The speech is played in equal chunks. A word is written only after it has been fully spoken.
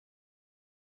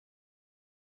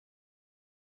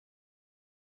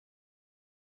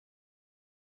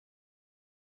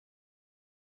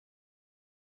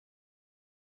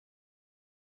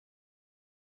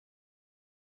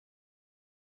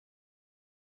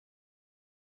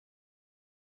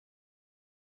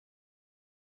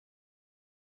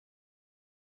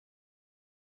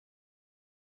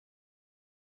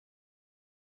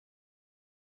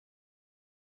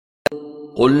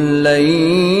قُل لَّن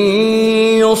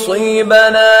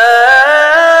يُصِيبَنَا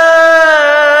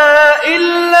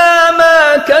إِلَّا مَا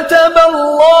كَتَبَ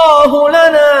اللَّهُ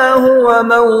لَنَا هُوَ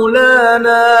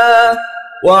مَوْلَانَا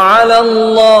وَعَلَى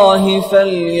اللَّهِ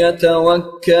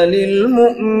فَلْيَتَوَكَّلِ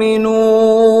الْمُؤْمِنُونَ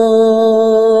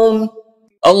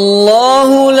اللَّهُ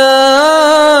لَا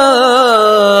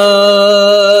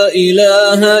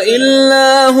إِلَٰهَ إِلَّا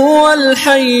هُوَ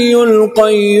الْحَيُّ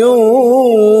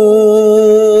الْقَيُّومُ.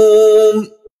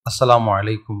 அஸ்ஸலாமு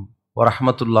அலைக்கும்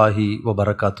வரஹ்மத்துல்லாஹி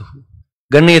வபரகாத்துஹு.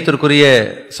 கண்ணியத்திற்குரிய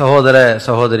சகோதர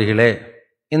சகோதரிகளே,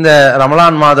 இந்த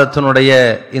ரமலான் மாதத்தினுடைய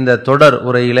இந்த தொடர்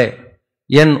உரையிலே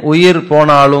என் உயிர்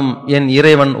போனாலும் என்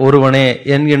இறைவன் ஒருவனே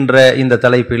என்கின்ற இந்த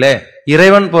தலைப்பிலே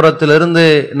இறைவன் புறத்திலிருந்து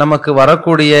நமக்கு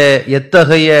வரக்கூடிய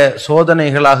எத்தகைய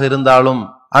சோதனைகளாக இருந்தாலும்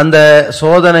அந்த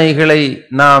சோதனைகளை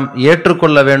நாம்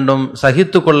ஏற்றுக்கொள்ள வேண்டும்,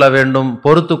 சகித்து கொள்ள வேண்டும்,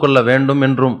 பொறுத்து கொள்ள வேண்டும்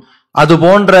என்றும்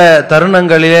அதுபோன்ற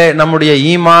தருணங்களிலே நம்முடைய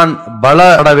ஈமான்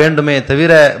பலப்பட வேண்டுமே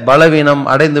தவிர பலவீனம்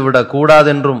அடைந்துவிடக்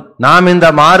கூடாதென்றும் நாம் இந்த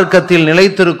மார்க்கத்தில்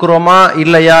நிலைத்திருக்கிறோமா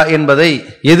இல்லையா என்பதை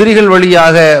எதிரிகள்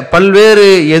வழியாக பல்வேறு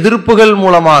எதிர்ப்புகள்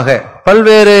மூலமாக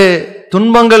பல்வேறு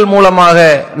துன்பங்கள் மூலமாக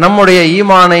நம்முடைய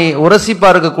ஈமானை உரசி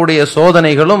பார்க்கக்கூடிய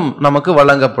சோதனைகளும் நமக்கு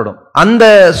வழங்கப்படும். அந்த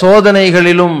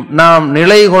சோதனைகளிலும் நாம்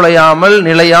நிலை குலையாமல்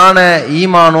நிலையான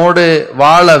ஈமானோடு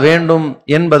வாழ வேண்டும்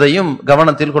என்பதையும்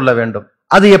கவனத்தில் கொள்ள வேண்டும்.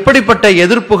 அது எப்படிப்பட்ட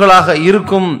எதிர்ப்புகளாக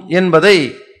இருக்கும் என்பதை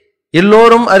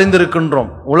எல்லோரும் அறிந்திருக்கின்றோம்.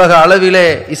 உலக அளவிலே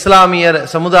இஸ்லாமியர்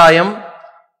சமுதாயம்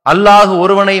அல்லாஹ்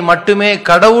ஒருவனை மட்டுமே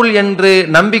கடவுள் என்று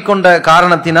நம்பிக்கொண்ட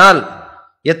காரணத்தினால்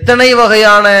எத்தனை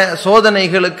வகையான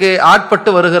சோதனைகளுக்கு ஆட்பட்டு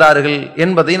வருகிறார்கள்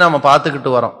என்பதை நாம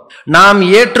பார்த்துக்கிட்டு வரோம். நாம்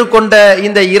ஏற்றுக்கொண்ட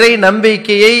இந்த இறை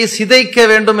நம்பிக்கையை சிதைக்க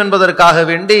வேண்டும் என்பதற்காக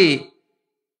வேண்டி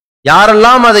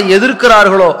யாரெல்லாம் அதை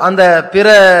எதிர்க்கிறார்களோ அந்த பிற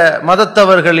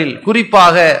மதத்தவர்களில்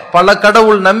குறிப்பாக பல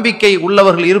கடவுள் நம்பிக்கை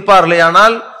உள்ளவர்கள்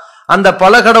இருப்பார்களேயானால் அந்த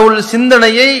பல கடவுள்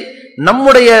சிந்தனையை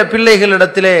நம்முடைய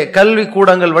பிள்ளைகளிடத்திலே கல்வி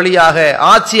கூடங்கள் வழியாக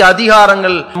ஆட்சி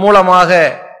அதிகாரங்கள் மூலமாக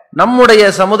நம்முடைய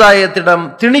சமுதாயத்திடம்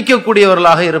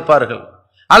திணிக்கக்கூடியவர்களாக இருப்பார்கள்.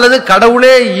 அல்லது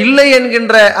கடவுளே இல்லை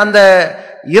என்கின்ற அந்த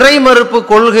இறை மறுப்பு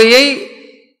கொள்கையை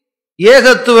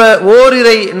ஏகத்துவ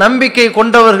ஓரிரை நம்பிக்கை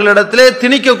கொண்டவர்களிடத்திலே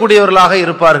திணிக்கக்கூடியவர்களாக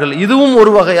இருப்பார்கள். இதுவும்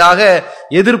ஒரு வகையாக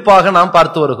எதிர்ப்பாக நாம்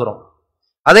பார்த்து வருகிறோம்.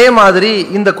 அதே மாதிரி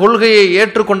இந்த கொள்கையை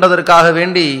ஏற்றுக்கொண்டதற்காக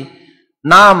வேண்டி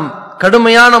நாம்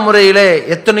கடுமையான முறையிலே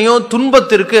எத்தனையோ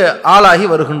துன்பத்திற்கு ஆளாகி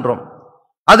வருகின்றோம்.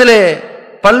 அதிலே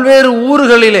பல்வேறு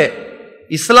ஊர்களிலே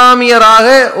இஸ்லாமியராக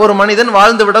ஒரு மனிதன்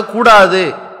வாழ்ந்துவிடக் கூடாது,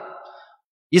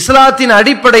 இஸ்லாத்தின்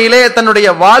அடிப்படையிலே தன்னுடைய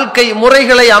வாழ்க்கை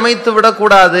முறைகளை அமைத்து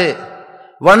விடக்கூடாது,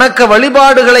 வணக்க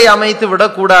வழிபாடுகளை அமைத்து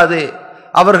விடக்கூடாது.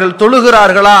 அவர்கள்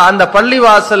தொழுகிறார்களா அந்த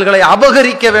பள்ளிவாசல்களை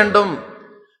அபகரிக்க வேண்டும்,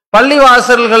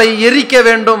 பள்ளிவாசல்களை எரிக்க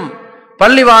வேண்டும்,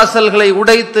 பள்ளிவாசல்களை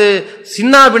உடைத்து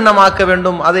சின்னாபின்னமாக்க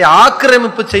வேண்டும், அதை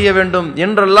ஆக்கிரமிப்பு செய்ய வேண்டும்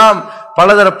என்றெல்லாம்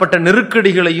பலதரப்பட்ட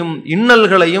நெருக்கடிகளையும்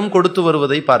இன்னல்களையும் கொடுத்து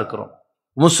வருவதை பார்க்கிறோம்.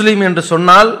 முஸ்லிம் என்று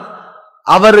சொன்னால்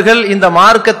அவர்கள் இந்த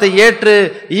மார்க்கத்தை ஏற்று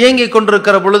இயங்கிக்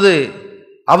கொண்டிருக்கிற பொழுது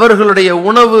அவர்களுடைய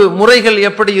உணவு முறைகள்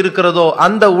எப்படி இருக்கிறதோ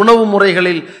அந்த உணவு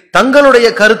முறைகளில் தங்களுடைய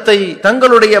கருத்தை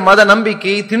தங்களுடைய மத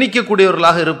நம்பிக்கையை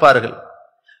திணிக்கக்கூடியவர்களாக இருப்பார்கள்.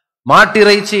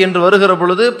 மாட்டிறைச்சி என்று வருகிற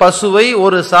பொழுது பசுவை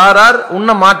ஒரு சாரார் உண்ண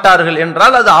மாட்டார்கள்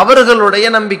என்றால் அது அவர்களுடைய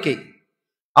நம்பிக்கை.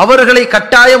 அவர்களை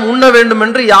கட்டாயம் உண்ண வேண்டும்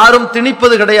என்று யாரும்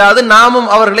திணிப்பது கிடையாது,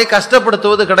 நாமும் அவர்களை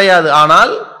கஷ்டப்படுத்துவது கிடையாது.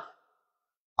 ஆனால்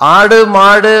ஆடு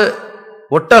மாடு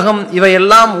ஒட்டகம்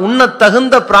இவையெல்லாம் உண்ண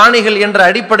தகுந்த பிராணிகள் என்ற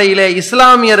அடிப்படையிலே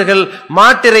இஸ்லாமியர்கள்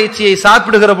மாட்டிறைச்சியை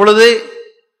சாப்பிடுகிற பொழுது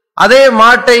அதே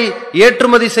மாட்டை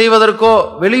ஏற்றுமதி செய்வதற்கோ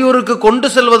வெளியூருக்கு கொண்டு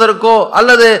செல்வதற்கோ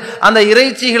அல்லது அந்த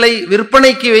இறைச்சிகளை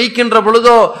விற்பனைக்கு வைக்கின்ற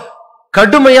பொழுதோ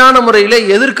கடுமையான முறையிலே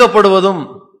எதிர்க்கப்படுவதும்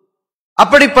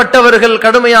அப்படிப்பட்டவர்கள்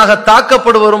கடுமையாக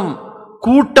தாக்கப்படுவதும்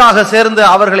கூட்டாக சேர்ந்து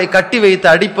அவர்களை கட்டி வைத்து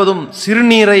அடிப்பதும்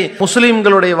சிறுநீரை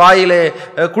முஸ்லிம்களுடைய வாயிலே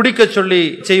குடிக்க சொல்லி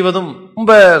செய்வதும்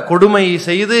ரொம்ப கொடுமை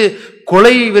செய்து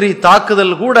கொலை வெறி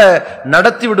தாக்குதல் கூட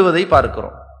நடத்தி விடுவதை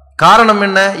பார்க்கிறோம். காரணம்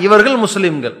என்ன? இவர்கள்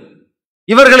முஸ்லிம்கள்,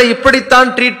 இவர்களை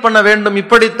இப்படித்தான் ட்ரீட் பண்ண வேண்டும்,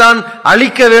 இப்படித்தான்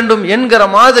அழிக்க வேண்டும் என்கிற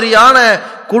மாதிரியான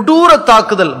கொடூர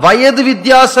தாக்குதல், வயது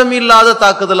வித்தியாசம் இல்லாத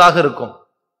தாக்குதலாக இருக்கும்.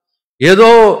 ஏதோ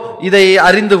இதை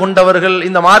அறிந்து கொண்டவர்கள்,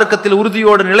 இந்த மார்க்கத்தில்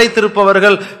உறுதியோடு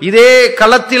நிலைத்திருப்பவர்கள், இதே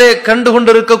களத்திலே கண்டு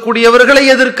கொண்டிருக்கக்கூடியவர்களை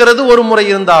எதிர்க்கிறது ஒரு முறை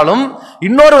இருந்தாலும்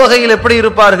இன்னொரு வகையில் எப்படி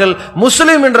இருப்பார்கள்?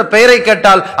 முஸ்லிம் என்ற பெயரை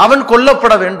கேட்டால் அவன்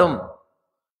கொல்லப்பட வேண்டும்.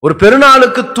 ஒரு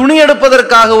பெருநாளுக்கு துணி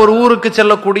எடுப்பதற்காக ஒரு ஊருக்கு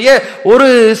செல்லக்கூடிய ஒரு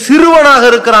சிறுவனாக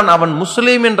இருக்கிறான், அவன்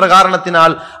முஸ்லிம் என்ற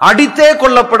காரணத்தினால் அடித்தே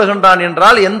கொல்லப்படுகின்றான்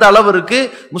என்றால் எந்த அளவிற்கு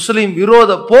முஸ்லிம்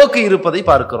விரோத போக்கு இருப்பதை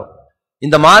பார்க்கிறோம்.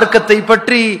 இந்த மார்க்கத்தை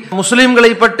பற்றி முஸ்லிம்களை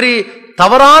பற்றி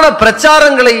தவறான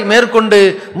பிரச்சாரங்களை மேற்கொண்டு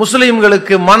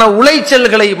முஸ்லிம்களுக்கு மன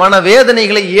உளைச்சல்களை, மன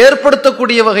வேதனைகளை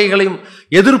ஏற்படுத்தக்கூடிய வகைகளையும்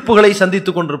எதிர்ப்புகளை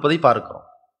சந்தித்துக் கொண்டிருப்பதை பார்க்கிறோம்.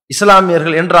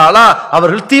 இஸ்லாமியர்கள் என்றாலா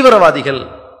அவர்கள் தீவிரவாதிகள்,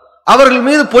 அவர்கள்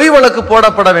மீது பொய் வழக்கு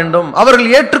போடப்பட வேண்டும், அவர்கள்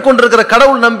ஏற்றுக்கொண்டிருக்கிற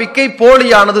கடவுள் நம்பிக்கை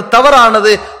போலியானது,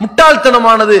 தவறானது,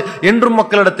 முட்டாள்தனமானது என்றும்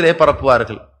மக்களிடத்திலே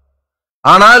பரப்புவார்கள்.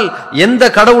 ஆனால் எந்த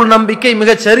கடவுள் நம்பிக்கை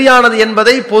மிகச் சரியானது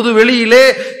என்பதை பொது வெளியிலே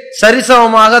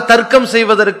சரிசமமாக தர்க்கம்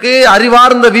செய்வதற்கு,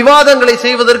 அறிவார்ந்த விவாதங்களை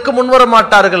செய்வதற்கு முன்வர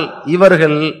மாட்டார்கள்.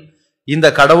 இவர்கள் இந்த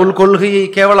கடவுள் கொள்கையை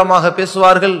கேவலமாக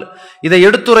பேசுவார்கள். இதை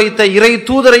எடுத்துரைத்த இறை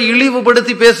தூதரை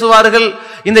இழிவுபடுத்தி பேசுவார்கள்.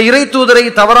 இந்த இறை தூதரை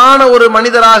தவறான ஒரு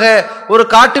மனிதராக, ஒரு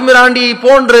காட்டுமிராண்டியை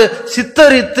போன்று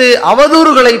சித்தரித்து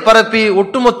அவதூறுகளை பரப்பி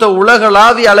ஒட்டுமொத்த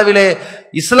உலகளாவிய அளவிலே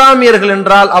இஸ்லாமியர்கள்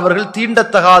என்றால் அவர்கள்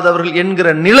தீண்டத்தகாதவர்கள் என்கிற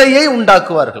நிலையை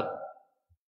உண்டாக்குவார்கள்.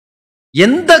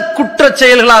 எந்த குற்ற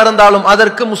செயல்களாக இருந்தாலும்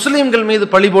அதற்கு முஸ்லிம்கள் மீது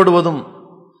பழி போடுவதும்,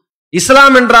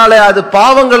 இஸ்லாம் என்றாலே அது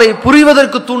பாவங்களை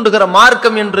புரிவதற்கு தூண்டுகிற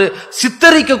மார்க்கம் என்று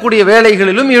சித்தரிக்கக்கூடிய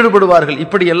வேலைகளிலும் ஈடுபடுவார்கள்.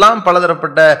 இப்படியெல்லாம்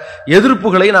பலதரப்பட்ட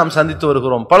எதிர்ப்புகளை நாம் சந்தித்து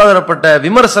வருகிறோம். பலதரப்பட்ட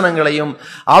விமர்சனங்களையும்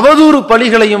அவதூறு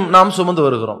பழிகளையும் நாம் சுமந்து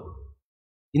வருகிறோம்.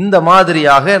 இந்த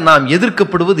மாதிரியாக நாம்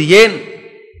எதிர்க்கப்படுவது ஏன்,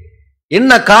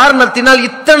 என்ன காரணத்தினால்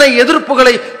இத்தனை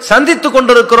எதிர்ப்புகளை சந்தித்துக்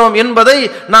கொண்டிருக்கிறோம் என்பதை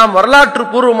நாம் வரலாற்று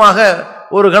பூர்வமாக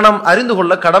ஒரு கணம் அறிந்து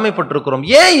கொள்ள கடமைப்பட்டிருக்கிறோம்.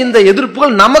 ஏன் இந்த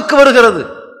எதிர்ப்புகள் நமக்கு வருகிறது?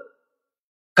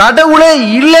 கடவுளே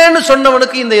இல்லைன்னு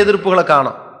சொன்னவனுக்கு இந்த எதிர்ப்புகளை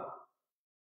காணோம்.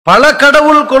 பல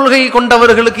கடவுள் கொள்கை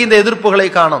கொண்டவர்களுக்கு இந்த எதிர்ப்புகளை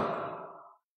காணோம்.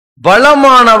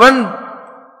 பலமானவன்,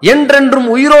 என்றென்றும்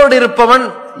உயிரோடு இருப்பவன்,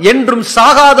 என்றும்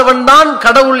சாகாதவன் தான்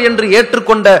கடவுள் என்று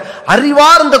ஏற்றுக்கொண்ட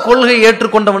அறிவார்ந்த கொள்கையை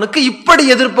ஏற்றுக்கொண்டவனுக்கு இப்படி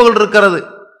எதிர்ப்புகள் இருக்கிறது.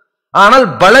 ஆனால்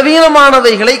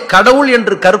பலவீனமானவைகளை கடவுள்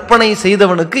என்று கற்பனை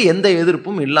செய்தவனுக்கு எந்த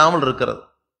எதிர்ப்பும் இல்லாமல் இருக்கிறது.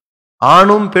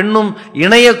 ஆணும் பெண்ணும்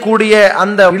இணையக்கூடிய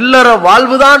அந்த இல்லற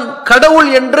வாழ்வுதான் கடவுள்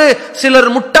என்று சிலர்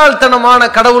முட்டாள்தனமான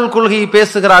கடவுள் கொள்கையை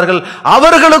பேசுகிறார்கள்.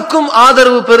 அவர்களுக்கும்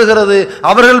ஆதரவு பெறுகிறது,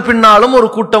 அவர்கள் பின்னாலும் ஒரு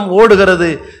கூட்டம் ஓடுகிறது.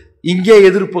 இங்கே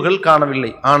எதிர்ப்புகள்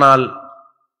காணவில்லை. ஆனால்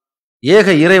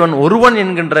ஏக இறைவன் ஒருவன்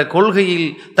என்கின்ற கொள்கையில்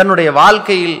தன்னுடைய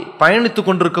வாழ்க்கையில் பயணித்துக்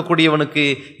கொண்டிருக்கக்கூடியவனுக்கு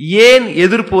ஏன்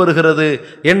எதிர்ப்பு வருகிறது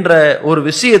என்ற ஒரு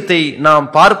விஷயத்தை நாம்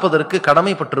பார்ப்பதற்கு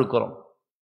கடமைப்பட்டிருக்கிறோம்.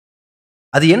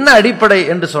 அது என்ன அடிப்படை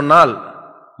என்று சொன்னால்,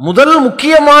 முதல்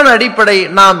முக்கியமான அடிப்படை,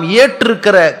 நாம்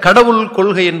ஏற்றிருக்கிற கடவுள்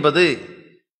கொள்கை என்பது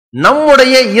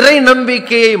நம்முடைய இறை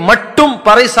நம்பிக்கையை மட்டும்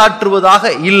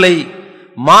பறைசாற்றுவதாக இல்லை.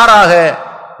 மாறாக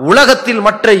உலகத்தில்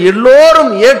மற்ற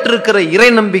எல்லோரும் ஏற்றிருக்கிற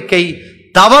இறை நம்பிக்கை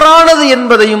தவறானது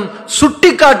என்பதையும்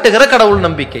சுட்டிக்காட்டுகிற கடவுள்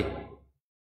நம்பிக்கை.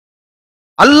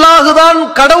 அல்லாஹுதான்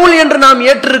கடவுள் என்று நாம்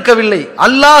ஏற்றிருக்கவில்லை.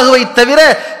 அல்லாஹுவை தவிர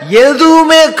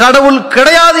எதுவுமே கடவுள்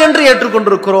கிடையாது என்று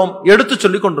ஏற்றுக்கொண்டிருக்கிறோம், எடுத்து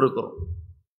சொல்லிக் கொண்டிருக்கிறோம்.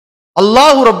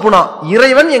 அல்லாஹு ரப்புனா,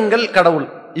 இறைவன் எங்கள் கடவுள்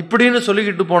இப்படின்னு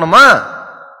சொல்லிக்கிட்டு போனோமா?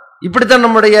 இப்படித்தான்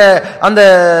நம்முடைய அந்த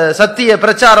சத்திய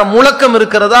பிரச்சாரம் முழக்கம்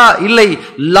இருக்கிறதா? இல்லை.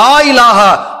 லா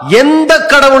இலாஹா, எந்த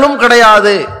கடவுளும்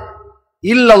கிடையாது,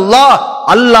 இல்லல்லாஹ்,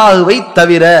 அல்லாஹுவை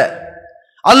தவிர.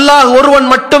 அல்லாஹ் ஒருவன்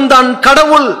மட்டும்தான்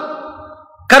கடவுள்.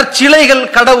 கற்சிலைகள்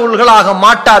கடவுள்களாக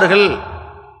மாட்டார்கள்,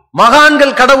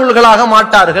 மகான்கள் கடவுள்களாக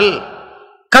மாட்டார்கள்,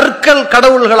 கற்கள்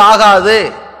கடவுள்கள் ஆகாது,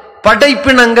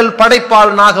 படைப்பினங்கள்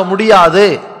படைப்பாளனாக முடியாது,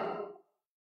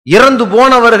 இறந்து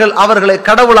போனவர்கள் அவர்களை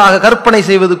கடவுளாக கற்பனை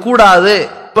செய்வது கூடாது,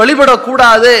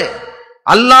 வழிபடக்கூடாது.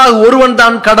 அல்லாஹ் ஒருவன்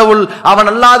தான் கடவுள், அவன்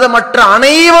அல்லாத மற்ற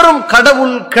அனைவரும்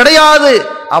கடவுள் கிடையாது,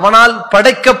 அவனால்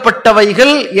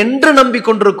படைக்கப்பட்டவைகள் என்று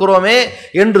நம்பிக்கொண்டிருக்கிறோமே,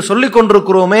 என்று சொல்லிக்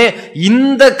கொண்டிருக்கிறோமே.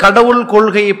 இந்த கடவுள்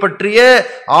கொள்கையை பற்றிய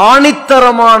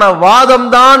ஆணித்தரமான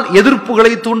வாதம்தான்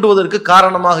எதிர்ப்புகளை தூண்டுவதற்கு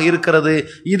காரணமாக இருக்கிறது.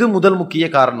 இது முதல் முக்கிய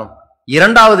காரணம்.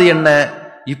 இரண்டாவது என்ன,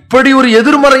 இப்படி ஒரு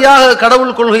எதிர்மறையாக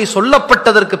கடவுள் கொள்கை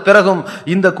சொல்லப்பட்டதற்கு பிறகும்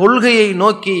இந்த கொள்கையை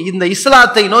நோக்கி, இந்த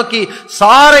இஸ்லாத்தை நோக்கி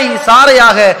சாறை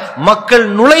சாறையாக மக்கள்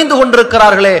நுழைந்து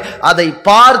கொண்டிருக்கிறார்களே, அதை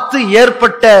பார்த்து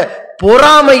ஏற்பட்ட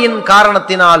பொறாமையின்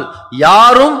காரணத்தினால்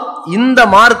யாரும் இந்த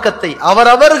மார்க்கத்தை,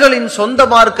 அவரவர்களின் சொந்த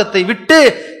மார்க்கத்தை விட்டு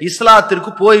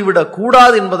இஸ்லாத்திற்கு போய்விடக்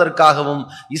கூடாது என்பதற்காகவும்,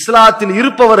 இஸ்லாத்தில்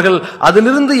இருப்பவர்கள்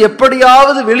அதிலிருந்து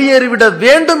எப்படியாவது வெளியேறிவிட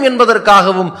வேண்டும்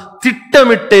என்பதற்காகவும்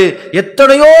திட்டமிட்டு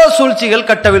எத்தனையோ சூழ்ச்சிகள்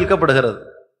கட்டவிழ்க்கப்படுகிறது.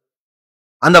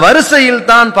 அந்த வரிசையில்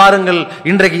தான் பாருங்கள்,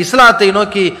 இன்றைக்கு இஸ்லாத்தை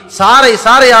நோக்கி சாறை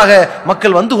சாறையாக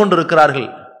மக்கள் வந்து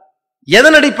கொண்டிருக்கிறார்கள்.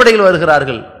 எதன் அடிப்படையில்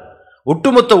வருகிறார்கள்?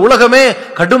 ஒட்டுமொத்த உலகமே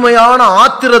கடுமையான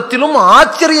ஆத்திரத்திலும்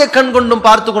ஆச்சரிய கண் கொண்டும்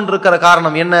பார்த்து கொண்டிருக்கிற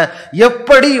காரணம் என்ன?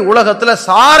 எப்படி உலகத்துல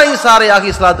சாறை சாறையாக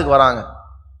இஸ்லாத்துக்கு வராங்க?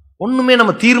 ஒண்ணுமே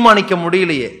நம்ம தீர்மானிக்க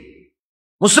முடியலையே.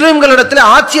 முஸ்லிம்களிடத்தில்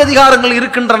ஆட்சி அதிகாரங்கள்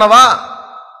இருக்கின்றனவா?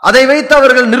 அதை வைத்து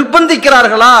அவர்கள்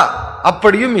நிர்பந்திக்கிறார்களா?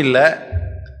 அப்படியும் இல்லை.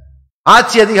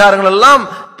 ஆட்சி அதிகாரங்கள் எல்லாம்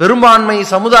பெரும்பான்மை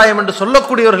சமுதாயம் என்று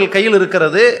சொல்லக்கூடியவர்கள் கையில்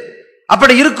இருக்கிறது.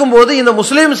 அப்படி இருக்கும்போது இந்த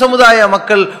முஸ்லிம் சமுதாய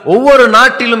மக்கள் ஒவ்வொரு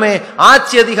நாட்டிலுமே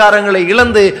ஆட்சி அதிகாரங்களை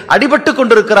இழந்து அடிபட்டு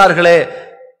கொண்டிருக்கிறார்களே,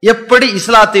 எப்படி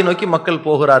இஸ்லாத்தை நோக்கி மக்கள்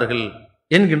போகிறார்கள்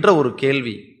என்கின்ற ஒரு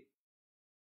கேள்வி.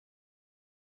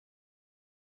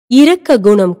 இரக்க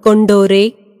குணம் கொண்டோரே,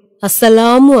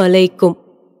 அஸ்ஸலாமு அலைக்கும்.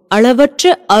 அளவற்ற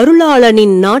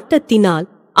அருளாளனின் நாட்டத்தினால்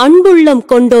அன்புள்ளம்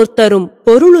கொண்டோர் தரும்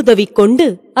பொருளுதவி கொண்டு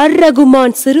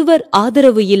அர்-ரகுமான் சிறுவர்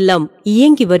ஆதரவு இல்லம்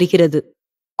இயங்கி வருகிறது.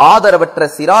 ஆதரவற்ற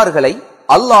சிறார்களை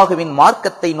அல்லாஹுவின்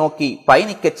மார்க்கத்தை நோக்கி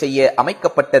பயணிக்கச் செய்ய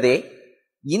அமைக்கப்பட்டதே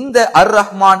இந்த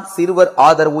அர்-ரஹ்மான் சிறுவர்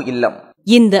ஆதரவு இல்லம்.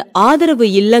 இந்த ஆதரவு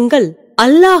இல்லங்கள்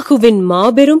அல்லாஹுவின்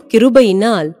மாபெரும்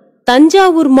கிருபையினால்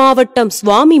தஞ்சாவூர் மாவட்டம்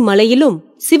சுவாமி மலையிலும்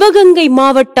சிவகங்கை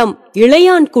மாவட்டம்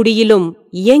இளையான்குடியிலும்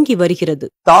இயங்கி வருகிறது.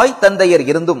 தாய் தந்தையர்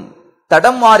இருந்தும்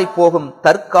தடம் மாறி போகும்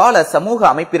தற்கால சமூக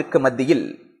அமைப்பிற்கு மத்தியில்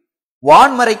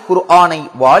வான்மறை குர்ஆனை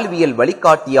வாழ்வியல்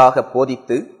வழிகாட்டியாக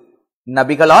போதித்து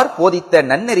நபிகளார் போதித்த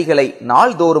நன்னெறிகளை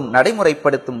நாள்தோறும்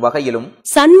நடைமுறைப்படுத்தும் வகையிலும்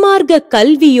சன்மார்க்க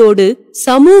கல்வியோடு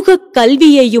சமூக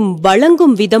கல்வியையும்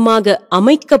வழங்கும் விதமாக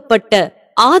அமைக்கப்பட்ட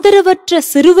ஆதரவற்ற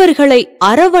சிறுவர்களை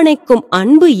அரவணைக்கும்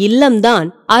அன்பு இல்லம்தான்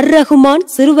அர்-ரஹ்மான்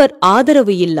சிறுவர்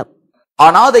ஆதரவு இல்லம்.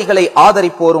 அனாதைகளை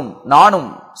ஆதரிப்போரும் நானும்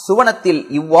சுவனத்தில்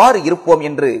இவ்வாறு இருப்போம்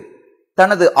என்று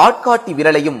தனது ஆட்காட்டி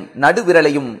விரலையும்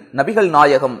நடுவிரலையும் நபிகள்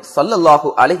நாயகம் ஸல்லல்லாஹு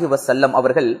அலைஹி வஸல்லம்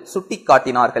அவர்கள்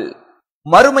சுட்டிக்காட்டினார்கள்.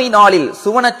 மறுமை நாளில்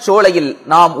சுவனச் சோலையில்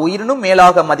நாம் உயிரினும்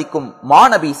மேலாக மதிக்கும்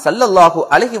மாநபி ஸல்லல்லாஹு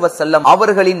அலைஹி வஸல்லம்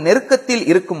அவர்களின் நெருக்கத்தில்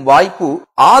இருக்கும் வாய்ப்பு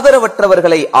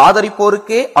ஆதரவற்றவர்களை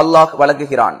ஆதரிப்போருக்கே அல்லாஹ்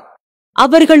வழங்குகிறான்.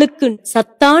 அவர்களுக்கு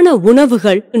சத்தான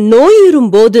உணவுகள்,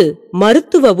 நோயுறும் போது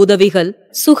மருத்துவ உதவிகள்,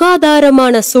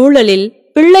 சுகாதாரமான சூழலில்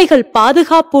பிள்ளைகள்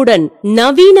பாதுகாப்புடன்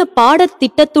நவீன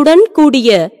பாடத்திட்டத்துடன் கூடிய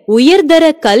உயர்தர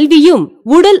கல்வியும்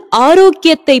உடல்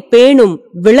ஆரோக்கியத்தை பேணும்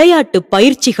விளையாட்டு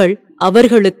பயிற்சிகள்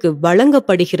அவர்களுக்கு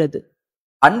வழங்கப்படுகிறது.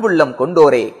 அன்புள்ளம்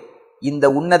கொண்டோரே, இந்த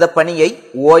உன்னத பணியை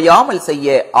ஓயாமல் செய்ய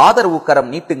ஆதரவு கரம்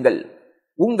நீட்டுங்கள்.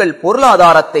 உங்கள்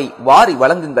பொருளாதாரத்தை வாரி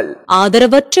வழங்குங்கள்.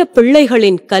 ஆதரவற்ற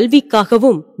பிள்ளைகளின்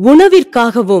கல்விக்காகவும்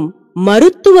உணவிற்காகவும்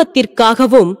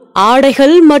மருத்துவத்திற்காகவும்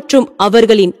ஆடைகள் மற்றும்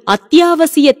அவர்களின்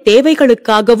அத்தியாவசிய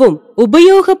தேவைகளுக்காகவும்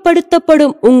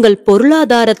உபயோகப்படுத்தப்படும் உங்கள்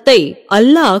பொருளாதாரத்தை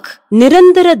அல்லாஹ்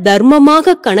நிரந்தர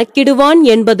தர்மமாக கணக்கிடுவான்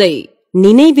என்பதை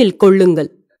நினைவில் கொள்ளுங்கள்.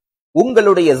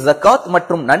 உங்களுடைய ஜகாத்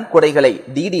மற்றும் நன்கொடைகளை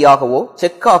டிடியாகவோ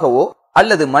செக்காகவோ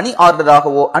அல்லது மணி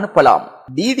ஆர்டராகவோ அனுப்பலாம்.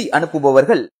 டிடி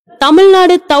அனுப்புபவர்கள்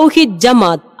தமிழ்நாடு தௌஹீத்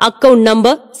ஜமாத், account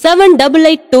number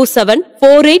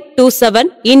 78274827,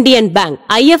 Indian bank,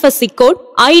 IFSC code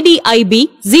IDIB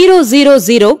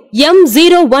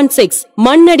 000M016,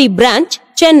 Mannady branch,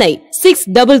 Chennai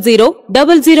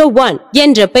 600001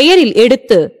 என்ற பெயரில்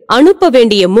எடுத்து அனுப்ப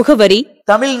வேண்டிய முகவரி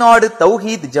தமிழ்நாடு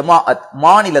தௌஹீத் ஜமாஅத்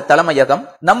மாநில தலைமையகம்,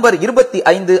 நம்பர்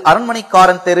 25,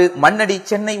 அரண்மனைக்காரன் தெரு, மண்ணடி,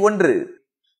 சென்னை 1.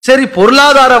 சரி,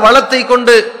 பொருளாதார வளத்தை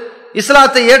கொண்டு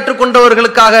இஸ்லாத்தை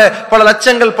ஏற்றுக்கொண்டவர்களுக்காக பல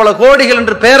லட்சங்கள் பல கோடிகள்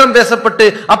என்று பேரம் பேசப்பட்டு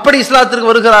அப்படி இஸ்லாத்திற்கு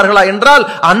வருகிறார்களா என்றால்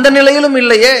அந்த நிலையிலும்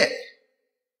இல்லையே.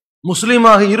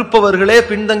 முஸ்லீமாக இருப்பவர்களே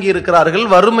பின்தங்கி இருக்கிறார்கள்,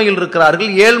 வறுமையில் இருக்கிறார்கள்,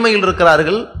 ஏழ்மையில்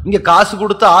இருக்கிறார்கள். இங்க காசு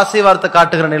கொடுத்து ஆசை வார்த்தை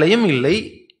காட்டுகிற நிலையும் இல்லை.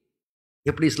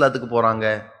 எப்படி இஸ்லாத்துக்கு போறாங்க?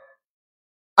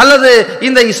 அல்லது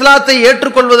இந்த இஸ்லாத்தை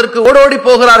ஏற்றுக்கொள்வதற்கு ஓடோடி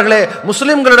போகிறார்களே,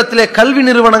 முஸ்லிம்களிடத்திலே கல்வி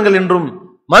நிறுவனங்கள் என்றும்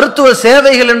மருத்துவ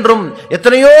சேவைகள் என்றும்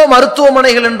எத்தனையோ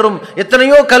மருத்துவமனைகள் என்றும்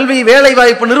எத்தனையோ கல்வி வேலை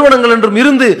வாய்ப்பு நிறுவனங்கள் என்றும்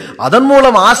இருந்து அதன்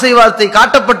மூலம் ஆசை வார்த்தை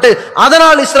காட்டப்பட்டு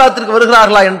அதனால் இஸ்லாத்திற்கு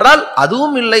வருகிறார்களா என்றால்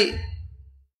அதுவும் இல்லை.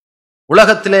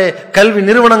 உலகத்திலே கல்வி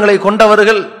நிறுவனங்களை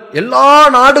கொண்டவர்கள் எல்லா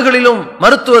நாடுகளிலும்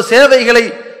மருத்துவ சேவைகளை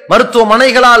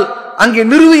மருத்துவமனைகளால் அங்கே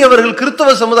நிறுவியவர்கள் கிறிஸ்தவ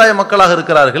சமுதாய மக்களாக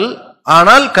இருக்கிறார்கள்.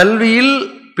 ஆனால் கல்வியில்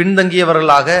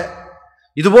பின்தங்கியவர்களாக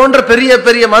இதுபோன்ற பெரிய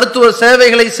பெரிய மருத்துவ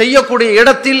சேவைகளை செய்யக்கூடிய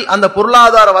இடத்தில் அந்த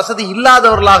பொருளாதார வசதி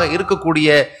இல்லாதவர்களாக இருக்கக்கூடிய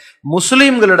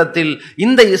முஸ்லிம்களிடத்தில்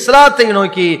இந்த இஸ்லாத்தை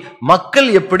நோக்கி மக்கள்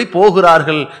எப்படி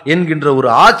போகிறார்கள் என்கின்ற ஒரு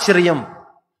ஆச்சரியம்,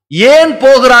 ஏன்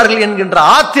போகிறார்கள் என்கின்ற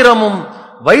ஆத்திரமும்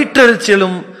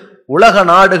வயிற்றெரிச்சலும் உலக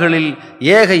நாடுகளில்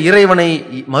ஏக இறைவனை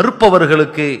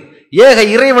மறுப்பவர்களுக்கு, ஏக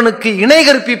இறைவனுக்கு இணை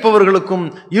கற்பிப்பவர்களுக்கும்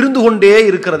இருந்து கொண்டே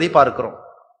இருக்கிறதை பார்க்கிறோம்.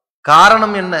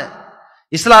 காரணம் என்ன?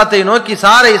 இஸ்லாத்தை நோக்கி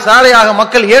சாரை சாரையாக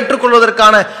மக்கள்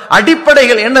ஏற்றுக்கொள்வதற்கான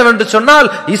அடிப்படைகள் என்னவென்று சொன்னால்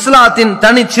இஸ்லாத்தின்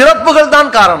தனி சிறப்புகள் தான்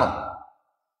காரணம்.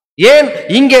 ஏன்?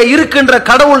 இங்கே இருக்கின்ற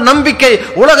கடவுள் நம்பிக்கை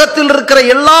உலகத்தில் இருக்கிற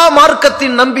எல்லா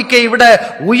மார்க்கத்தின் நம்பிக்கையை விட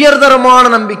உயர்தரமான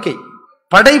நம்பிக்கை.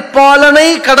 படைப்பாளனை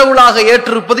கடவுளாக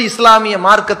ஏற்றிருப்பது இஸ்லாமிய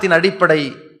மார்க்கத்தின் அடிப்படை.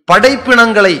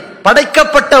 படைப்பினங்களை,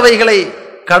 படைக்கப்பட்டவைகளை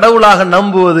கடவுளாக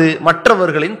நம்புவது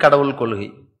மற்றவர்களின் கடவுள் கொள்கை.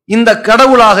 இந்த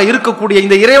கடவுளாக இருக்கக்கூடிய,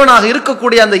 இந்த இறைவனாக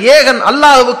இருக்கக்கூடிய அந்த ஏகன்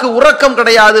அல்லாஹ்வுக்கு உறக்கம்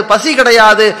கிடையாது, பசி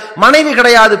கிடையாது, மனைவி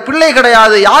கிடையாது, பிள்ளை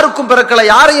கிடையாது, யாருக்கும் பிறக்கல,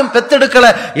 யாரையும் பெத்தெடுக்கல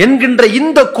என்கின்ற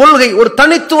இந்த கொள்கை, ஒரு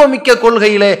தனித்துவமிக்க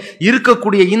கொள்கையிலே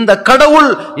இருக்கக்கூடிய இந்த கடவுள்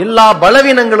எல்லா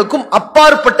பலவீனங்களுக்கும்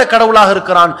அப்பாற்பட்ட கடவுளாக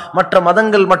இருக்கிறான். மற்ற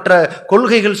மதங்கள், மற்ற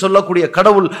கொள்கைகள் சொல்லக்கூடிய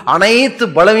கடவுள் அனைத்து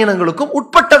பலவீனங்களுக்கும்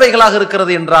உட்பட்டவைகளாக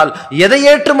இருக்கிறது என்றால் எதை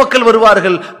ஏற்று மக்கள்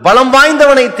வருவார்கள்? பலம்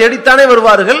வாய்ந்தவனை தேடித்தானே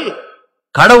வருவார்கள்.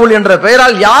 கடவுள் என்ற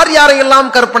பெயரால் யார் யாரையெல்லாம்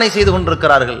கற்பனை செய்து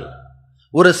கொண்டிருக்கிறார்கள்.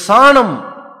 ஒரு சாணம்,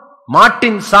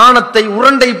 மாட்டின் சாணத்தை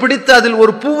உருண்டை பிடித்து அதில்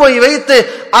ஒரு பூவை வைத்து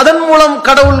அதன் மூலம்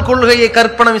கடவுள் கொள்கையை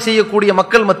கற்பனை செய்யக்கூடிய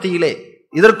மக்கள் மத்தியிலே,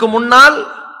 இதற்கு முன்னால்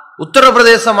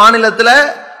உத்தரப்பிரதேச மாநிலத்தில்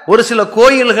ஒரு சில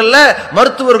கோயில்கள்ல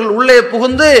மருத்துவர்கள் உள்ளே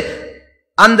புகுந்து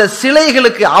அந்த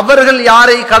சிலைகளுக்கு அவர்கள்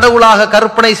யாரை கடவுளாக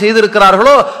கற்பனை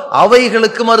செய்திருக்கிறார்களோ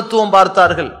அவைகளுக்கு மருத்துவம்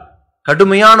பார்த்தார்கள்.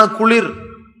 கடுமையான குளிர்,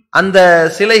 அந்த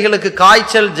சிலைகளுக்கு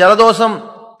காய்ச்சல், ஜலதோஷம்,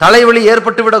 தலைவலி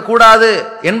ஏற்பட்டுவிடக் கூடாது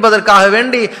என்பதற்காக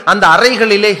வேண்டி அந்த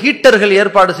அறைகளிலே ஹீட்டர்கள்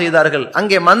ஏற்பாடு செய்தார்கள்.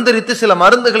 அங்கே மந்திரித்து சில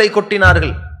மருந்துகளை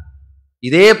கொட்டினார்கள்.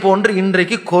 இதே போன்று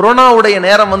இன்றைக்கு கொரோனாவுடைய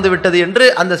நேரம் வந்துவிட்டது என்று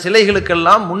அந்த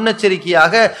சிலைகளுக்கெல்லாம்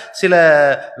முன்னெச்சரிக்கையாக சில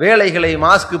வேலைகளை,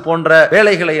 மாஸ்க் போன்ற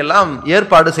வேலைகளை எல்லாம்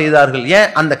ஏற்பாடு செய்தார்கள். ஏன்?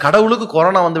 அந்த கடவுளுக்கு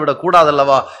கொரோனா வந்துவிடக்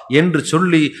கூடாதல்லவா என்று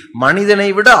சொல்லி மனிதனை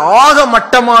விட ஆக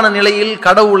மட்டமான நிலையில்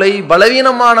கடவுளை,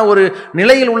 பலவீனமான ஒரு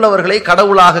நிலையில் உள்ளவர்களை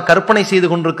கடவுளாக கற்பனை செய்து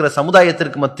கொண்டிருக்கிற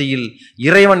சமுதாயத்திற்கு மத்தியில்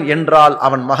இறைவன் என்றால்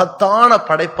அவன் மகத்தான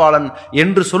படைப்பாளன்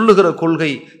என்று சொல்லுகிற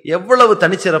கொள்கை எவ்வளவு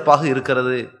தனிச்சிறப்பாக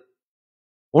இருக்கிறது.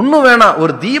 ஒன்னும் வேணாம்,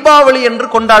 ஒரு தீபாவளி என்று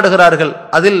கொண்டாடுகிறார்கள்,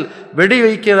 அதில் வெடி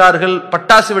வைக்கிறார்கள்,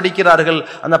 பட்டாசு வெடிக்கிறார்கள்.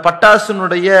 அந்த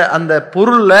பட்டாசுனுடைய அந்த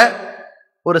பொருள்ல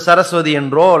ஒரு சரஸ்வதி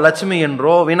என்றோ, லட்சுமி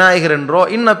என்றோ, விநாயகர் என்றோ,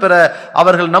 இன்ன பிற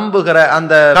அவர்கள் நம்புகிற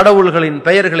அந்த கடவுள்களின்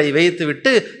பெயர்களை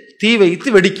வைத்துவிட்டு தீ வைத்து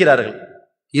வெடிக்கிறார்கள்.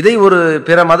 இதை ஒரு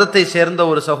பிற மதத்தை சேர்ந்த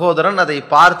ஒரு சகோதரன் அதை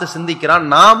பார்த்து சிந்திக்கிறான்.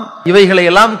 நாம் இவைகளை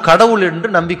எல்லாம் கடவுள் என்று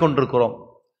நம்பிக்கொண்டிருக்கிறோம்,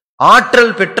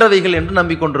 ஆற்றல் பெற்றவைகள் என்று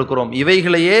நம்பிக்கொண்டிருக்கிறோம்.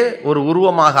 இவைகளையே ஒரு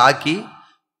உருவமாக ஆக்கி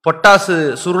பொட்டாசு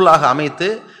சுருளாக அமைத்து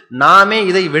நாமே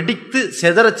இதை வெடித்து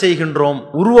சிதறச் செய்கின்றோம்.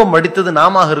 உருவம் வடித்தது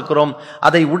நாம இருக்கிறோம்,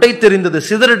 அதை உடைத்தெறிந்தது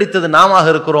சிதறடித்தது நாம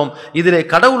இருக்கிறோம். இதிலே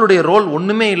கடவுளுடைய ரோல்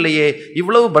ஒண்ணுமே இல்லையே,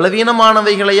 இவ்வளவு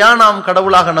பலவீனமானவைகளையா நாம்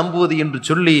கடவுளாக நம்புவது என்று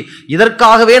சொல்லி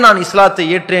இதற்காகவே நான் இஸ்லாத்தை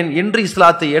ஏற்றேன் என்று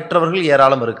இஸ்லாத்தை ஏற்றவர்கள்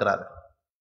ஏராளம் இருக்கிறார்கள்.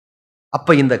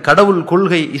 அப்ப இந்த கடவுள்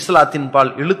கொள்கை இஸ்லாத்தின்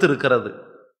பால் இழுத்திருக்கிறது.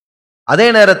 அதே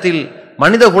நேரத்தில்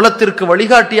மனித குலத்திற்கு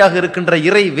வழிகாட்டியாக இருக்கின்ற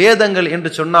இறை வேதங்கள் என்று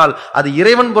சொன்னால் அது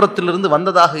இறைவன் புறத்திலிருந்து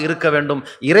வந்ததாக இருக்க வேண்டும்.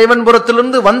 இறைவன்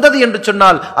புறத்திலிருந்து வந்தது என்று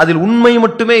சொன்னால் அதில் உண்மை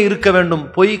மட்டுமே இருக்க வேண்டும்,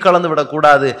 பொய் கலந்து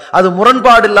விடக்கூடாது. அது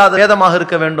முரண்பாடு இல்லாத வேதமாக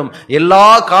இருக்க வேண்டும், எல்லா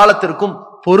காலத்திற்கும்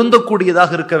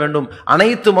பொருந்தக்கூடியதாக இருக்க வேண்டும்,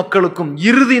 அனைத்து மக்களுக்கும்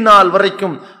இறுதி நாள்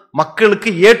வரைக்கும்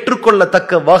மக்களுக்கு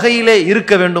ஏற்றுக்கொள்ளத்தக்க வகையிலே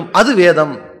இருக்க வேண்டும். அது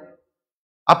வேதம்.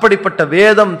 அப்படிப்பட்ட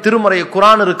வேதம், திருமறை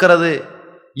குர்ஆன் இருக்கிறது.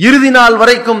 இறுதி நாள்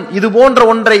வரைக்கும் இது போன்ற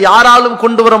ஒன்றை யாராலும்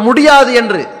கொண்டு வர முடியாது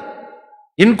என்று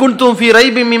இன் குன்தும் ஃபீ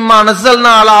ரைபின் மிம்மா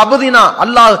நஸல்னா அலா அப்தினா,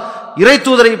 அல்லாஹ் இறை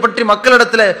தூதரை பற்றி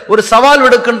மக்களிடத்தில் ஒரு சவால்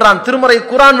விடுக்கின்றான். திருமறை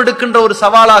குர்ஆன் விடுக்கின்ற ஒரு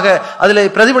சவாலாக அதிலே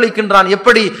பிரதிபலிக்கின்றான்.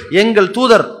 எப்படி? எங்கள்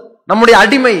தூதர், நம்முடைய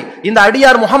அடிமை, இந்த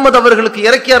அடியார் முகமது அவர்களுக்கு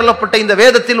இறக்கி அருளப்பட்ட இந்த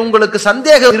வேதத்தில் உங்களுக்கு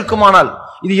சந்தேகம் இருக்குமானால்,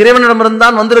 இது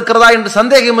இறைவனிடமிருந்தான் வந்திருக்கிறதா என்று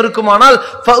சந்தேகம் இருக்குமானால்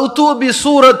ஃபஅது பி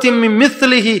சூரத்தின் மின்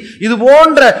மிஸ்லிஹி, இது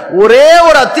போன்ற ஒரே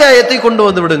ஒரு அத்தியாயத்தை கொண்டு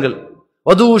வந்து விடுங்கள்.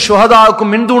 வது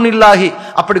ஷுஹதாக்கும் மின் தூனில்லாஹி,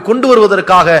 அப்படி கொண்டு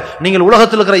வருவதற்காக நீங்கள்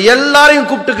உலகத்தில் இருக்கிற எல்லாரையும்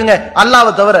கூப்பிட்டுக்குங்க,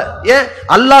 அல்லாஹ்வை தவிர. ஏன்?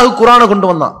 அல்லாஹ் குர்ஆனை கொண்டு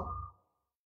வந்தான்,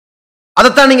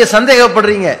 அதைத்தான் நீங்க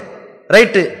சந்தேகப்படுறீங்க.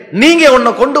 ரைட்டு, நீங்க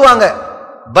ஒன்ன கொண்டு வாங்க.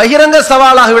 பகிரங்க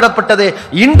சவாலாக விடப்பட்டதே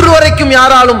இன்று வரைக்கும்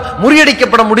யாராலும்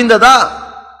முறியடிக்கப்பட முடிந்ததா?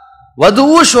 வது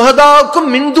ஷுஹதாக்கும்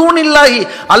மின் தூனில்லாஹி,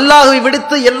 அல்லாஹ்வை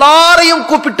விடுத்து எல்லாரையும்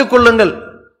கூப்பிட்டுக் கொள்ளுங்கள்.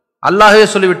 அல்லாஹ்வே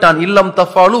சொல்லிவிட்டான், இல்லம்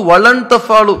தஃபாலு வலன்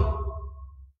தஃபாலு,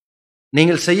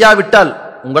 நீங்கள் செய்யாவிட்டால்,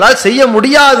 உங்களால் செய்ய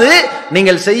முடியாது,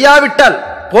 நீங்கள் செய்யாவிட்டால்,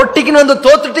 போட்டிக்குன்னு வந்து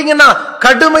தோத்துட்டீங்கன்னா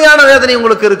கடுமையான வேதனை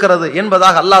உங்களுக்கு இருக்கிறது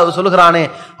என்பதாக அல்லாஹ் சொல்லுகிறானே.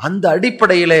 அந்த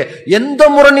அடிப்படையிலே எந்த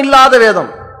முரணில்லாத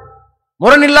வேதம்,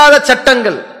 முரணில்லாத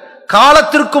சட்டங்கள்,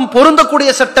 காலத்திற்கும் பொருந்தக்கூடிய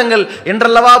சட்டங்கள்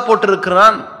என்றல்லவா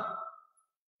போட்டிருக்கிறான்.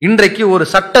 இன்றைக்கு ஒரு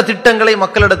சட்ட திட்டங்களை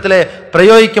மக்களிடத்திலே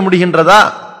பிரயோகிக்க முடிகின்றதா?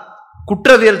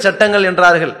 குற்றவியல் சட்டங்கள்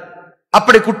என்றார்கள்.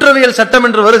 அப்படி குற்றவியல் சட்டம்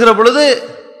என்று வருகிற பொழுது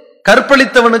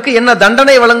கற்பழித்தவனுக்கு என்ன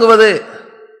தண்டனை வழங்குவது?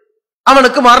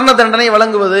 அவனுக்கு மரண தண்டனை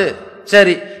வழங்குவது.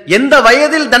 சரி, எந்த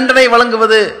வயதில் தண்டனை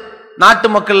வழங்குவது? நாட்டு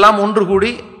மக்கள் எல்லாம் ஒன்று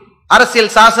கூடி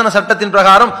அரசியல் சாசன சட்டத்தின்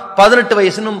பிரகாரம் 18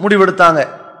 வயசுன்னு முடிவெடுத்தாங்க.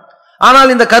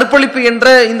 ஆனால் இந்த கற்பழிப்பு என்ற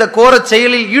இந்த கோர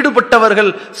செயலில் ஈடுபட்டவர்கள்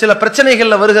சில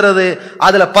பிரச்சனைகள்ல வருகிறது.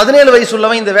 அதுல 17 வயசு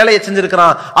உள்ளவன் இந்த வேலையை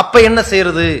செஞ்சிருக்கிறான். அப்ப என்ன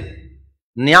செய்யறது?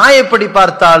 நியாயப்படி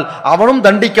பார்த்தால் அவனும்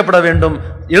தண்டிக்கப்பட வேண்டும்.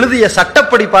 எழுதிய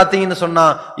சட்டப்படி பார்த்தீங்கன்னு சொன்னா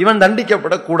இவன்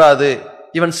தண்டிக்கப்படக்கூடாது.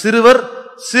 இவன் சிறுவர்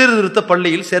சீர்திருத்த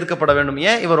பள்ளியில் சேர்க்கப்பட வேண்டும்.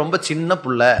 ஏன்? இவன் ரொம்ப சின்ன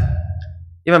புள்ள,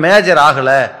 இவன் மேஜர் ஆகல.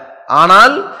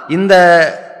 ஆனால் இந்த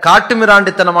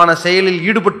காட்டுமிராண்டித்தனமான செயலில்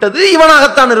ஈடுபட்டது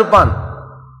இவனாகத்தான் இருப்பான்.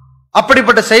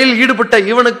 அப்படிப்பட்ட செயலில் ஈடுபட்ட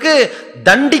இவனுக்கு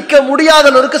தண்டிக்க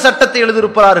முடியாதவருக்கு சட்டத்தை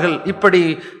எழுதியிருப்பார்கள். இப்படி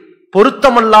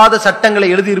பொருத்தமல்லாத சட்டங்களை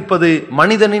எழுதியிருப்பது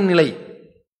மனிதனின் நிலை.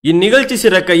 இந்நிகழ்ச்சி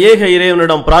சிறக்க ஏக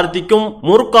இறைவனிடம் பிரார்த்திக்கும்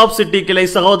முர்காப் சிட்டி கிளை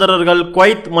சகோதரர்கள்,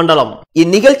 குவைத் மண்டலம்.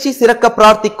 இந்நிகழ்ச்சி சிறக்க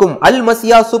பிரார்த்திக்கும் அல்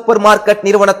மசியா சூப்பர் மார்க்கெட்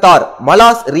நிறுவனத்தார்,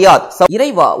 மலாஸ், ரியாத்.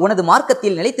 இறைவா உனது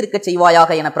மார்க்கத்தில் நிலைத்திருக்க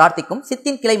செய்வாயாக என பிரார்த்திக்கும்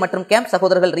சித்தின் கிளை மற்றும் கேம்ப்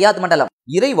சகோதரர்கள், ரியாத் மண்டலம்.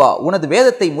 இறைவா உனது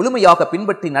வேதத்தை முழுமையாக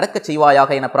பின்பற்றி நடக்க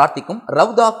செய்வாயாக என பிரார்த்திக்கும்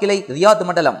ரவுதா கிளை, ரியாத்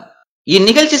மண்டலம்.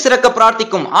 இந்நிகழ்ச்சி சிறக்க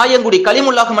பிரார்த்திக்கும் ஆயங்குடி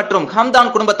கலிமுல்லாஹ் மற்றும்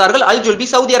ஹம்தான் குடும்பத்தார்கள், அல் ஜுல்பி,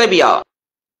 சவுதி அரேபியா.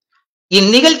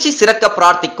 இந்நிகழ்ச்சி சிறக்க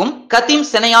பிரார்த்திக்கும் கதீம்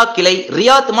செனையா கிளை,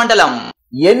 ரியாத் மண்டலம்.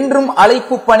 என்றும்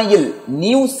அழைப்பு பணியில்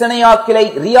நியூ செனையா கிளை,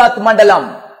 ரியாத் மண்டலம்.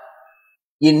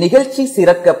 இந்நிகழ்ச்சி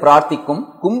சிறக்க பிரார்த்திக்கும்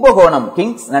கும்பகோணம்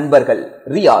கிங்ஸ் நண்பர்கள்,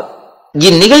 ரியாத்.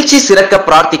 இந்நிகழ்ச்சி சிறக்க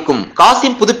பிரார்த்திக்கும்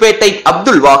காசிம் புதுப்பேட்டை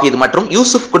அப்துல் வாஹித் மற்றும்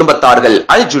யூசுப் குடும்பத்தார்கள்,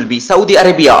 அல் ஜுல்பி, சவுதி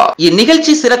அரேபியா.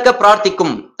 இந்நிகழ்ச்சி சிறக்க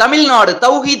பிரார்த்திக்கும் தமிழ்நாடு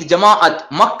தௌஹீத் ஜமாஅத்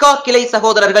மக்கா கிளை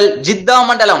சகோதரர்கள், ஜித்தா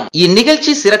மண்டலம்.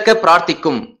 இந்நிகழ்ச்சி சிறக்க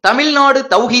பிரார்த்திக்கும் தமிழ்நாடு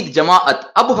தௌஹீத் ஜமாஅத்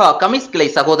அபுஹா கமிஸ் கிளை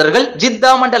சகோதரர்கள்,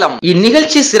 ஜித்தா மண்டலம்.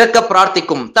 இந்நிகழ்ச்சி சிறக்க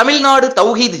பிரார்த்திக்கும் தமிழ்நாடு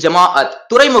தௌஹீத் ஜமாஅத்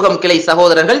துறைமுகம் கிளை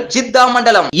சகோதரர்கள், ஜித்தா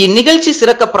மண்டலம். இந்நிகழ்ச்சி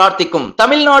சிறக்க பிரார்த்திக்கும்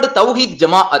தமிழ்நாடு தௌஹீத்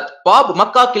ஜமாஅத் பாப்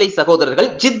மக்கா கிளை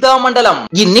சகோதரர்கள், ஜித்தா மண்டலம்.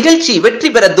 இந்நிகழ்ச்சி வெற்றி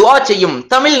பெற துஆ செய்யும்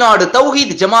தமிழ்நாடு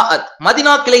தௌஹீத் ஜமாஅத்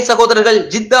மதினா கிளை சகோதரர்கள்,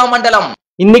 ஜித்தா மண்டலம்.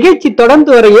 இந்நிகழ்ச்சி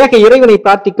தொடர்ந்து வர ஏக இறைவனை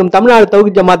பிரார்த்திக்கும் தமிழ்நாடு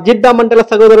தௌஹீத் ஜமாஅத் ஜித்தா மண்டல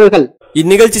சகோதரர்கள்.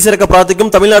 இந்நிகழ்ச்சி சிறக்க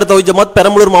பிரார்த்திக்கும் தமிழ்நாடு தௌஹீத் ஜமாஅத்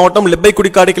பெரம்பலூர் மாவட்டம் லெப்பை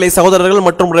குடிக்காடு கிளை சகோதரர்கள்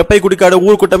மற்றும் ரெப்பை குடிக்காடு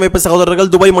ஊர் கூட்டமைப்பு சகோதரர்கள்,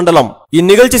 துபாய் மண்டலம்.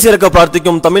 இந்நிகழ்ச்சி சிறக்க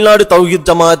பிரார்த்திக்கும் தமிழ்நாடு தௌஹீத்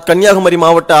ஜமாஅத் கன்னியாகுமரி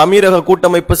மாவட்ட அமீரக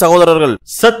கூட்டமைப்பு சகோதரர்கள்.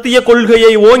 சத்திய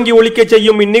கொள்கையை ஓங்கி ஒலிக்க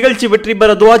செய்யும் இந்நிகழ்ச்சி வெற்றி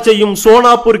பெற துஆ செய்யும்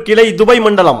சோனாப்பூர் கிளை, துபாய்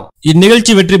மண்டலம்.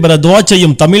 இந்நிகழ்ச்சி வெற்றி பெற துஆ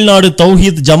செய்யும் தமிழ்நாடு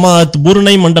தௌஹீத் ஜமாஅத்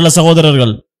புருணை மண்டல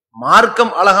சகோதரர்கள்.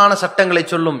 மார்க்கம் அழகான சட்டங்களை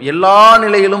சொல்லும், எல்லா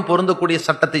நிலையிலும் பொருந்தக்கூடிய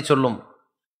சட்டத்தை சொல்லும்.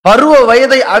 பருவ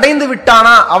வயதை அடைந்து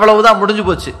விட்டானா அவ்வளவுதான், முடிஞ்சு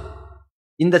போச்சு.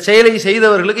 இந்த செயலை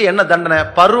செய்தவர்களுக்கு என்ன தண்டனை?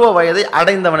 பருவ வயதை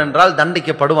அடைந்தவன் என்றால்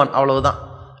தண்டிக்கப்படுவான், அவ்வளவுதான்.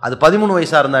 அது 13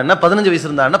 வயசா இருந்தா என்ன, 15 வயசு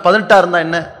இருந்தா என்ன, 18 இருந்தா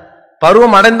என்ன,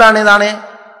 பருவம் அடைந்தானே தானே,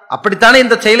 அப்படித்தானே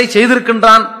இந்த செயலை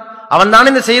செய்திருக்கின்றான், அவன்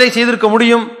தானே இந்த செயலை செய்திருக்க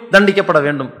முடியும், தண்டிக்கப்பட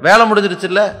வேண்டும். வேலை முடிஞ்சிருச்சு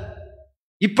இல்ல?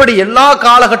 இப்படி எல்லா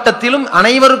காலகட்டத்திலும்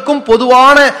அனைவருக்கும்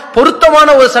பொதுவான பொருத்தமான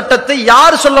ஒரு சட்டத்தை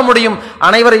யார் சொல்ல முடியும்?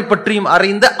 அனைவரை பற்றியும்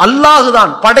அறிந்த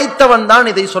அல்லாஹுதான், படைத்தவன் தான்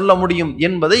இதை சொல்ல முடியும்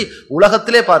என்பதை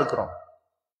உலகத்திலே பார்க்கிறோம்.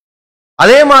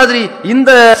 அதே மாதிரி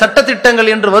இந்த சட்டத்திட்டங்கள்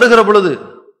என்று வருகிற பொழுது,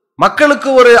 மக்களுக்கு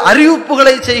ஒரு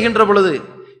அறிவிப்புகளை செய்கின்ற பொழுது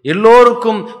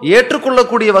எல்லோருக்கும்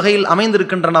ஏற்றுக்கொள்ளக்கூடிய வகையில்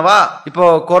அமைந்திருக்கின்றனவா? இப்போ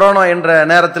கொரோனா என்ற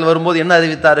நேரத்தில் வரும்போது என்ன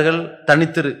அறிவித்தார்கள்?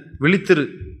 தனித்திரு, விழித்திரு,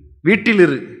 வீட்டில்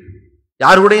இரு,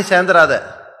 யாரு கூடயும் சேர்ந்துராத,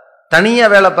 தனியா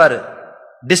வேலை பாரு,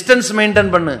 டிஸ்டன்ஸ் மெயின்டைன்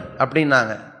பண்ணு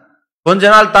அப்படின்னாங்க. கொஞ்ச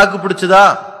நாள் தாக்கு பிடிச்சதா?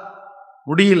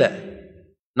 முடியல.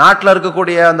 நாட்டில்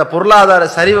இருக்கக்கூடிய அந்த பொருளாதார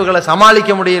சரிவுகளை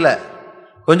சமாளிக்க முடியல.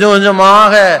 கொஞ்சம்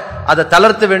கொஞ்சமாக அதை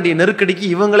தளர்த்த வேண்டிய நெருக்கடிக்கு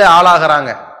இவங்களே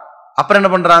ஆளாகிறாங்க. அப்புறம்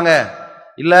என்ன பண்றாங்க?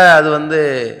 இல்ல அது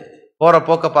போற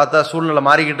போக்க பார்த்தா சூழ்நிலை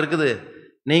மாறிக்கிட்டு இருக்குது,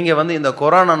 நீங்க இந்த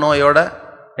கொரோனா நோயோட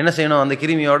என்ன செய்யணும், அந்த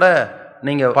கிருமியோட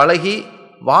நீங்க பழகி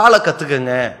வாழ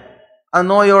கத்துக்கங்க, அந்த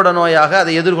நோயோட நோயாக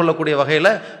அதை எதிர்கொள்ளக்கூடிய வகையில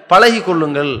பழகி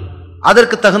கொள்ளுங்கள்,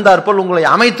 அதற்கு தகுந்தாற்போல் உங்களை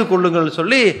அமைத்துக் கொள்ளுங்கள்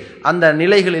சொல்லி அந்த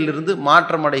நிலைகளில் இருந்து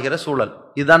மாற்றம் அடைகிற சூழல்.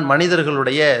 இதுதான்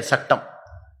மனிதர்களுடைய சட்டம்.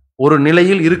 ஒரு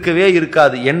நிலையில் இருக்கவே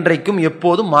இருக்காது, என்றைக்கும்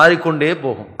எப்போதும் மாறிக்கொண்டே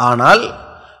போகும். ஆனால்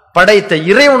படைத்த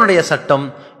இறைவனுடைய சட்டம்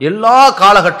எல்லா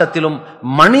காலகட்டத்திலும்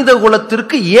மனித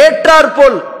குலத்திற்கு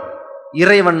ஏற்றாற்போல்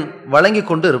இறைவன் வழங்கி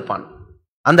கொண்டு இருப்பான்.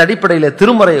 அந்த அடிப்படையில்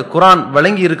திருமறை குர்ஆன்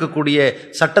வழங்கி இருக்கக்கூடிய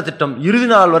சட்டத்திட்டம் இறுதி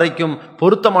நாள் வரைக்கும்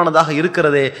பொருத்தமானதாக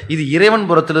இருக்கிறதே, இது இறைவன்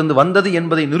புறத்திலிருந்து வந்தது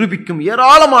என்பதை நிரூபிக்கும்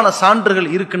ஏராளமான சான்றுகள்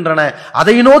இருக்கின்றன.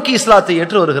 அதை நோக்கி இஸ்லாத்தை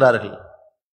ஏற்று வருகிறார்கள்.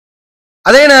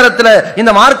 அதே நேரத்தில்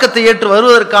இந்த மார்க்கத்தை ஏற்று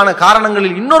வருவதற்கான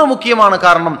காரணங்களில் இன்னொரு முக்கியமான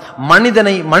காரணம்,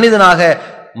 மனிதனை மனிதனாக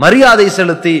மரியாதை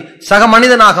செலுத்தி சக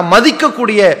மனிதனாக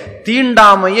மதிக்கக்கூடிய,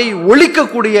 தீண்டாமையை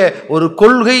ஒழிக்கக்கூடிய ஒரு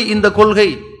கொள்கை இந்த கொள்கை.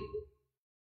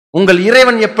 உங்கள்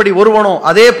இறைவன் எப்படி ஒருவனோ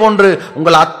அதே போன்று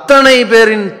உங்கள் அத்தனை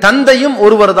பேரின் தந்தையும்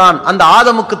ஒருவர்தான், அந்த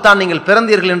ஆதமுக்குத்தான் நீங்கள்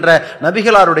பிறந்தீர்கள் என்ற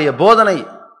நபிகளாருடைய போதனை,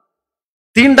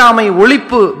 தீண்டாமை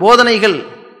ஒழிப்பு போதனைகள்,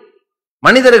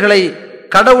 மனிதர்களை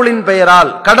கடவுளின்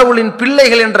பெயரால், கடவுளின்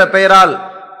பிள்ளைகள் என்ற பெயரால்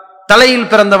தலையில்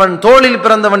பிறந்தவன், தோளில்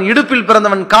பிறந்தவன், இடுப்பில்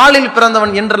பிறந்தவன், காலில்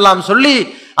பிறந்தவன் என்றெல்லாம் சொல்லி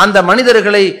அந்த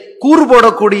மனிதர்களை கூறு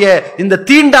போடக்கூடிய இந்த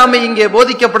தீண்டாமை இங்கே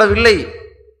போதிக்கப்படவில்லை.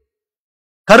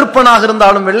 கருப்பனாக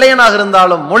இருந்தாலும், வெள்ளையனாக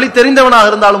இருந்தாலும், மொழி தெரிந்தவனாக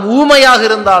இருந்தாலும், ஊமையாக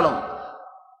இருந்தாலும்,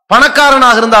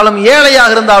 பணக்காரனாக இருந்தாலும்,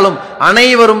 ஏழையாக இருந்தாலும்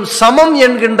அனைவரும் சமம்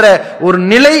என்கின்ற ஒரு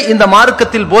நிலை இந்த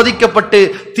மார்க்கத்தில் போதிக்கப்பட்டு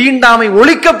தீண்டாமை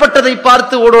ஒழிக்கப்பட்டதை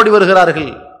பார்த்து ஓடோடி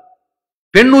வருகிறார்கள்.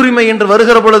 பெண் உரிமை என்று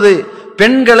வருகிற பொழுது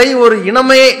பெண்களை ஒரு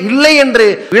இனமே இல்லை என்று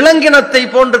விலங்கினத்தை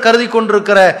போன்று கருதி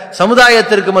கொண்டிருக்கிற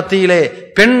சமுதாயத்திற்கு மத்தியிலே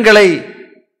பெண்களை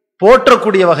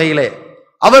போற்றக்கூடிய வகையிலே,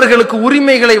 அவர்களுக்கு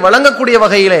உரிமைகளை வழங்கக்கூடிய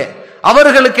வகையிலே,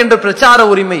 அவர்களுக்கென்று பிரச்சார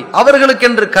உரிமை,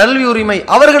 அவர்களுக்கென்று கல்வி உரிமை,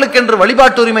 அவர்களுக்கென்று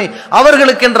வழிபாட்டு உரிமை,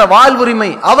 அவர்களுக்கென்ற வாழ்வுரிமை,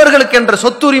 அவர்களுக்கென்ற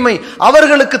சொத்துரிமை,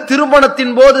 அவர்களுக்கு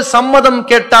திருமணத்தின் போது சம்மதம்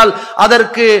கேட்டால்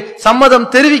அதற்கு சம்மதம்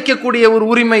தெரிவிக்கக்கூடிய ஒரு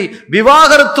உரிமை,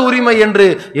 விவாகரத்து உரிமை என்று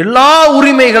எல்லா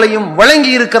உரிமைகளையும்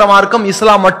வழங்கி இருக்கிற மார்க்கம்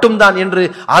இஸ்லாம் மட்டும்தான் என்று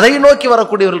அதை நோக்கி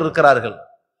வரக்கூடியவர்கள் இருக்கிறார்கள்.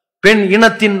 பெண்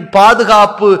இனத்தின்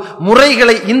பாதுகாப்பு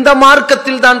முறைகளை இந்த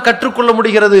மார்க்கத்தில் தான் கற்றுக்கொள்ள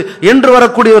முடிகிறது என்று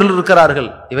வரக்கூடியவர்கள் இருக்கிறார்கள்.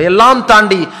 இவையெல்லாம்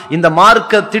தாண்டி இந்த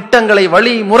மார்க்க திட்டங்களை,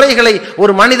 வழி முறைகளை,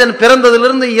 ஒரு மனிதன்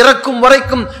பிறந்ததிலிருந்து இறக்கும்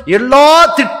வரைக்கும் எல்லா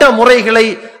திட்ட முறைகளை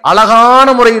அழகான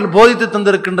முறையில் போதித்து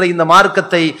தந்திருக்கின்ற இந்த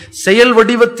மார்க்கத்தை செயல்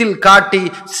வடிவத்தில் காட்டி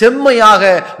செம்மையாக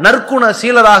நற்குண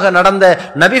சீலராக நடந்த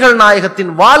நபிகள்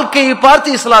நாயகத்தின் வாழ்க்கையை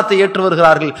பார்த்து இஸ்லாத்தை ஏற்று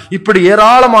வருகிறார்கள். இப்படி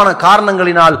ஏராளமான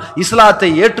காரணங்களினால் இஸ்லாத்தை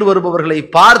ஏற்று வருபவர்களை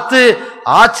பார்த்து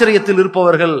ஆச்சரியத்தில்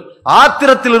இருப்பவர்கள்,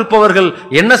 ஆத்திரத்தில் இருப்பவர்கள்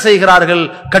என்ன செய்கிறார்கள்?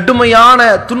 கடுமையான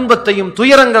துன்பத்தையும்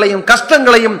துயரங்களையும்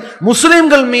கஷ்டங்களையும்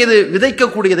முஸ்லிம்கள் மீது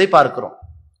விதைக்கக்கூடியதை பார்க்கிறோம்.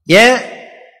 ஏன்?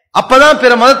 அப்பதான்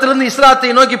பிற மதத்திலிருந்து இஸ்லாத்தை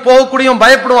நோக்கி போகக்கூடிய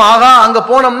பயப்படுவோம். ஆகா, அங்க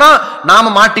போனோம்னா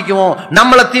நாம மாட்டிக்குவோம்,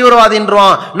 நம்மளை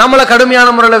தீவிரவாதின்றான், நம்மளை கடுமையான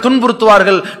முறையில்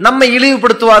துன்புறுத்துவார்கள், நம்மை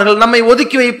இழிவுபடுத்துவார்கள், நம்மை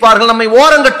ஒதுக்கி வைப்பார்கள், நம்மை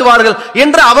ஓரங்கட்டுவார்கள்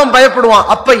என்று அவன் பயப்படுவான்.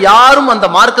 அப்ப யாரும் அந்த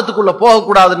மார்க்கத்துக்குள்ள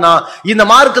போகக்கூடாதுன்னா இந்த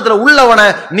மார்க்கத்துல உள்ளவனை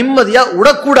நிம்மதியா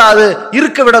விடக்கூடாது,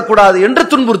 இருக்க விடக்கூடாது என்று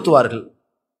துன்புறுத்துவார்கள்.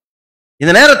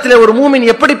 இந்த நேரத்தில் ஒரு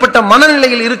மூமின் எப்படிப்பட்ட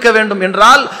மனநிலையில் இருக்க வேண்டும்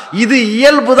என்றால், இது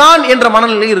இயல்புதான் என்ற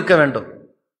மனநிலையில் இருக்க வேண்டும்.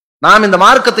 நாம் இந்த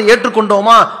மார்க்கத்தை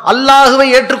ஏற்றுக்கொண்டோமா, அல்லாஹுவை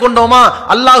ஏற்றுக்கொண்டோமா,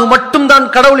 அல்லாஹு மட்டும்தான்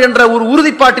கடவுள் என்ற ஒரு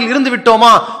உறுதிப்பாட்டில் இருந்து விட்டோமா,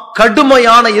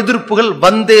 கடுமையான எதிர்ப்புகள்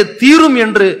வந்தே தீரும்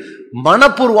என்று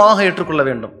மனப்பூர்வமாக ஏற்றுக்கொள்ள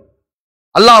வேண்டும்.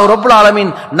 அல்லாஹ் ரப்புல்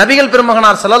ஆலமீன் நபிகள்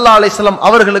பெருமகனார் ஸல்லல்லாஹு அலைஹி வஸல்லம்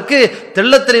அவர்களுக்கு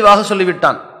தெள்ளத் தெளிவாக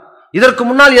சொல்லிவிட்டான். இதற்கு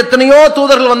முன்னால் எத்தனையோ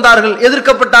தூதர்கள் வந்தார்கள்,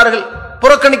 எதிர்க்கப்பட்டார்கள்,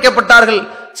 புறக்கணிக்கப்பட்டார்கள்,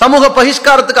 சமூக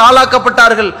பகிஷ்காரத்துக்கு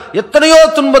ஆளாக்கப்பட்டார்கள், எத்தனையோ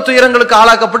துன்ப துயரங்களுக்கு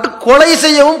ஆளாக்கப்பட்டு கொலை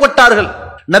செய்யவும் பட்டார்கள்.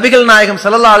 நபிகள் நாயகம்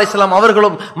ஸல்லல்லாஹு அலைஹி வஸல்லம்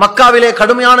அவர்களும் மக்காவிலே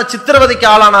கடுமையான சித்திரவதைக்கு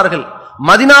ஆளானார்கள்.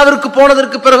 மதினாவிற்கு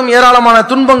போனதற்கு பிறகும் ஏராளமான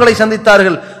துன்பங்களை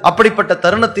சந்தித்தார்கள். அப்படிப்பட்ட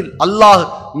தருணத்தில் அல்லாஹ்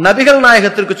நபிகள்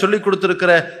நாயகத்திற்கு சொல்லிக்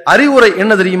கொடுத்திருக்கிற அறிவுரை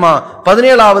என்ன தெரியுமா?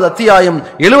 17வது அத்தியாயம்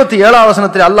 77வது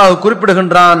வசனத்தில் அல்லாஹ்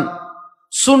குறிப்பிடுகின்றான்,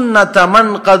 சுன்னத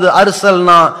மன் கத்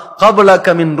அர்சல்னா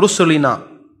கப்லக மின் ருசுலினா.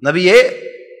 நபியே,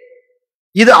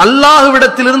 இது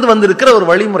அல்லாஹ்விடத்திலிருந்து வந்திருக்கிற ஒரு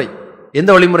வழிமுறை.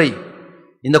 எந்த வழிமுறை?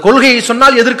 இந்த கொள்கையை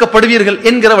சொன்னால் எதிர்க்கப்படுவீர்கள்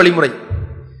என்கிற வழிமுறை.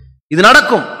 இது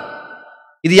நடக்கும்.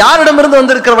 இது யாரிடமிருந்து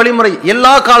வந்திருக்கிற வழிமுறை?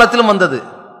 எல்லா காலத்திலும் வந்தது.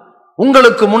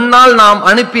 உங்களுக்கு முன்னால் நாம்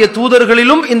அனுப்பிய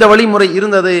தூதர்களிலும் இந்த வழிமுறை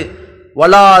இருந்தது.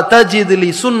 வலா தஜித் லி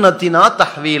சுன்னத்தினா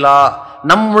தஹ்வீலா.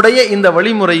 நம்முடைய இந்த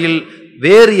வழிமுறையில்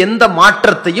வேறு எந்த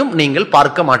மாற்றத்தையும் நீங்கள்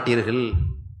பார்க்க மாட்டீர்கள்.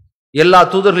 எல்லா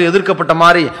தூதர்கள் எதிர்க்கப்பட்ட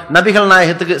மாதிரி நபிகள்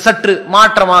நாயகத்துக்கு சற்று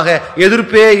மாற்றமாக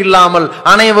எதிர்ப்பே இல்லாமல்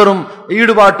அனைவரும்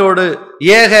ஈடுபாட்டோடு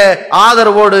ஏக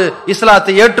ஆதரவோடு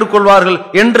இஸ்லாத்தை ஏற்றுக்கொள்வார்கள்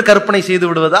என்று கற்பனை செய்து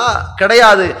விடுவதா?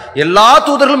 கிடையாது. எல்லா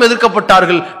தூதர்களும்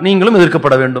எதிர்க்கப்பட்டார்கள், நீங்களும்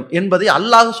எதிர்க்கப்பட வேண்டும் என்பதை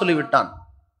அல்லாஹ் சொல்லிவிட்டான்.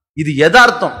 இது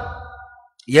யதார்த்தம்.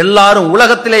 எல்லாரும்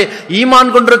உலகத்திலே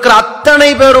ஈமான் கொண்டிருக்கிற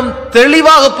அத்தனை பேரும்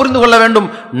தெளிவாக புரிந்து கொள்ள வேண்டும்.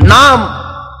 நாம்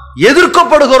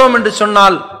எதிர்க்கப்படுகிறோம் என்று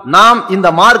சொன்னால் நாம் இந்த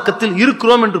மார்க்கத்தில்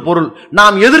இருக்கிறோம் என்று பொருள்.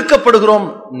 நாம் எதிர்க்கப்படுகிறோம்,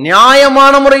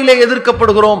 நியாயமான முறையிலே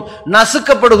எதிர்க்கப்படுகிறோம்,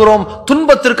 நசுக்கப்படுகிறோம்,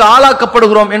 துன்பத்திற்கு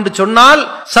ஆளாக்கப்படுகிறோம் என்று சொன்னால்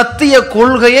சத்திய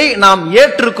கொள்கையை நாம்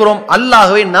ஏற்றிருக்கிறோம்,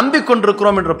 அல்லாஹ்வை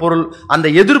நம்பிக்கொண்டிருக்கிறோம் என்ற பொருள். அந்த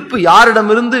எதிர்ப்பு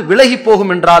யாரிடமிருந்து விலகி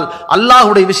போகும் என்றால்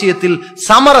அல்லாஹ்வுடைய விஷயத்தில்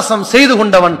சமரசம் செய்து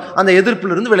கொண்டவன் அந்த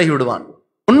எதிர்ப்பிலிருந்து விலகி விடுவான்.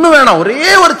 ஒண்ணு வேணாம்,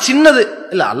 ஒரே ஒரு சின்னது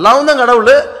இல்ல, அல்லாஹ் தான்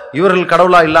கடவுள், இவர்கள்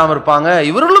கடவுளா இல்லாம இருப்பாங்க,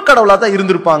 இவர்களும் கடவுளா தான்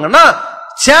இருந்திருப்பாங்கன்னா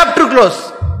சாப்டர் க்ளோஸ்.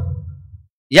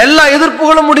 எல்லா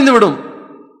எதிர்ப்புகளும் முடிந்து விடும்,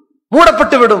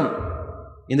 மூடப்பட்டு விடும்.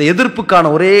 இந்த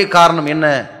எதிர்ப்புக்கான ஒரே காரணம் என்ன?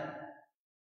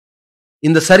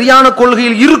 இந்த சரியான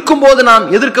கொள்கையில் இருக்கும் போது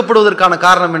நாம் எதிர்க்கப்படுவதற்கான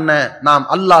காரணம் என்ன? நாம்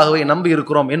அல்லாஹ்வை நம்பி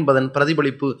இருக்கிறோம் என்பதன்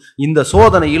பிரதிபலிப்பு. இந்த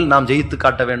சோதனையில் நாம் ஜெயித்து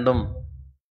காட்ட வேண்டும்.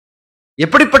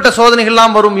 எப்படிப்பட்ட சோதனைகள்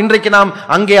எல்லாம் வரும்? இன்றைக்கு நாம்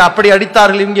அங்கே அப்படி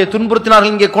அடித்தார்கள், இங்கே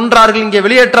துன்புறுத்தினார்கள், இங்கே கொன்றார்கள், இங்கே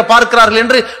வெளியேற்ற பார்க்கிறார்கள்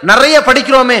என்று நிறைய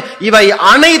படிக்கிறோமே. இவை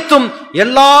அனைத்தும்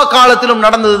எல்லா காலத்திலும்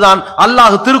நடந்ததுதான்.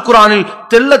 அல்லாஹ் திருக்குரானில்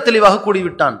தெள்ளத் தெளிவாக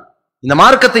கூறிவிட்டான். இந்த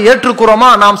மார்க்கத்தை ஏற்றுக்கிறோமா,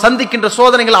 நாம் சந்திக்கின்ற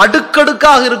சோதனைகள்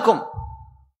அடுக்கடுக்காக இருக்கும்.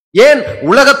 ஏன்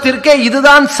உலகத்திற்கே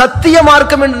இதுதான் சத்திய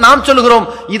மார்க்கம் என்று நாம் சொல்கிறோம்.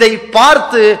 இதை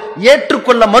பார்த்து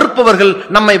ஏற்றுக்கொள்ள மறுப்பவர்கள்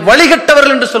நம்மை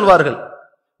வழிகட்டவர்கள் என்று சொல்வார்கள்,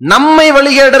 நம்மை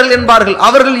வழிகேடர்கள் என்பார்கள்.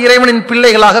 அவர்கள் இறைவனின்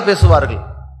பிள்ளைகளாக பேசுவார்கள்.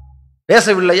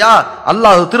 பேசவில்லையா?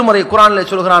 அல்லாஹ் திருமறை குர்ஆனிலே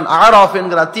சொல்கிறான். ஆராஃப்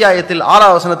என்கிற அத்தியாயத்தில்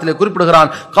 6ஆம் வசனத்திலே குறிப்பிடுகிறான்,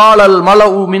 காலல்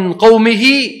மலஉ மின்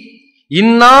கௌமிஹி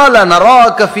இன்னா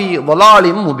லனராக ஃபீ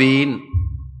ضلالٍ முபீன்.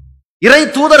 இறை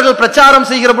தூதர்கள் பிரச்சாரம்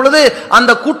செய்கிற பொழுது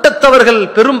அந்த கூட்டத்தவர்கள்,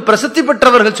 பெரும் பிரசித்தி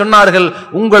பெற்றவர்கள் சொன்னார்கள்,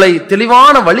 உங்களை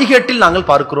தெளிவான வழிகேட்டில் நாங்கள்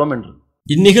பார்க்கிறோம் என்று.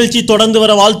 இந்நிகழ்ச்சி தொடர்ந்து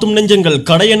வர வாழ்த்தும் நெஞ்சங்கள்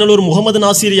கடையநல்லூர் முகமது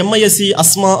நாசிர் M.I.Sc,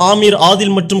 அஸ்மா, ஆமீர்,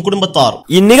 ஆதில் மற்றும் குடும்பத்தார்.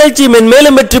 இந்நிகழ்ச்சி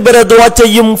மென்மேலும் வெற்றி பெற துஆ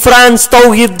செய்யும் பிரான்ஸ்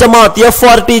தௌஹீத் ஜமாத்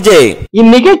FRTJ.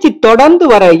 இந்நிகழ்ச்சி தொடர்ந்து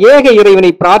வர ஏக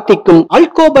இறைவனை பிரார்த்திக்கும்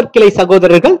அல்கோபர் கிளை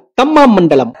சகோதரர்கள் தம்மாம்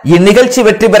மண்டலம். இந்நிகழ்ச்சி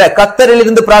வெற்றி பெற கத்தரில்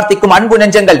இருந்து பிரார்த்திக்கும் அன்பு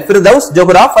நெஞ்சங்கள் ஃபிர்தௌஸ்,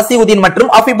 ஜோஹரா, ஃபசீவுதீன் மற்றும்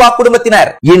அஃபிபா குடும்பத்தினர்.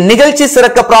 இந்நிகழ்ச்சி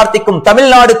சிறக்க பிரார்த்திக்கும்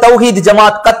தமிழ்நாடு தௌஹீத்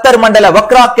ஜமாத் கத்தர் மண்டல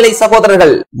வக்ரா கிளை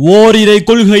சகோதரர்கள். ஓரிரை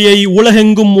கொள்கையை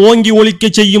உலகெங்கும் ஓங்கி ஒலிக்க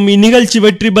செய்யும் இந்நிகழ்ச்சி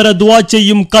வெற்றி பெற துஆ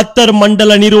செய்யும் கத்தர்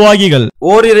மண்டல நிர்வாகிகள்.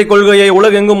 ஓரிரை கொள்கையை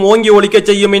உலகெங்கும் ஓங்கி ஒலிக்க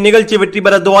செய்யும் இந்நிகழ்ச்சி வெற்றி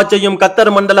பெற துஆ செய்யும்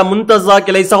கத்தர் மண்டல முன்தஸா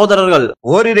கிளை சகோதரர்கள்.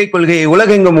 ஓரிரை கொள்கையை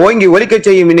உலகெங்கும் ஓங்கி ஒலிக்க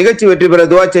செய்யும் இந்நிகழ்ச்சி வெற்றி பெற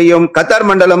துஆ செய்யும் கத்தார்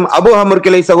மண்டலம் அபு ஹமர்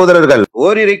கிளை சகோதரர்கள்.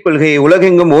 ஓரிரை கொள்கையை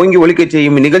உலகெங்கும் ஓங்கி ஒலிக்க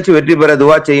செய்யும் இந்நிகழ்ச்சி வெற்றி பெற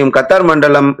துஆ செய்யும் கத்தார்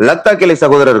மண்டலம் லத்தா கிளை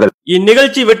சகோதரர்கள்.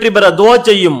 இந்நிகழ்ச்சி வெற்றி பெற துஆ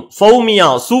செய்யும் ஃபௌமியா,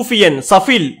 சூஃபியன்,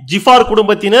 சஃபில், ஜிஃபார்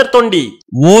குடும்பத்தினர் தொண்டி.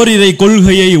 ஓரிரை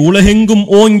கொள்கையை உலகெங்கும்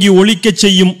ஓங்கி ஒலிக்க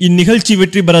செய்யும் இந்நிகழ்ச்சி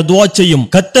வெற்றி பெற துஆ செய்யும்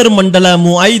கத்தர் மண்டல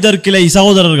முஐதர் கிளை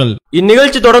சகோதரர்கள்.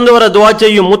 இந்நிகழ்ச்சி தொடர்ந்து வர துஆ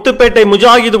செய்யும் முத்துப்பேட்டை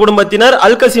முஜாஹித் குடும்பத்தினர்,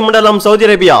 அல்கசி மண்டலம், சவுதி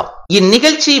அரேபியா.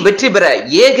 இந்நிகழ்ச்சி வெற்றி பெற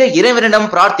ஏக இறைவனிடம்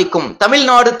பிரார்த்திக்கும்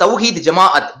தமிழ்நாடு தௌஹீத்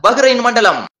ஜமாஅத் பஹ்ரைன்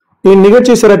மண்டலம்.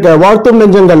 இந்நிகழ்ச்சி சிறக்க வாழ்த்தும்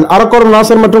நெஞ்சங்கள் அரக்கோரம்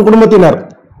நாசர் மற்றும் குடும்பத்தினர்.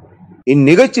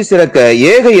 இந்நிகழ்ச்சி சிறக்க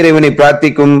ஏக இறைவனை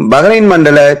பிரார்த்திக்கும் பஹ்ரைன்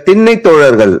மண்டல திண்ணை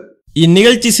தோழர்கள்.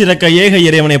 இந்நிகழ்ச்சி சிறக்க ஏக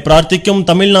இறைவனை பிரார்த்திக்கும்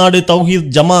தமிழ்நாடு தௌஹீத்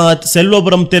ஜமாஅத்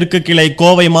செல்வபுரம் தெற்கு கிளை,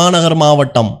 கோவை மாநகர்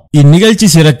மாவட்டம். இந்நிகழ்ச்சி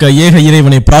சிறக்க ஏக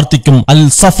இறைவனை பிரார்த்திக்கும் அல்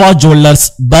சஃபா ஜுவல்லர்ஸ்,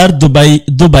 பர்,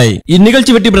 துபாய்.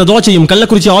 இந்நிகழ்ச்சி வெற்றி பெற துஆ செய்யும்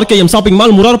Kallakurichi RKM shopping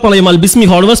mall, Murarpalayam அல் பிஸ்மி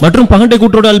ஹார்ட்வேர்ஸ் மற்றும் பகண்டை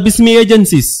கூட்டோடு அல் பிஸ்மி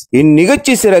ஏஜென்சிஸ்.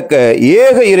 இந்நிகழ்ச்சி சிறக்க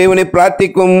ஏக இறைவனை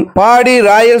பிரார்த்திக்கும் பாடி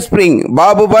ராயல் ஸ்பிரிங்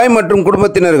பாபுபாய் மற்றும்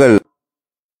குடும்பத்தினர்கள்.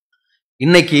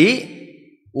 இன்னைக்கு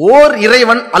ஓர்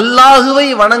இறைவன் அல்லாஹுவை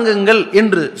வணங்குங்கள்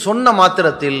என்று சொன்ன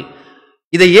மாத்திரத்தில்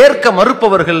இதை ஏற்க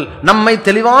மறுப்பவர்கள் நம்மை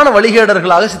தெளிவான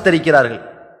வழிகேடர்களாக சித்தரிக்கிறார்கள்.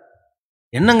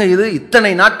 என்னங்க இது,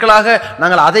 இத்தனை நாட்களாக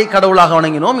நாங்கள் அதை கடவுளாக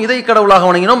வணங்கினோம், இதை கடவுளாக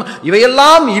வணங்கினோம்,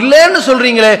 இவையெல்லாம் இல்லைன்னு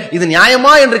சொல்றீங்களே, இது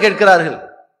நியாயமா என்று கேட்கிறார்கள்.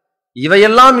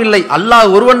 இவையெல்லாம் இல்லை,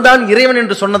 அல்லாஹ் ஒருவன் தான் இறைவன்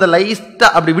என்று சொன்னதை லைஸ்டா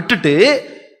அப்படி விட்டுட்டு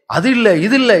அது இல்லை,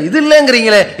 இது இல்லை, இது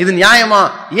இல்லைங்கிறீங்களே, இது நியாயமா,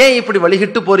 ஏன் இப்படி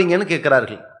வழிகிட்டு போறீங்கன்னு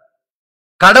கேட்கிறார்கள்.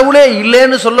 கடவுளே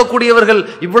இல்லைன்னு சொல்லக்கூடியவர்கள்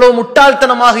இவ்வளவு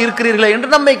முட்டாள்தனமாக இருக்கிறீர்களே என்று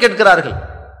நம்மை கேட்கிறார்கள்.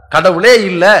 கடவுளே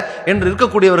இல்லை என்று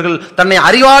இருக்கக்கூடியவர்கள் தன்னை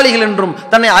அறிவாளிகள் என்றும்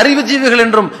தன்னை அறிவுஜீவிகள்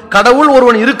என்றும் கடவுள்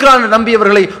ஒருவன் இருக்கிறான்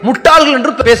நம்பியவர்களை முட்டாள்கள்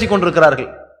என்று பேசிக் கொண்டிருக்கிறார்கள்.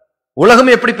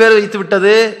 உலகம் எப்படி பேர் வைத்து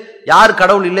விட்டது? யார்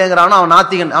கடவுள் இல்லைங்கிறானோ அவன்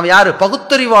நாத்திகன், அவன் யாரு?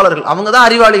 பகுத்தறிவாளர்கள், அவங்க தான்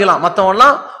அறிவாளிகளாம்,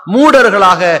 மற்றவெல்லாம்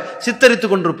மூடர்களாக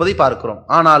சித்தரித்துக் கொண்டிருப்பதை பார்க்கிறோம்.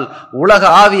 ஆனால் உலக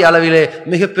ஆவி அளவிலே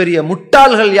மிகப்பெரிய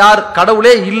முட்டாள்கள் யார்?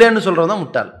 கடவுளே இல்லைன்னு சொல்றவன்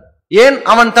முட்டாள். ஏன்?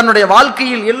 அவன் தன்னுடைய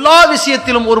வாழ்க்கையில் எல்லா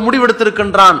விஷயத்திலும் ஒரு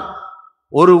முடிவெடுத்திருக்கின்றான்.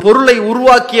 ஒரு பொருளை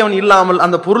உருவாக்கியவன் இல்லாமல்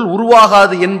அந்த பொருள்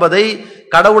உருவாகாது என்பதை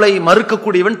கடவுளை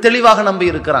மறுக்கக்கூடியவன் தெளிவாக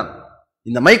நம்பி இருக்கிறான்.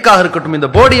 இந்த மைக்காக இருக்கட்டும்,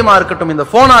 இந்த போடியமா இருக்கட்டும், இந்த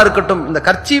போனா இருக்கட்டும், இந்த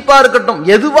கர்ச்சீப்பா இருக்கட்டும்,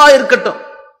 எதுவா இருக்கட்டும்,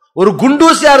 ஒரு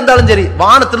குண்டூசியா இருந்தாலும் சரி,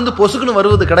 வானத்திலிருந்து பொசுக்குன்னு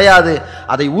வருவது கிடையாது.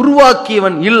 அதை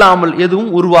உருவாக்கியவன் இல்லாமல் எதுவும்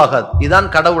உருவாகாது. இதுதான்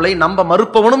கடவுளை நம்ப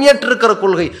மறுப்பவனும் ஏற்றிருக்கிற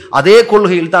கொள்கை. அதே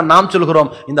கொள்கையில் தான் நாம்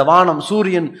சொல்கிறோம், இந்த வானம்,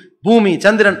 சூரியன், பூமி,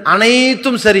 சந்திரன்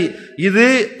அனைத்தும் சரி, இது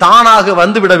தானாக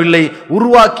வந்துவிடவில்லை,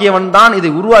 உருவாக்கியவன் தான்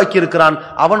இதை உருவாக்கி இருக்கிறான்.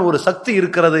 அவன் ஒரு சக்தி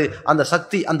இருக்கிறது, அந்த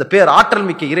சக்தி, அந்த பேர் ஆற்றல்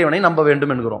மிக்க இறைவனை நம்ப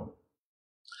வேண்டும் என்கிறோம்.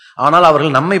 ஆனால்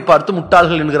அவர்கள் நம்மை பார்த்து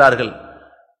முட்டாள்கள் என்கிறார்கள்.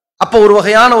 அப்ப ஒரு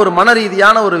வகையான ஒரு மன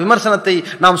ரீதியான ஒரு விமர்சனத்தை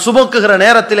நாம் சுமக்குகிற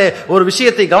நேரத்திலே ஒரு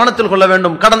விஷயத்தை கவனத்தில் கொள்ள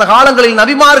வேண்டும். கடந்த காலங்களில்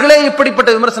நபிமார்களே இப்படிப்பட்ட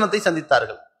விமர்சனத்தை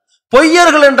சந்தித்தார்கள்.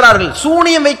 பொய்யர்கள் என்றார்கள்,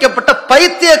 சூனியம் வைக்கப்பட்ட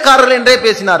பைத்தியக்காரர்கள் என்றே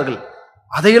பேசினார்கள்.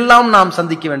 அதையெல்லாம் நாம்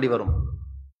சந்திக்க வேண்டி வரும்.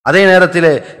 அதே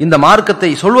நேரத்திலே இந்த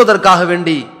மார்க்கத்தை சொல்வதற்காக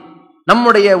வேண்டி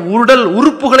நம்முடைய உடல்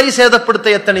உறுப்புகளை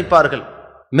சேதப்படுத்த எத்தனிப்பார்கள்,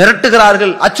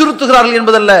 மிரட்டுகிறார்கள், அச்சுறுத்துகிறார்கள்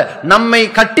என்பதல்ல, நம்மை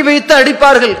கட்டி வைத்து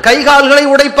அடிப்பார்கள், கைகால்களை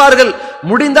உடைப்பார்கள்,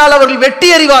 முடிந்தால் அவர்கள் வெட்டி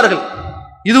எறிவார்கள்.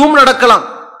 இதுவும் நடக்கலாம்.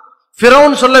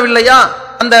 ஃபிரௌன் சொல்லவில்லையா,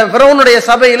 அந்த ஃபிரௌனுடைய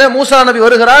சபையில மூசா நபி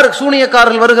வருகிறார்,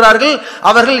 சூனியக்காரர்கள் வருகிறார்கள்,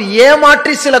 அவர்கள்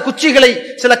ஏமாற்றி சில குச்சிகளை,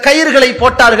 சில கயிறுகளை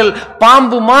போட்டார்கள்,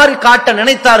 பாம்பு மாறி காட்ட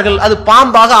நினைத்தார்கள், அது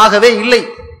பாம்பாக ஆகவே இல்லை.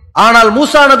 ஆனால்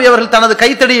மூசா நபி அவர்கள் தனது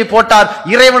கைத்தடியை போட்டார்,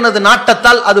 இறைவனது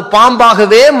நாட்டத்தால் அது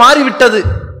பாம்பாகவே மாறிவிட்டது.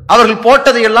 அவர்கள்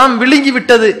போட்டதை எல்லாம் விழுங்கி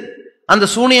விட்டது. அந்த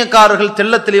சூனியக்காரர்கள்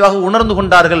தெள்ள தெளிவாக உணர்ந்து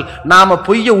கொண்டார்கள். நாம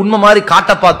பொய்ய உண்மை மாதிரி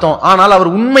காட்ட பார்த்தோம், ஆனால் அவர்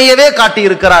உண்மையவே காட்டி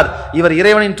இருக்கிறார், இவர்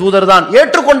இறைவனின் தூதர் தான்.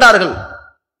 ஏற்றுக்கொண்டார்கள்.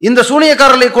 இந்த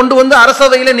சூனியக்காரர்களை கொண்டு வந்து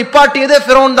அரசவையில நிப்பாட்டியதே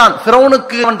ஃபிரௌன் தான்.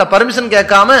 ஃபிரௌனுக்கு பர்மிஷன்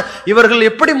கேட்காம இவர்கள்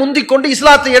எப்படி முந்திக்கொண்டு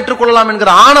இஸ்லாத்தை ஏற்றுக்கொள்ளலாம்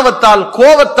என்கிற ஆணவத்தால்,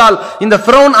 கோபத்தால் இந்த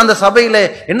ஃபிரௌன் அந்த சபையில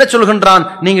என்ன சொல்கின்றான்?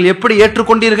 நீங்கள் எப்படி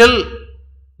ஏற்றுக்கொண்டீர்கள்?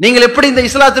 நீங்கள் எப்படி இந்த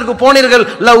இஸ்லாத்திற்கு போனீர்கள்?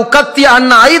 லவ் கத்திய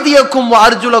அன்ன ஐதியக்கும்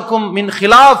அர்ஜுலக்கும் மின்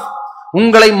ஹிலாஃப்,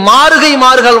 உங்களை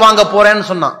மாறுகள் வாங்க போறேன்னு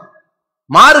சொன்னான்.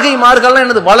 மாறுகள்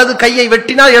என்னது? வலது கையை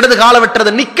வெட்டினால் இடது காலை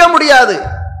வெட்டுறது, நிக்க முடியாது,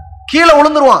 கீழே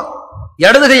விழுந்துருவான்.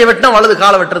 இடது கையை வெட்டினா வலது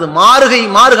காலை வெட்டுறது,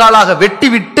 மாறுகாலாக வெட்டி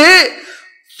விட்டு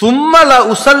சும்மல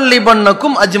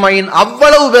உசல்லிபன்னக்கும் அஜ்மைன்,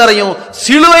 அவ்வளவு பேரையும்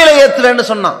சிலுவையில ஏத்துவேன்னு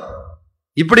சொன்னான்.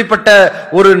 இப்படிப்பட்ட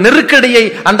ஒரு நெருக்கடியை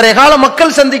அன்றைய கால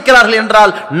மக்கள் சந்திக்கிறார்கள்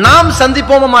என்றால் நாம்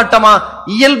சந்திப்போமா மாட்டோமா?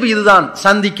 இயல்பு இதுதான்.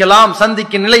 சந்திக்கலாம்,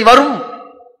 சந்திக்க நிலை வரும்,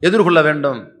 எதிர்கொள்ள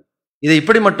வேண்டும். இதை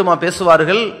இப்படி மட்டுமா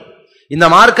பேசுவார்கள்? இந்த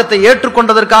மார்க்கத்தை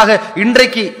ஏற்றுக்கொண்டதற்காக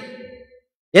இன்றைக்கு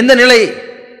எந்த நிலை?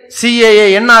 சிஏஏ,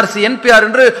 என்ஆர்சி, என்பிஆர்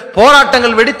என்று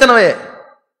போராட்டங்கள் வெடித்தனவே.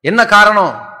 என்ன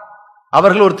காரணம்?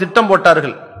 அவர்கள் ஒரு திட்டம்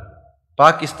போட்டார்கள்.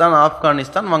 பாகிஸ்தான்,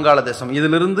 ஆப்கானிஸ்தான், வங்காளதேசம்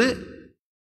இதிலிருந்து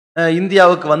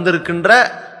இந்தியாவுக்கு வந்திருக்கின்ற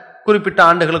குறிப்பிட்ட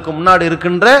ஆண்டுகளுக்கு முன்னாடி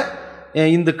இருக்கின்ற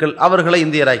இந்துக்கள், அவர்களை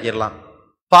இந்தியராக்கிடலாம்,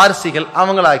 பார்சிகள்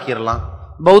அவங்களை ஆக்கிடலாம்,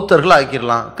 பௌத்தர்கள்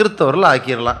ஆக்கிடலாம், கிறிஸ்தவர்கள்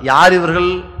ஆக்கிடலாம். யார்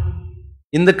இவர்கள்?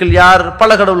 இந்துக்கள் யார்?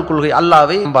 பல கடவுள் கொள்கை,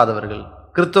 அல்லாவை நம்பாதவர்கள்.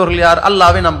 கிறிஸ்தவர்கள் யார்?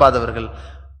 அல்லாவை நம்பாதவர்கள்.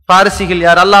 பாரசீகள்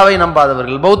யார்? அல்லாவை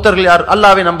நம்பாதவர்கள். பௌத்தர்கள் யார்?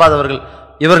 அல்லாவை நம்பாதவர்கள்.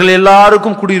 இவர்கள்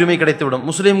எல்லாருக்கும் குடியுரிமை கிடைத்துவிடும்.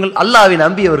 முஸ்லிம்கள் அல்லாவை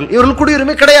நம்பியவர்கள், இவர்கள்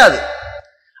குடியுரிமை கிடையாது.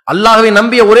 அல்லாஹ்வை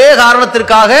நம்பிய ஒரே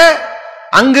காரணத்திற்காக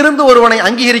அங்கிருந்து ஒருவனை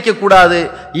அங்கீகரிக்க கூடாது.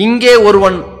 இங்கே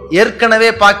ஒருவன் ஏற்கனவே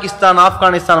பாகிஸ்தான்,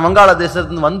 ஆப்கானிஸ்தான்,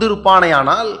 வங்காளதேசத்திலிருந்து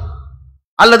வந்திருப்பானேயானால்,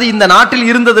 அல்லது இந்த நாட்டில்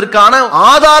இருந்ததற்கான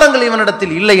ஆதாரங்கள்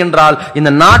இவனிடத்தில் இல்லை என்றால்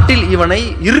இந்த நாட்டில் இவனை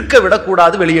இருக்க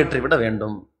விடக்கூடாது, வெளியேற்றிவிட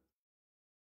வேண்டும்.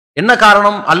 என்ன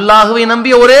காரணம்? அல்லாஹ்வை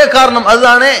நம்பிய ஒரே காரணம்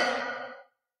அதுதானே.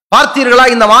 பார்த்தீர்களா,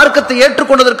 இந்த மார்க்கத்தை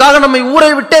ஏற்றுக்கொண்டதற்காக நம்மை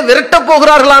ஊரை விட்டே விரட்ட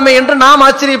போகிறார்களாமே என்று நாம்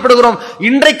ஆச்சரியப்படுகிறோம்.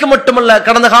 இன்றைக்கு மட்டுமல்ல,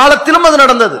 கடந்த காலத்திலும் அது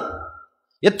நடந்தது.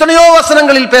 எத்தனையோ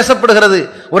வசனங்களில் பேசப்படுகிறது.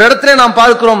 ஒரு இடத்திலே நாம்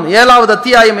பார்க்கிறோம், 7வது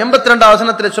அத்தியாயம் 82வது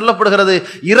வசனத்திலே சொல்லப்படுகிறது,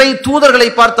 இறை தூதர்களை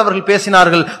பார்த்து அவர்கள்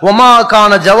பேசினார்கள். வமா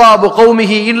கான ஜவாபு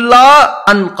கௌமிஹி இல்லா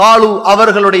அன் காலு,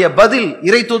 அவர்களுடைய பதில்,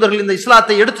 இறை தூதர்கள் இந்த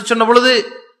இஸ்லாத்தை எடுத்து சொன்ன பொழுது,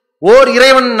 ஓர்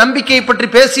இறைவன் நம்பிக்கையை பற்றி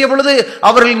பேசிய பொழுது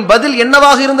அவர்களின் பதில்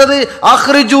என்னவாக இருந்தது?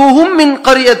 அஹ்ரிஜூஹும் மின்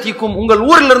கரியத்திக்கும், உங்கள்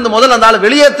ஊரிலிருந்து முதல் அந்த ஆளை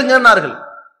வெளியேற்றுங்கன்னார்கள்.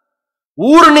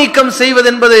 ஊர் நீக்கம் செய்வது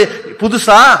என்பது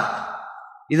புதுசா?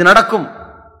 இது நடக்கும்.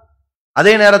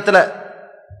 அதே நேரத்தில்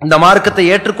இந்த மார்க்கத்தை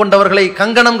ஏற்றுக்கொண்டவர்களை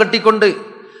கங்கணம் கட்டிக்கொண்டு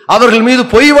அவர்கள் மீது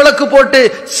பொய் வழக்கு போட்டு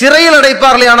சிறையில்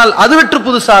அடைப்பார்களே, ஆனால் அது விட்டு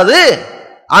புதுசாது?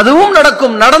 அதுவும்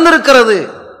நடக்கும், நடந்திருக்கிறது.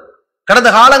 கடந்த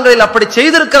காலங்களில் அப்படி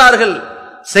செய்திருக்கிறார்கள்,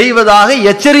 செய்வதாக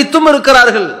எச்சரித்தும்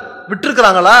இருக்கிறார்கள்.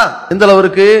 விட்டிருக்கிறாங்களா? இந்த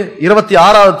அளவிற்கு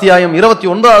 26வது அத்தியாயம்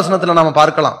 29வது வசனத்துல நாம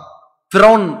பார்க்கலாம்.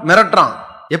 ஃபிரௌன் மிரட்டுறான்,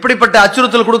 எப்படிப்பட்ட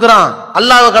அச்சுறுத்தல் கொடுக்கிறான்.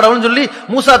 அல்லாஹ் கடவுள்னு சொல்லி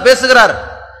மூசா பேசுகிறார்.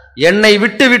 என்னை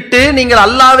விட்டு விட்டு நீங்கள்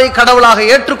அல்லாஹ்வை கடவுளாக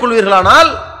ஏற்றுக்கொள்வீர்களானால்,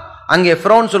 அங்கே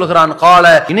ஃபிரௌன் சொல்கிறான், கால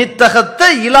இனித்தகத்த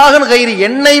இலாகன் கைரி,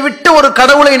 என்னை விட்டு ஒரு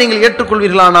கடவுளை நீங்கள்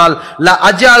ஏற்றுக்கொள்வீர்களானால் ல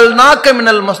அஜல்நாக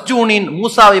மினல் மஸ்ஜூனின்,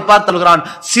 மூசாவை பார்த்து சொல்கிறான்,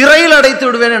 சிறையில் அடைத்து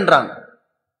விடுவேன் என்றான்.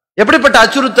 எப்படிப்பட்ட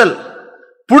அச்சுறுத்தல்!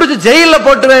 புடிச்சு ஜெயில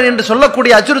போட்டுவேன் என்று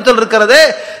சொல்லக்கூடிய அச்சுறுத்தல் இருக்கிறதே,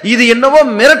 இது என்னவோ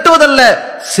மிரட்டுவதல்ல,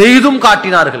 செய்தும்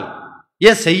காட்டினார்கள்.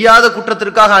 ஏன் செய்யாத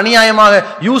குற்றத்திற்காக அநியாயமாக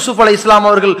யூசுப் அலைஹிஸ்ஸலாம்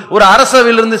அவர்கள் ஒரு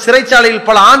அரசவையிலிருந்து சிறைச்சாலையில்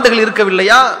பல ஆண்டுகள்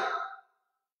இருக்கவில்லையா?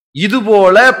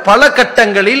 இதுபோல பல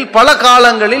கட்டங்களில் பல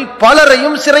காலங்களில்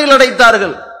பலரையும் சிறையில்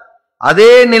அடைத்தார்கள்.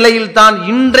 அதே நிலையில் தான்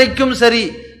இன்றைக்கும் சரி,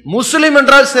 முஸ்லிம்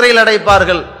என்றால் சிறையில்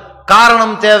அடைப்பார்கள்.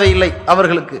 காரணம் தேவையில்லை,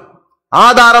 அவர்களுக்கு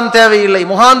ஆதாரம் தேவையில்லை,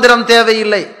 முகாந்திரம்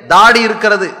தேவையில்லை, தாடி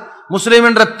இருக்கிறது, முஸ்லிம்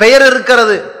என்ற பெயர்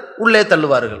இருக்கிறது, உள்ளே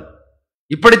தள்ளுவார்கள்.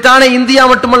 இப்படித்தானே இந்தியா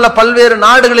மட்டுமல்ல, பல்வேறு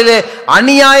நாடுகளிலே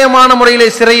அநியாயமான முறையிலே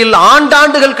சிறையில்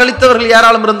ஆண்டாண்டுகள் கழித்தவர்கள்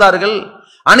ஏராளம் இருந்தார்கள்.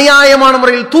 அநியாயமான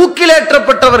முறையில்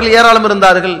தூக்கிலேற்றப்பட்டவர்கள் ஏராளம்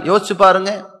இருந்தார்கள். யோசிச்சு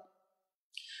பாருங்க.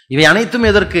 இவை அனைத்தும்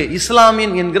எதற்கு?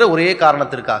 இஸ்லாமியன் என்கிற ஒரே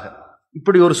காரணத்திற்காக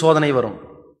இப்படி ஒரு சோதனை வரும்.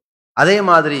 அதே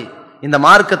மாதிரி இந்த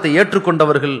மார்க்கத்தை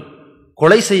ஏற்றுக்கொண்டவர்கள்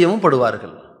கொலை செய்யவும்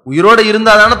படுவார்கள். உயிரோடு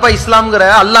இருந்தாதானப்பா இஸ்லாம்ங்கிற,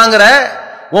 அல்லாங்கிற,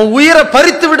 உன் உயிரை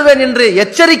பறித்து விடுவேன் என்று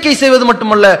எச்சரிக்கை செய்வது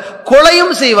மட்டுமல்ல,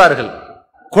 கொலையும் செய்வார்கள்.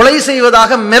 கொலை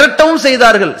செய்வதாக மிரட்டவும்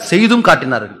செய்தார்கள், செய்தும்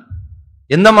காட்டினார்கள்.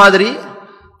 எந்த மாதிரி?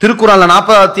 திருக்குறான்ல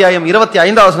 40வது அத்தியாயம்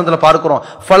 25வது வசனத்துல பார்க்கிறோம்,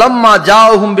 ஃபலம்மா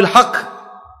ஜாஅஹும் பில் ஹக்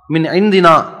மின்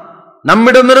இந்தினா,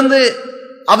 நம்மிடமிருந்து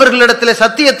அவர்களிடத்திலே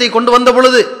சத்தியத்தை கொண்டு வந்த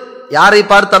பொழுது, யாரை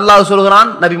பார்த்து அல்லாஹ்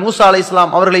சொல்கிறான்? நபி மூசா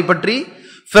அலைஹிஸ்ஸலாம் அவர்களை பற்றி,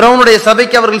 ஃபிரௌனுடைய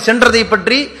சபைக்கு அவர்கள் சென்றதை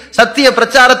பற்றி, சத்திய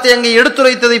பிரச்சாரத்தை அங்கே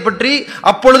எடுத்துரைத்ததை பற்றி,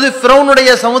 அப்பொழுது ஃபிரௌனுடைய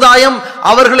சமுதாயம்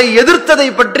அவர்களை எதிர்த்ததை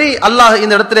பற்றி அல்லாஹ்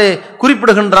இந்த இடத்திலே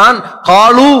குறிப்பிடுகின்றான்.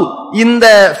 காலு, இந்த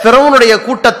ஃபிரௌனுடைய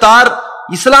கூட்டத்தார்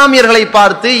இஸ்லாமியர்களை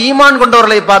பார்த்து, ஈமான்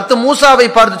கொண்டவர்களை பார்த்து, மூசாவை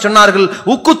பார்த்து சொன்னார்கள்,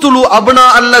 உக்குத்துலு அப்னா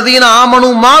அல்லதீன ஆமனு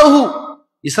மாஹு,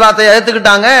 இஸ்லாத்தை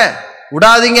ஏத்துக்கிட்டாங்க,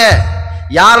 விடாதீங்க.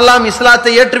 யாரெல்லாம்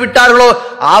இஸ்லாத்தை ஏற்றுவிட்டார்களோ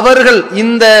அவர்கள்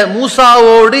இந்த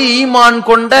மூசாவோடு ஈமான்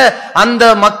கொண்ட அந்த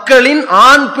மக்களின்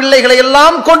ஆண் பிள்ளைகளை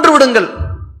எல்லாம் கொன்று விடுங்கள்.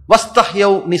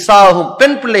 வஸ்தஹ்யவ் நிசாஹும்,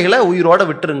 பெண் பிள்ளைகளை உயிரோட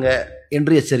விட்டுருங்க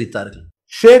என்று எச்சரித்தார்கள்.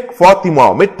 ஷேக் Fathima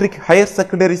matric higher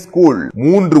secondary school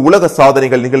 3 உலக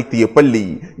சாதனைகள் நிகழ்த்திய பள்ளி.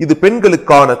 இது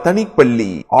பெண்களுக்கான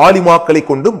தனிப்பள்ளி. ஆலிமாக்களை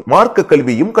கொண்டு மார்க்க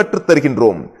கல்வியும்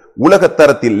கற்றுத்தருகின்றோம். உலக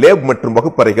தரத்தில் லேப் மற்றும்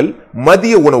வகுப்பறைகள்,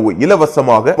 மதிய உணவு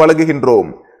இலவசமாக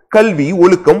வழங்குகின்றோம். கல்வி,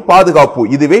 ஒழுக்கம், பாதுகாப்பு,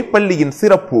 இதுவே பள்ளியின்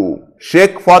சிறப்பு.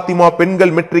 ஷேக் ஃபாத்திமா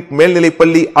பெண்கள் மெட்ரிக் மேல்நிலை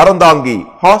பள்ளி, அறந்தாங்கி.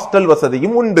 ஹாஸ்டல்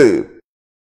வசதியும் உண்டு.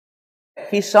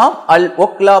 ஹிஷாம் அல்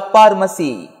ஒக்லா பார்மசி,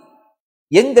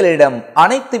 எங்களிடம்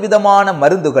அனைத்து விதமான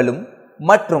மருந்துகளும்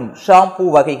மற்றும் ஷாம்பூ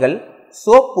வகைகள்,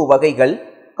 சோப்பு வகைகள்,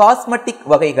 காஸ்மெட்டிக்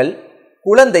வகைகள்,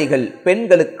 குழந்தைகள்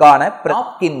பெண்களுக்கான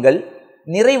நாப்கின்கள்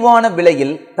நிறைவான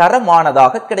விலையில்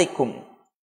தரமானதாக கிடைக்கும்.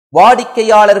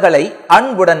 வாடிக்கையாளர்களை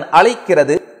அன்புடன்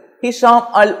அழைக்கிறது ஹிஷாம்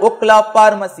அல் ஒக்லா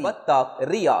பார்மசி,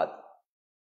 ரியாத்.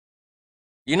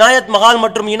 இனாயத் மஹால்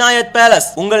மற்றும் இனாயத் பேலஸ்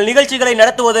உங்கள் நிகழ்ச்சிகளை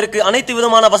நடத்துவதற்கு அனைத்து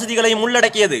விதமான வசதிகளையும்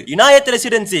உள்ளடக்கியது. இனாயத்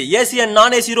ரெசிடென்சி, ஏசி அண்ட்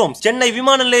நான் ஏசி ரூம்ஸ், சென்னை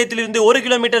விமான நிலையத்திலிருந்து 1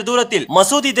 கிலோமீட்டர் தூரத்தில்,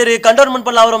 மசூதி தெரு, cantonment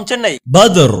Pallavaram, Chennai.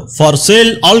 Badr for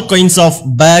sale all kinds of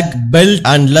bag, belt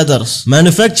and leathers,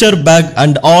 manufacture bag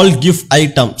and all gift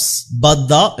items.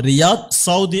 Badda, Riyadh,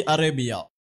 Saudi Arabia.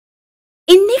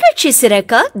 இந்நிகழ்ச்சி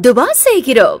சிறக்க துவா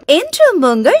செய்கிறோம். என்றும்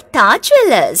உங்கள் தாஜ்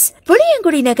ஜுவல்லர்ஸ்,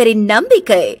 புளியங்குடி நகரின்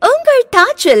நம்பிக்கை. உங்கள்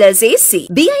Taj jewellers AC,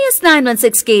 BIS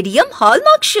 916 KDM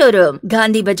hallmark showroom,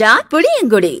 Gandhi பஜார்,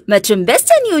 புளியங்குடி மற்றும்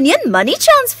வெஸ்டர்ன் யூனியன் மணி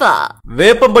டிரான்ஸ்பர்.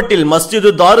 வேப்பம்பட்டில்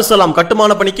மஸ்ஜிது தாருசலாம்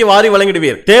கட்டுமான பணிக்கு வாரி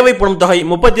வழங்கிடுவீர். தேவைப்படும் தொகை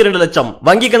 32 லட்சம்.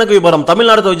 வங்கி கணக்கு விவரம்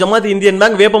தமிழ்நாடு தௌஹீத் ஜமாத் Indian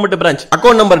bank Veppampattu branch.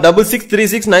 Account number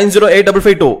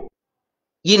 6636908552.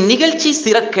 இந்நிகழ்ச்சி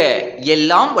சிறக்க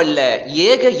எல்லாம் வல்ல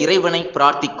ஏக இறைவனை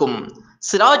பிரார்த்திக்கும்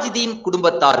சிராஜுதீன்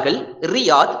குடும்பத்தார்கள்,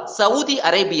 ரியாத், சவுதி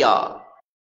அரேபியா.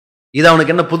 இது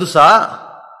அவனுக்கு என்ன புதுசா?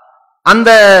 அந்த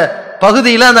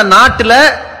பகுதியில, அந்த நாட்டில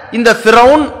இந்த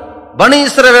ஃபிரௌன் பனி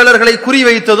இஸ்ரவேலர்களை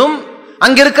குறிவைத்ததும்,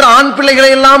 அங்க இருக்கிற ஆண் பிள்ளைகளை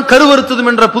எல்லாம்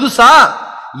கருவறுத்ததும் என்ற புதுசா?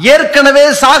 ஏற்கனவே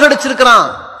சாகடிச்சிருக்கிறான்.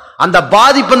 அந்த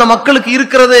பாதிப்பு அந்த மக்களுக்கு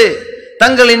இருக்கிறது.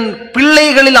 தங்களின்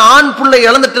பிள்ளைகளில் ஆண் பிள்ளை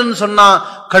இழந்துட்டுன்னு சொன்னா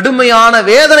கடுமையான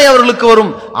வேதனை அவர்களுக்கு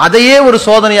வரும். அதையே ஒரு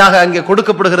சோதனையாக அங்கே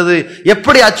கொடுக்கப்படுகிறது.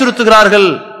 எப்படி அச்சுறுத்துகிறார்கள்?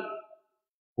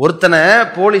 ஒருத்தனை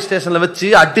போலீஸ் ஸ்டேஷன்ல வச்சு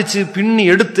அடிச்சு பின்னி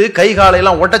எடுத்து கை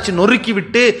காலையெல்லாம் உடைச்சு நொறுக்கி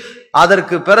விட்டு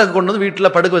அதற்கு பிறகு கொண்டு வந்து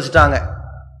வீட்டுல படுக்க வச்சுட்டாங்க.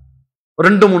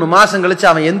 2-3 மாசம் கழிச்சு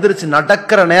அவன் எந்திரிச்சு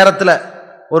நடக்கிற நேரத்துல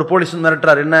ஒரு போலீஸ்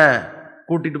மிரட்டுறாரு, என்ன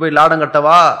கூட்டிட்டு போய் லாடம்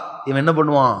கட்டவா? இவன் என்ன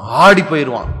பண்ணுவான்? ஆடி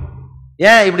போயிருவான்.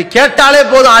 ஏன் இப்படி கேட்டாலே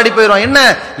போதும் ஆடி போயிடும். என்ன,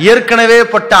 ஏற்கனவே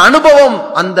பட்ட அனுபவம்,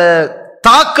 அந்த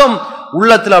தாக்கம்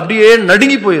உள்ளத்துல அப்படியே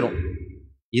நடுங்கி போயிடும்.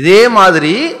 இதே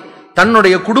மாதிரி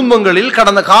தன்னுடைய குடும்பங்களில்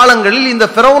கடந்த காலங்களில் இந்த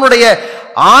ஃபிரௌனுடைய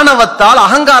ஆணவத்தால்,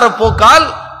 அகங்கார போக்கால்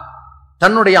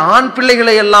தன்னுடைய ஆண்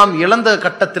பிள்ளைகளை எல்லாம் இழந்த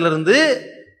கட்டத்திலிருந்து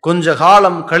கொஞ்ச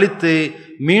காலம் கழித்து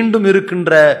மீண்டும்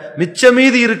இருக்கின்ற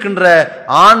மிச்சமீதி இருக்கின்ற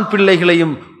ஆண்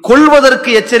பிள்ளைகளையும் கொல்வதற்கு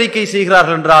எச்சரிக்கை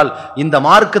செய்கிறார்கள் என்றால் இந்த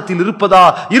மார்க்கத்தில்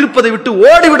இருப்பதை விட்டு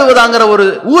ஓடிவிடுவதாங்கிற ஒரு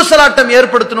ஊசலாட்டம்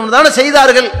ஏற்படுத்தணும் தானே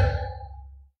செய்தார்கள்.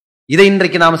 இதை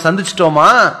இன்றைக்கு நாம் சந்திச்சிட்டோமா?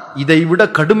 இதை விட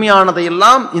கடுமையானதை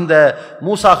எல்லாம் இந்த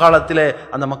மூசா காலத்திலே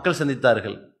அந்த மக்கள்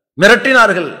சந்தித்தார்கள்,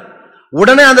 மிரட்டினார்கள்.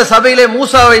 உடனே அந்த சபையிலே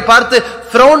மூசாவை பார்த்து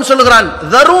ஃபிரௌன் சொல்லுகிறான்,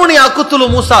 தரூனி அக்குத்துலு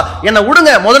மூசா, என்ன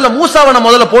விடுங்க, முதல்ல மூசாவை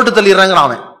முதல்ல போட்டு தள்ளிடுறாங்க.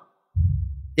 அவன்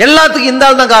எல்லாத்துக்கும் இந்த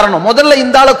ஆள் தான் காரணம், முதல்ல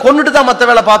இந்த ஆளை கொண்டுட்டு தான் மற்ற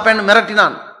வேலை பார்ப்பேன்னு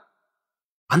மிரட்டினான்.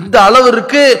 அந்த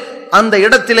அளவிற்கு அந்த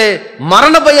இடத்திலே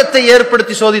மரண பயத்தை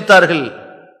ஏற்படுத்தி சோதித்தார்கள்.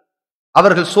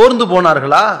 அவர்கள் சோர்ந்து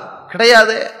போனார்களா?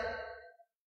 கிடையாது.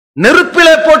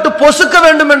 நெருப்பிலே போட்டு பொசுக்க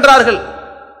வேண்டும் என்றார்கள்,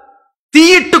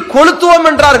 தீயிட்டு கொளுத்துவோம்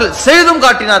என்றார்கள், செய்தும்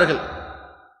காட்டினார்கள்.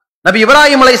 நபி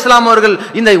இப்ராஹிம் அலைஹிஸ்ஸலாம் அவர்கள்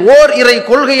இந்த ஓர் இறை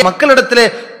கொள்கையை மக்களிடத்திலே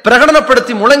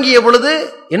பிரகடனப்படுத்தி முழங்கிய பொழுது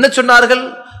என்ன சொன்னார்கள்?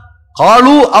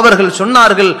 காலு, அவர்கள்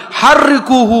சொன்னார்கள்,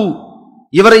 ஹர்ரிகூஹு,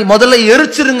 இவரை முதல்ல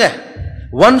எரிச்சிருங்க,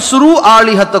 வன்சுரு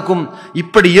ஆலிஹத்தக்கும்,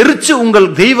 இப்படி எரிச்சு உங்கள்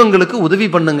தெய்வங்களுக்கு உதவி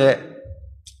பண்ணுங்க.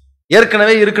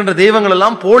 ஏற்கனவே இருக்கின்ற தெய்வங்கள்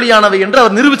எல்லாம் போலியானவை என்று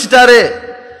அவர் நிரூபிச்சிட்டாரு.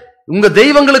 உங்க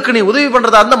தெய்வங்களுக்கு நீ உதவி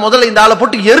பண்றதா இருந்தா முதல்ல இந்த ஆளை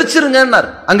போட்டு எரிச்சிருங்க.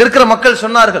 அங்க இருக்கிற மக்கள்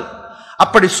சொன்னார்கள்.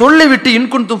 அப்படி சொல்லிவிட்டு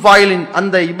இன்குன்தும் ஃபாயிலின்,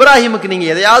 அந்த இப்ராஹிமுக்கு நீங்க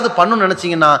எதையாவது பண்ணணும்னு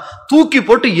நினைச்சீங்கன்னா தூக்கி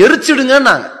போட்டு எரிச்சிடுங்க.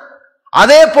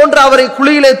 அதே போன்று அவரை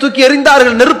குழியிலே தூக்கி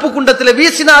எறிந்தார்கள், நெருப்பு குண்டத்திலே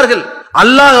வீசினார்கள்.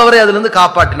 அல்லாஹ் அவரை அதிலிருந்து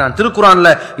காப்பாற்றினான். திருக்குரான்ல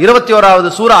 21வது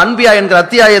சூரா அன்பியா என்கிற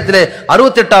அத்தியாயத்திலே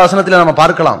 68வது வசனத்திலே நம்ம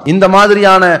பார்க்கலாம். இந்த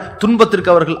மாதிரியான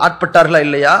துன்பத்திற்கு அவர்கள் ஆட்பட்டார்களா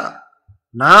இல்லையா?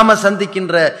 நாம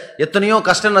சந்திக்கின்ற எத்தனையோ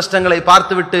கஷ்ட நஷ்டங்களை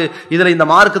பார்த்துவிட்டு இதுல இந்த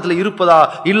மார்க்கத்தில் இருப்பதா,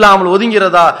 இல்லாமல்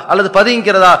ஒதுங்கிறதா, அல்லது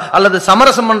பதுங்கிறதா, அல்லது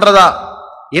சமரசம் பண்றதா,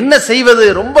 என்ன செய்வது,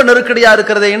 ரொம்ப நெருக்கடியா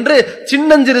இருக்கிறது என்று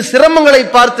சின்னஞ்சிறு சிரமங்களை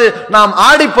பார்த்து நாம்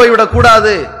ஆடி போய்விடக்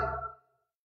கூடாது.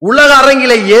 உலக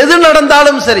அரங்கிலே எது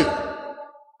நடந்தாலும் சரி,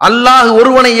 அல்லாஹ்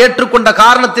ஒருவனை ஏற்றுக்கொண்ட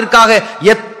காரணத்திற்காக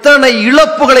எத்தனை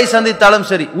இழப்புகளை சந்தித்தாலும்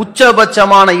சரி,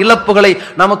 உச்சபட்சமான இழப்புகளை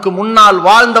நமக்கு முன்னால்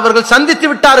வாழ்ந்தவர்கள் சந்தித்து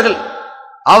விட்டார்கள்.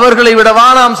 அவர்களை விடவா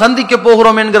நாம் சந்திக்க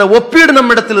போகிறோம் என்கிற ஒப்பீடு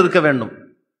நம்மிடத்தில் இருக்க வேண்டும்.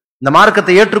 இந்த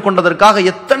மார்க்கத்தை ஏற்றுக்கொண்டதற்காக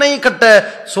எத்தனை கட்ட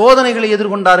சோதனைகளை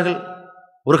எதிர்கொண்டார்கள்.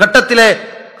 ஒரு கட்டத்திலே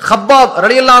ஹப்பாப்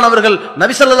ரலியல்லாஹு அவர்கள்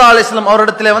நபி ஸல்லல்லாஹு அலைஹி வஸல்லம்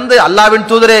அவரிடத்திலே வந்து, அல்லாஹ்வின்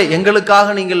தூதரே,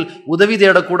 எங்களுக்காக நீங்கள் உதவி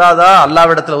தேடக்கூடாதா,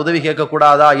 அல்லாஹ்விடத்தில் உதவி கேட்க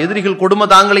கூடாதா, எதிரிகள் கொடுமை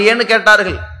தாங்களையேன்னு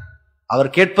கேட்டார்கள். அவர்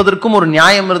கேட்பதற்கும் ஒரு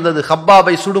நியாயம் இருந்தது.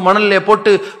 ஹப்பாபை சுடு மணலிலே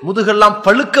போட்டு முதுகெல்லாம்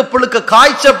பழுக்க பழுக்க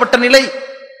காய்ச்சப்பட்ட நிலை.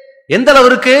 எந்த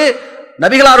அளவிற்கு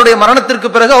நபிகளாருடைய மரணத்திற்கு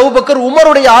பிறகு அபூபக்கர்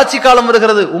உமருடைய ஆட்சி காலம்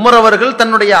வருகிறது. உமர் அவர்கள்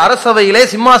தன்னுடைய அரசவையிலே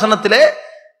சிம்மாசனத்திலே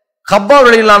ஹப்பாப்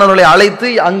ரலியல்லாஹு அன்ஹுவை அழைத்து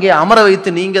அங்கே அமர வைத்து,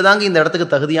 நீங்க தாங்க இந்த இடத்துக்கு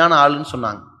தகுதியான ஆளுன்னு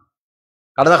சொன்னாங்க.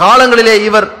 கடந்த காலங்களிலே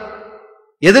இவர்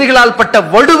எதிரிகளால் பட்ட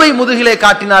வடுவை முதுகிலே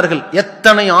காட்டினார்கள்.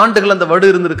 எத்தனை ஆண்டுகள் அந்த வடு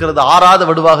இருந்திருக்கிறது, ஆறாத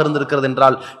வடுவாக இருந்திருக்கிறது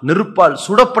என்றால் நெருப்பால்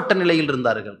சுடப்பட்ட நிலையில்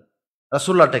இருந்தார்கள்.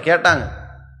 ரசூலுல்லாஹ்ட்ட கேட்டாங்க,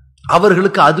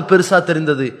 அவர்களுக்கு அது பெருசா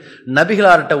தெரிந்தது.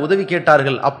 நபிகளார்ட்ட உதவி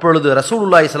கேட்டார்கள். அப்பொழுது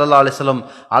ரசூலுல்லாஹி ஸல்லல்லாஹு அலைஹி வஸல்லம்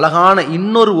அழகான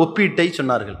இன்னொரு ஒப்பீட்டை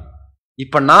சொன்னார்கள்.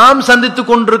 இப்ப நாம் சந்தித்துக்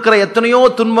கொண்டிருக்கிற எத்தனையோ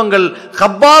துன்பங்கள்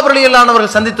ஹப்பாப் ரலியல்லாஹு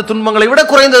அவர்கள் சந்தித்த துன்பங்களை விட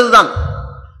குறைந்ததுதான்.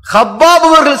 ஹப்பாப்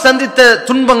அவர்கள் சந்தித்த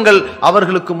துன்பங்கள்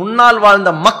அவர்களுக்கு முன்னால் வாழ்ந்த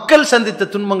மக்கள் சந்தித்த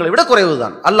துன்பங்களை விட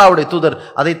குறைவுதான். அல்லாஹ்வுடைய தூதர்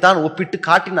அதைத்தான் ஒப்பிட்டு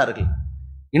காட்டினார்கள்.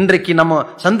 இன்றைக்கு நம்ம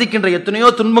சந்திக்கின்ற எத்தனையோ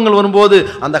துன்பங்கள் வரும்போது,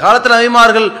 அந்த காலத்துல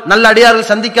நபிமார்கள் நல்ல அடியார்கள்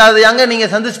சந்திக்காதையாங்க நீங்க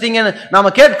சந்திச்சிட்டீங்கன்னு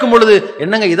நாம கேட்கும் பொழுது,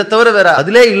 என்னங்க இதை தவிர வேற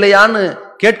அதிலே இல்லையான்னு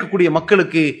கேட்கக்கூடிய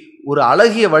மக்களுக்கு ஒரு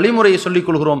அழகிய வழிமுறையை சொல்லிக்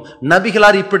கொள்கிறோம்.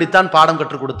 நபிகளார் இப்படித்தான் பாடம்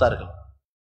கற்றுக் கொடுத்தார்கள்.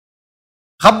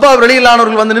 ஹப்பாப் ரலியல்லாஹு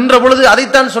அன்ஹு வந்து நின்ற பொழுது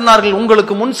அதைத்தான் சொன்னார்கள்,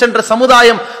 உங்களுக்கு முன் சென்ற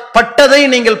சமுதாயம் பட்டதை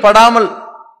நீங்கள் படாமல்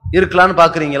இருக்கலான்னு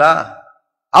பாக்குறீங்களா?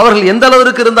 அவர்கள் எந்த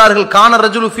அளவிற்கு இருந்தார்கள்? கான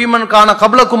ரஜுலு ஃபீமன் கான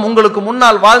கப்லக்கும், உங்களுக்கு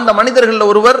முன்னால் வாழ்ந்த மனிதர்கள்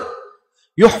ஒருவர்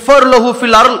யுஹ்ஃபர் லஹு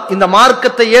ஃபில் அர்ல், இந்த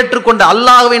மார்க்கத்தை ஏற்றுக்கொண்ட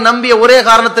அல்லாஹ்வை நம்பிய ஒரே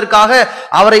காரணத்திற்காக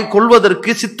அவரை கொல்வதற்கு,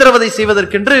 சித்திரவதை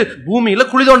செய்வதற்கென்று பூமியில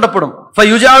குழி தோண்டப்படும்.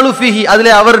 ஃபயுஜாலு ஃபீஹி,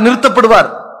 அதிலே அவர்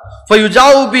நிறுத்தப்படுவார்.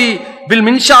 ஃபயுஜாவு பில்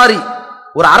மின்ஷாரி,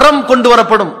 ஒரு அறம் கொண்டு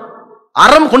வரப்படும்.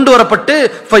 அறம் கொண்டு வரப்பட்டு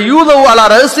ஃபயூதவு அலா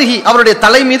ரஸிஹி, அவருடைய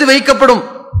தலை மீது வைக்கப்படும்.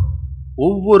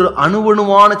 ஒவ்வொரு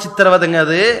அணுவணுவான சித்திரவதைங்க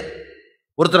அது.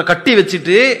 ஒருத்தரை கட்டி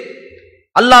வச்சுட்டு,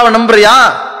 அல்லாஹ்வை நம்புறியா,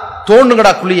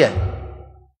 தோண்டுங்கடா குழிய,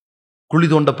 குழி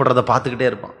தோண்டப்படுறத பார்த்துக்கிட்டே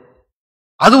இருப்பான்.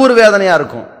 அது ஒரு வேதனையா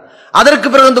இருக்கும். அதற்கு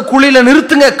பிறகு அந்த குழியில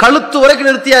நிறுத்துங்க, கழுத்து வரைக்கும்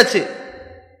நிறுத்தியாச்சு.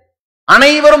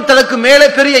 அனைவரும் தனக்கு மேலே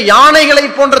பெரிய யானைகளை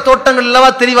போன்ற தோட்டங்கள் இல்லவா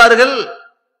தெரிவார்கள்.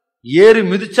 ஏறி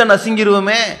மிதிச்சா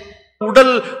நசுங்கிருவோமே.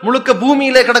 உடல் முழுக்க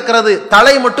பூமியிலே கிடக்கிறது,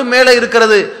 தலை மட்டும் மேலே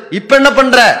இருக்கிறது. இப்ப என்ன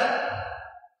பண்ற?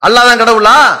 அல்லாஹ் தான்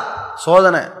கடவுளா?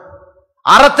 சோதனை.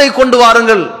 அறத்தை கொண்டு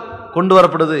வாருங்கள், கொண்டு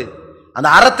வரப்படுது. அந்த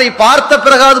அறத்தை பார்த்த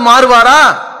பிறகாவது மாறுவாரா?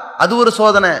 அது ஒரு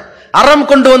சோதனை. அறம்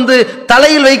கொண்டு வந்து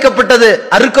தலையில் வைக்கப்பட்டது,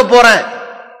 அறுக்க போறேன்,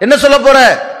 என்ன சொல்ல போற?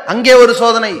 அங்கே ஒரு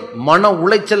சோதனை. மன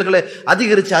உளைச்சல்களை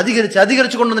அதிகரிச்சு அதிகரிச்சு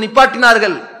அதிகரிச்சு கொண்டு வந்து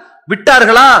நிப்பாட்டினார்கள்.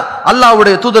 விட்டார்களா?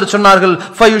 அல்லாஹ்வுடைய தூதர் சொன்னார்கள்,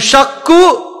 ஃபயுஷக்கு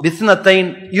பிஸ்னத்தைன்,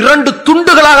 இரண்டு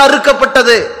துண்டுகளாக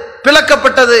அறுக்கப்பட்டது,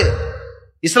 பிளக்கப்பட்டது.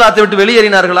 இஸ்லாத்தை விட்டு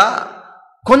வெளியேறினார்களா?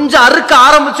 கொஞ்சம் அறுக்க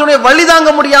ஆரம்பிச்சோடனே வழி தாங்க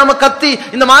முடியாம கத்தி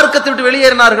இந்த மார்க்கத்தை விட்டு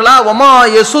வெளியேறினார்களா? வமா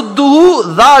யசுத்துஹு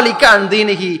ஸாலிக அன்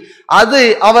தீனிஹி, அது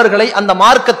அவர்களை அந்த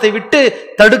மார்க்கத்தை விட்டு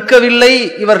தடுக்கவில்லை.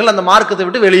 இவர்கள் அந்த மார்க்கத்தை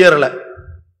விட்டு வெளியேறல.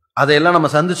 அதையெல்லாம்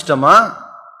நம்ம சந்திச்சிட்டோமா?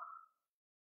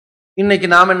 இன்னைக்கு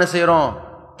நாம் என்ன செய்யறோம்?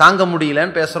 தாங்க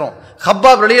முடியலன்னு பேசுறோம்.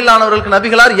 ஹப்பாப் ரலியல்லாஹு அன்ஹு அவர்களுக்கு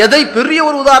நபிகளார் எதை பெரிய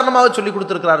ஒரு உதாரணமாக சொல்லி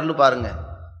கொடுத்திருக்கிறார்கள் பாருங்க.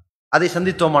 அதை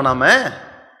சந்தித்தோமா நாம?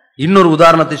 இன்னொரு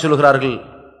உதாரணத்தை சொல்கிறார்கள்,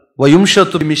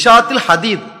 மிஷாத்தில்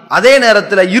ஹதீத், அதே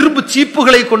நேரத்தில் இரும்பு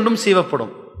சீப்புகளை கொண்டும்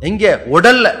சீவப்படும். எங்க?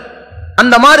 உடல்ல.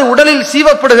 அந்த மாதிரி உடலில்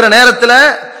சீவப்படுகிற நேரத்தில்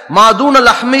மாதூனல்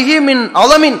அஹ்மிஹி மின்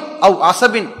அலமின் அவ்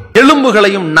அசபின்,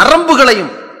 எலும்புகளையும்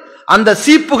நரம்புகளையும் அந்த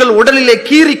சீப்புகள் உடலிலே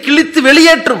கீறி கிழித்து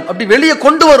வெளியேற்றும், அப்படி வெளியே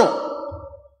கொண்டு வரும்.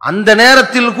 அந்த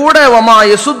நேரத்தில் கூட வமா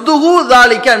யசுத்துஹு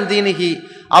ஸாலிக அன் தீனிஹி,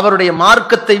 அவருடைய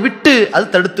மார்க்கத்தை விட்டு அது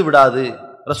தடுத்து விடாது.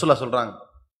 ரசூலுல்லாஹ் சொல்றாங்க,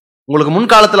 உங்களுக்கு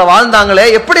முன்காலத்துல வாழ்ந்தாங்களே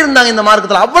எப்படி இருந்தாங்க இந்த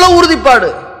மார்க்கத்துல? அவ்வளவு உறுதிப்பாடு.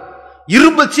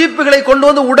 இரும்பு சீப்புகளை கொண்டு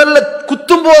வந்து உடல்ல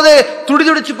குத்தும் போதே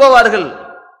துடிதுடிச்சு போவார்கள்.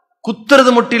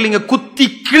 குத்துறது மட்டும் இல்லைங்க, குத்தி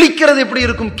கிழிக்கிறது எப்படி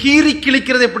இருக்கும், கீறி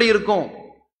கிழிக்கிறது எப்படி இருக்கும்.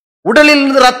 உடலில்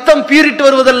இருந்து ரத்தம் பீறிட்டு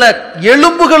வருவதல்ல,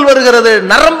 எலும்புகள் வருகிறது,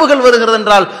 நரம்புகள் வருகிறது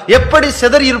என்றால் எப்படி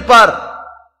சிதறி இருப்பார்.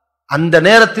 அந்த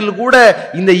நேரத்தில் கூட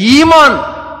இந்த ஈமான்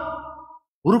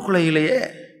உருக்குலையிலேயே,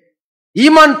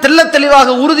 ஈமான் தெள்ள தெளிவாக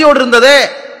உறுதியோடு இருந்ததே.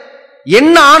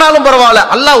 என்ன ஆனாலும் பரவாயில்ல,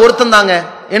 அல்லாஹ் ஒருத்தன் தாங்க,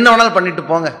 என்ன வேணாலும் பண்ணிட்டு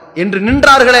போங்க என்று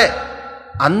நின்றார்களே,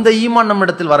 அந்த ஈமான்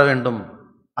நம்மிடத்தில் வர வேண்டும்.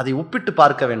 அதை ஒப்பிட்டு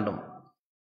பார்க்க வேண்டும்.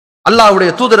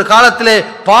 அல்லாஹ்வுடைய தூதர் காலத்திலே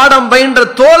பாடம் பயின்ற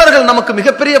தோழர்கள் நமக்கு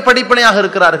மிகப்பெரிய படிப்பனையாக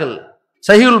இருக்கிறார்கள்.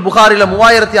 சஹீஹுல் புகாரில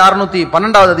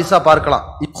 3612வது ஹதீஸா பார்க்கலாம்.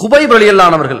 குவைப்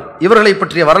ரலியல்லாஹு அவர்கள், இவர்களை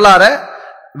பற்றிய வரலாறு,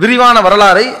 விரிவான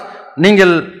வரலாறை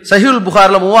நீங்கள் சஹீஹுல்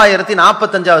புகாரில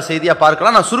 3045வது செய்தியா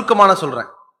பார்க்கலாம். நான் சுருக்கமான சொல்றேன்.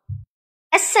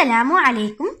 Assalamu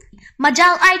alaikum.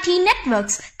 Majal IT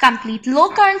Networks, complete low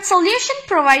current solution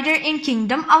provider in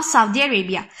Kingdom of Saudi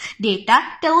Arabia. Data,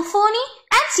 telephony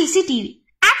and CCTV.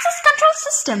 Access control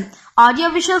system, audio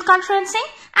visual conferencing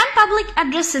and public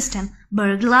address system,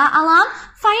 burglar alarm,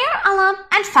 fire alarm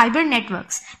and fiber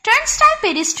networks, turnstile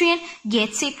pedestrian,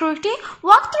 gate security,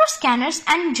 walk-through scanners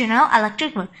and general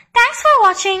electric work. Thanks for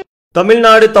watching.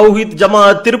 Tamil Nadu தௌஹீத்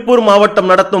ஜமாஅத் திருப்பூர் மாவட்டம்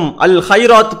நடத்தும் அல்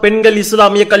ஹைராத் பெண்கள்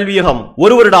இஸ்லாமிய கல்வியகம்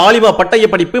 1 வருட ஆலிமா பட்டய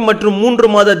படிப்பு மற்றும் 3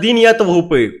 மாத தீனியாத்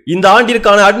வகுப்பு இந்த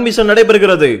ஆண்டிற்கான அட்மிஷன்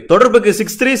நடைபெறுகிறது. தொடர்புக்கு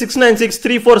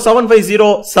 6369634750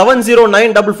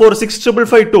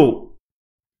 7094465552.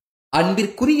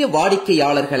 அன்பிற்குரிய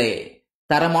வாடிக்கையாளர்களே,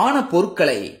 தரமான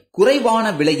பொருட்களை குறைவான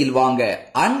விலையில் வாங்க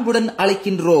அன்புடன்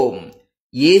அழைக்கின்றோம்.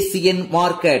 Asian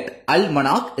market,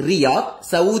 almanac, Riyadh,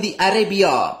 Saudi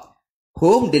Arabia.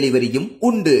 Home டெலிவரியும்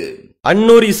உண்டு.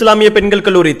 அன்னூர் இஸ்லாமிய பெண்கள்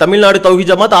கல்லூரி தமிழ்நாடு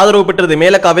தௌஹீத் ஜமாத் ஆதரவு பெற்றது.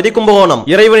 மேலக்காவிரி, கும்பகோணம்.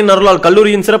 இறைவனின் அருளால்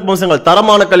கல்லூரியின் சிறப்பு அம்சங்கள்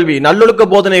தரமான கல்வி, நல்லொழுக்க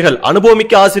போதனைகள்,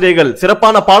 அனுபவமிக்க ஆசிரியர்கள்,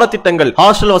 சிறப்பான பாடத்திட்டங்கள்,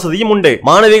 ஹாஸ்டல் வசதியும் உண்டு.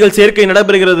 மாணவிகள் சேர்க்கை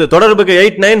நடைபெறுகிறது. தொடர்புக்கு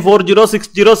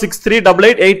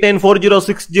 8940606388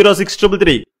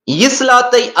 8940606333.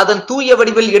 இஸ்லாத்தை அதன் தூய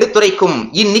வடிவில் எடுத்துரைக்கும்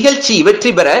இந்நிகழ்ச்சி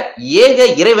வெற்றி பெற ஏக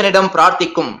இறைவனிடம்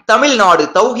பிரார்த்திக்கும் தமிழ்நாடு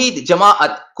தௌஹீத்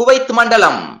ஜமாஅத் குவைத்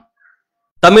மண்டலம்.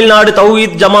 தமிழ்நாடு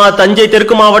தௌஹீத் ஜமாஅத் தஞ்சை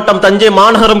தெற்கு மாவட்டம் தஞ்சை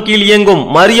மாநகரம் கீழ் இயங்கும்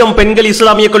மரியம் பெண்கள்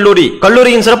இஸ்லாமிய கல்லூரி.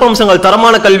 கல்லூரியின் சிறப்பம்சங்கள்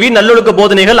தரமான கல்வி, நல்லொழுக்க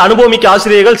போதனைகள், அனுபவமிக்க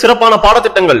ஆசிரியர்கள், சிறப்பான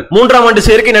பாடத்திட்டங்கள். 3ஆம் ஆண்டு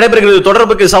சேர்க்கை நடைபெறுகிறது.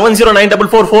 தொடர்புக்கு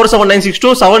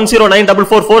 7094447962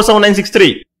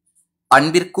 7094447963.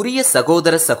 அன்பிற்குரிய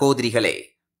சகோதர சகோதரிகளே,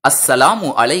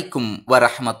 அஸ்ஸலாமு அலைக்கும்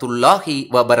வரஹ்மத்துல்லாஹி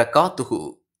வபரகாத்துஹு.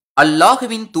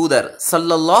 அல்லாஹுவின் தூதர்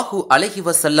ஸல்லல்லாஹு அலைஹி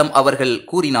வஸல்லம் அவர்கள்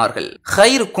கூறினார்கள்,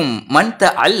 ഖൈറുக்கும் மன்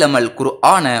தஅல்லமல்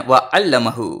குர்ஆன வ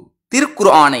அல்லமஹு.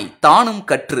 திருக்குர்ஆனை தானும்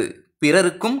கற்று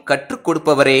பிறருக்கும் கற்றுக்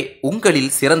கொடுப்பவரே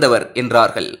உங்களில் சிறந்தவர்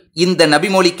என்றார்கள். இந்த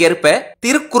நபிமொழிக்கேற்ப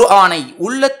திருக்குர்ஆனை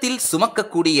உள்ளத்தில்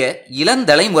சுமக்கக்கூடிய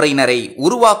இளந்தலைமுறையினரை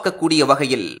உருவாக்கக்கூடிய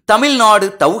வகையில் தமிழ்நாடு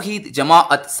தௌஹீத்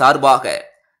ஜமாஅத் சார்பாக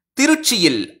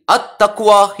திருச்சியில்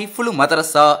அத்தக்வா ஹிஃப்லு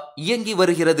மதரசா இயங்கி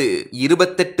வருகிறது.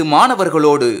 28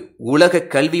 மாணவர்களோடு உலக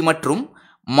கல்வி மற்றும்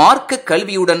மார்க்க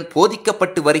கல்வியுடன்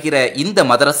போதிக்கப்பட்டு வருகிற இந்த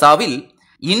மதரசாவில்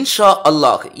இன்ஷா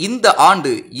அல்லாஹ் இந்த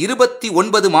ஆண்டு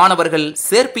 29 மாணவர்கள்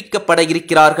சேர்ப்பிக்கப்பட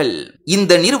இருக்கிறார்கள்.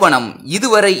 இந்த நிறுவனம்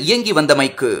இதுவரை இயங்கி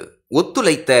வந்தமைக்கு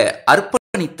ஒத்துழைத்த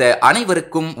அர்ப்பணித்த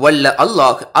அனைவருக்கும் வல்ல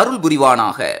அல்லாஹ் அருள்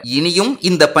புரிவானாக. இனியும்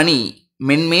இந்த பணி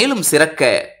மென்மேலும் சிறக்க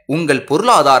உங்கள்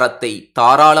பொருளாதாரத்தை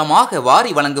தாராளமாக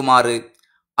வாரி வழங்குமாறு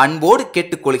அன்போடு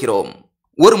கேட்டுக்கொள்கிறோம்.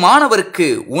 ஒரு மாணவருக்கு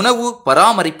உணவு,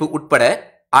 பராமரிப்பு உட்பட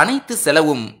அனைத்து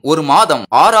செலவும் ஒரு மாதம்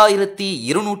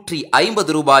 6250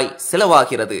 ரூபாய்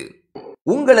செலவாகிறது.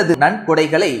 உங்களது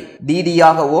நன்கொடைகளை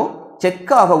டிடியாகவோ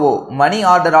செக்காகவோ மணி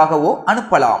ஆர்டராகவோ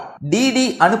அனுப்பலாம். டிடி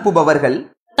அனுப்புபவர்கள்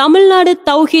தமிழ்நாடு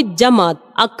தௌஹீத் ஜமாத்,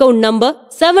 account number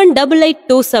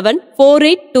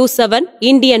 78274827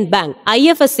 Indian bank,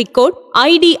 IFSC code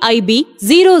IDIB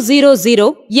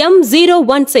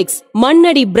 000M016,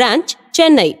 Mannady branch,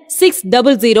 Chennai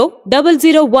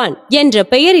 600001 என்ற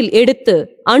பெயரில் எடுத்து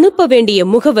அனுப்ப வேண்டிய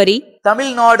முகவரி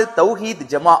தமிழ்நாடு தௌஹீத்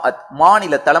ஜமாஅத்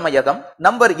மாநில தலைமையகம்,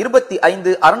 நம்பர்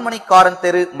 25, அரண்மனைக்காரன்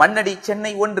தெரு, மண்ணடி,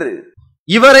 சென்னை 1.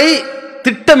 இவரை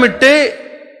திட்டமிட்டு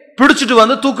பிடிச்சிட்டு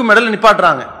வந்து தூக்கு மேடையில்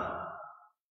நிப்பாட்டுறாங்க.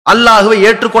 அல்லாஹ்வை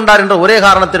ஏற்றுக்கொண்டார் என்ற ஒரே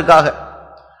காரணத்திற்காக.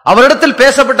 அவரிடத்தில்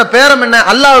பேசப்பட்ட பேரம் என்ன?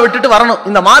 அல்லாஹ்வை விட்டுட்டு வரணும்,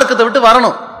 இந்த மார்க்கத்தை விட்டு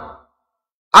வரணும்.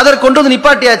 அதற்கு கொண்டு வந்து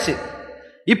நிப்பாட்டியாச்சு.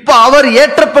 இப்ப அவர்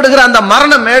ஏற்றப்படுகிற அந்த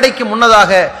மரண மேடைக்கு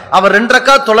முன்னதாக அவர் 2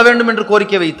 ரக்காத் தொழ வேண்டும் என்று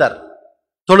கோரிக்கை வைத்தார்.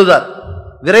 தொழுதார்,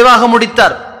 விரைவாக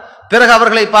முடித்தார். பிறகு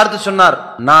அவர்களை பார்த்து சொன்னார்,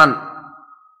 நான்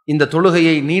இந்த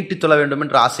தொழுகையை நீட்டி தொழ வேண்டும்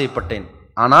என்று ஆசைப்பட்டேன்,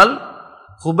 ஆனால்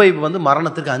குபைப்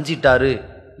மரணத்துக்கு அஞ்சிட்டாரு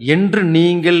என்று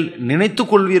நீங்கள் நினைத்துக்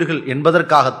கொள்வீர்கள்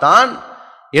என்பதற்காகத்தான்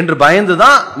என்று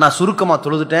பயந்துதான் நான் சுருக்கமா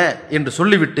தொழுதுட்டேன் என்று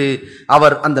சொல்லிவிட்டு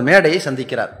அவர் அந்த மேடையை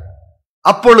சந்திக்கிறார்.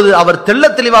 அப்பொழுது அவர் தெள்ள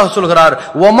தெளிவாக சொல்கிறார்,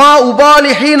 ஒமா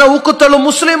உபாலி ஹீன உக்குத்தலு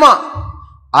முஸ்லிமா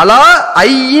அலா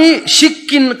ஐயி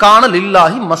ஷிக்கின் காணல்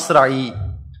இல்லாஹி மஸ்ராயி.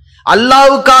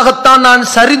 அல்லாவுக்காகத்தான் நான்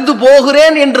சரிந்து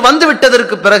போகிறேன் என்று வந்து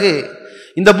விட்டதற்கு பிறகு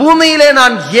இந்த பூமியிலே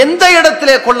நான் எந்த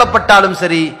இடத்திலே கொல்லப்பட்டாலும்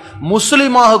சரி,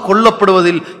 முஸ்லிமாக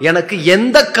கொல்லப்படுவதில் எனக்கு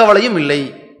எந்த கவலையும் இல்லை.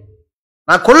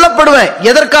 நான் கொல்லப்படுவேன்,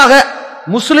 எதற்காக?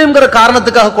 முஸ்லிம்ங்கிற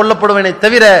காரணத்துக்காக கொல்லப்படுவேனே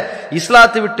தவிர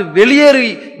இஸ்லாத்தை விட்டு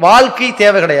வெளியேறி வாழ்க்கை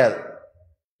தேவை கிடையாது.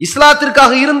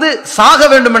 இஸ்லாத்திற்காக இருந்து சாக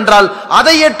வேண்டும் என்றால்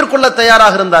அதை ஏற்றுக்கொள்ள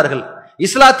தயாராக இருந்தார்கள்.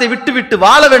 இஸ்லாத்தை விட்டு விட்டு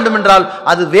வாழ வேண்டும் என்றால்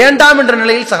அது வேண்டாம் என்ற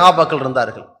நிலையில் சஹாபாக்கள்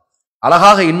இருந்தார்கள்.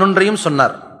 அழகாக இன்னொன்றையும்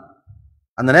சொன்னார்.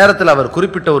 அந்த நேரத்தில் அவர்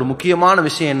குறிப்பிட்ட ஒரு முக்கியமான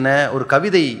விஷயம் என்ன? ஒரு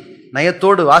கவிதை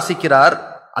நயத்தோடு வாசிக்கிறார்.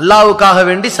 அல்லாவுக்காக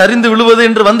வேண்டி சரிந்து விழுவது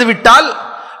என்று வந்துவிட்டால்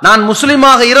நான்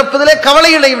முஸ்லிமாக இறப்பதிலே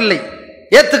கவலை இல்லை,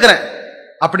 ஏத்துக்கிறேன்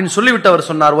அப்படின்னு சொல்லிவிட்டு அவர்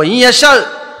சொன்னார்,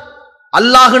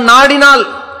 அல்லாஹ் நாடினால்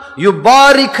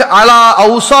யுபாரிக் அலா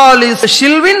அவுசாலி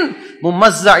ஷில்வின்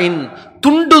முமஸ்ஸஇன்,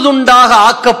 துண்டு துண்டாக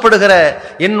ஆக்கப்படுகிற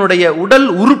என்னுடைய உடல்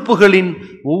உறுப்புகளின்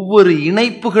ஒவ்வொரு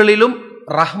இணைப்புகளிலும்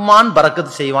ரஹ்மான்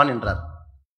பரக்கத்து செய்வான் என்றார்.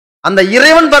 அந்த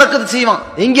இறைவன் பரக்கத்து செய்வான்.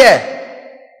 எங்க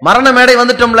மரண மேடை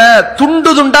வந்துட்டோம்ல,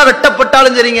 துண்டு துண்டா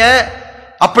வெட்டப்பட்டாலும் சரிங்க,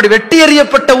 அப்படி வெட்டி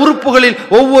எறியப்பட்ட உறுப்புகளில்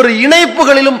ஒவ்வொரு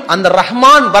இணைப்புகளிலும் அந்த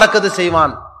ரஹ்மான் பரக்கத்து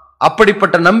செய்வான்.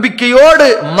 அப்படிப்பட்ட நம்பிக்கையோடு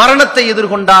மரணத்தை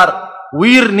எதிர்கொண்டார்,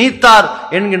 உயிர் நீத்தார்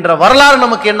என்கின்ற வரலாறு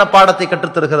நமக்கு என்ன பாடத்தை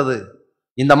கற்றுத்தருகிறது?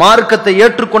 இந்த மார்க்கத்தை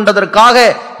ஏற்றுக்கொண்டதற்காக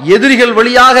எதிரிகள்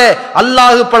வழியாக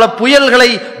அல்லாஹ் பல புயல்களை,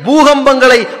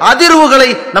 பூகம்பங்களை, அதிர்வுகளை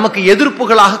நமக்கு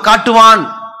எதிர்ப்புகளாக காட்டுவான்,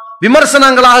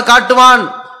 விமர்சனங்களாக காட்டுவான்,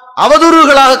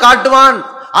 அவதூறுகளாக காட்டுவான்,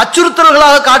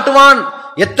 அச்சுறுத்தல்களாக காட்டுவான்,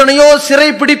 எத்தனையோ சிறை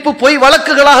பிடிப்பு பொய்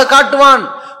வழக்குகளாக காட்டுவான்,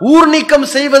 ஊர் நீக்கம்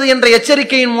செய்வது என்ற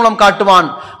எச்சரிக்கையின் மூலம் காட்டுவான்,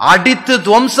 அடித்து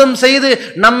துவம்சம் செய்து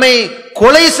நம்மை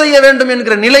கொலை செய்ய வேண்டும்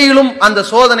என்கிற நிலையிலும் அந்த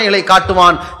சோதனைகளை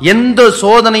காட்டுவான். எந்த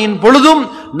சோதனையின் பொழுதும்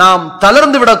நாம்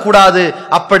தளர்ந்து விடக்கூடாது.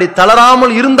 அப்படி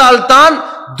தளராமல் இருந்தால்தான்,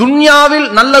 துன்யாவில்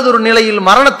நல்லதொரு நிலையில்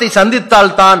மரணத்தை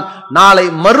சந்தித்தால்தான் நாளை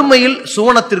மறுமையில்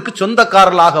சுவனத்திற்கு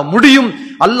சொந்தக்காரர்களாக முடியும்.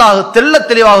 அல்லாஹ் தெள்ள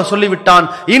தெளிவாக சொல்லிவிட்டான்,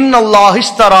 இன்னல்லாஹ்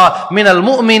இஷ்தரா மினல்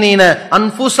முஃமினீன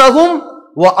அன்ஃபுஸஹும்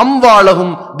வ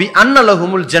அம்வாலஹும் பி அன்ன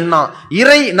லஹுமுல் ஜன்னah.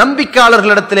 இறை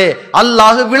நம்பிக்கையாளர்களிடத்திலே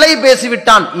அல்லாஹ் விலை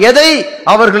பேசிவிட்டான். எதை?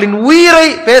 அவர்களின் உயிரை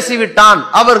பேசிவிட்டான்,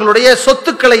 அவர்களுடைய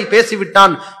சொத்துக்களை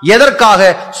பேசிவிட்டான்.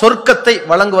 எதற்காக? சொர்க்கத்தை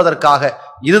வழங்குவதற்காக.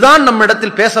 இதுதான்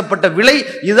நம்மிடத்தில் பேசப்பட்ட விலை,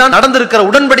 இதுதான் நடந்திருக்கிற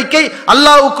உடன்படிக்கை.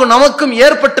 அல்லாஹ்வுக்கும் நமக்கும்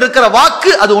ஏற்பட்டிருக்கிற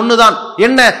வாக்கு அது ஒண்ணுதான்.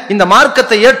 என்ன? இந்த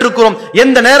மார்க்கத்தை ஏற்றுக்கிறோம்,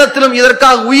 எந்த நேரத்திலும்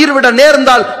இதற்காக உயிர் விட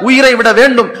நேர்ந்தால் உயிரை விட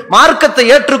வேண்டும். மார்க்கத்தை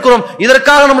ஏற்றுக்கிறோம்,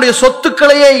 இதற்காக நம்முடைய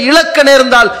சொத்துக்களையே இழக்க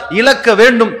நேர்ந்தால் இழக்க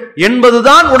வேண்டும்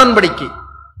என்பதுதான் உடன்படிக்கை.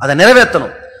 அதை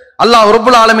நிறைவேற்றணும். அல்லாஹ்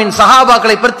ரப்புல் ஆலமீன்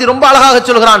சஹாபாக்களை பற்றி ரொம்ப அழகாக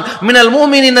சொல்கிறான், மினல்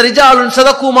முஃமினீன ரிஜாலுன்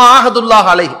ஸதகு மா ஆஹதுல்லாஹ்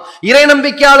அலைஹி. இறை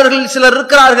நம்பிக்கையாளர்கள் சிலர்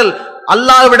இருக்கிறார்கள்,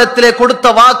 அல்லாஹ்விடத்திலே கொடுத்த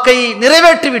வாக்கை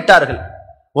நிறைவேற்றி விட்டார்கள்.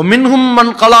 மின்ஹும்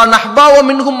மன் கலா நஹ்பா வ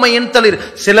மின்ஹும் மன் யன்தலிர்.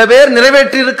 சில பேர்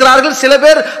நிறைவேற்றி இருக்கிறார்கள், சில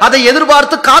பேர் அதை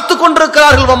எதிர்பார்த்து காத்து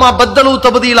கொண்டிருக்கிறார்கள். வமா பத்தலு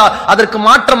தபதீலா. அதற்கு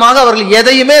மாற்றமாக அவர்கள்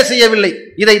எதையுமே செய்யவில்லை,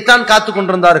 இதைத்தான் காத்து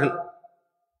கொண்டிருந்தார்கள்.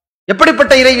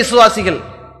 எப்படிப்பட்ட இறை விசுவாசிகள்!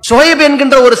 சுஹைப்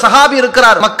என்கின்ற ஒரு சஹாபி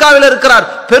இருக்கிறார், மக்காவில் இருக்கிறார்,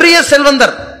 பெரிய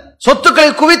செல்வந்தர், சொத்துக்களை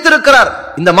குவித்திருக்கிறார்.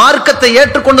 இந்த மார்க்கத்தை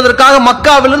ஏற்றுக்கொண்டதற்காக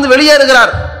மக்காவிலிருந்து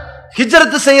வெளியேறுகிறார்,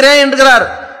 ஹிஜ்ரத் செய்கிறேன் என்கிறார்,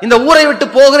 இந்த ஊரை விட்டு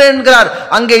போகிறேன் என்கிறார்.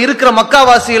 அங்கே இருக்கிற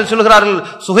மக்காவாசிகள் சொல்கிறார்கள்,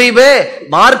 சுஹைபே,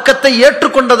 மார்க்கத்தை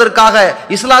ஏற்றுக்கொண்டதற்காக,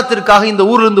 இஸ்லாத்திற்காக இந்த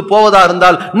ஊரிலிருந்து போவதா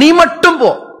இருந்தால் நீ மட்டும் போ,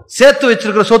 சேர்த்து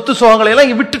வச்சிருக்கிற சொத்து சோகங்களை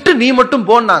எல்லாம் விட்டுட்டு நீ மட்டும்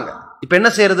போனாங்க. இப்ப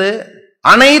என்ன செய்யறது?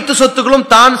 அனைத்து சொத்துக்களும்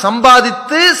தான்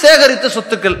சம்பாதித்து சேகரித்த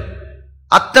சொத்துக்கள்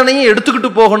அத்தனையும் எடுத்துக்கிட்டு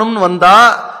போகணும்னு வந்தா,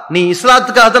 நீ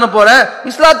இஸ்லாத்துக்காக தானே போற,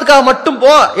 இஸ்லாத்துக்காக மட்டும்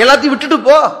போ, எல்லாத்தையும் விட்டுட்டு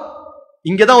போ.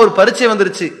 இங்கதான் ஒரு பரீட்சை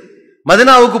வந்துருச்சு.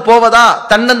 மதினாவுக்கு போவதா?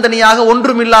 தன்னந்தனியாக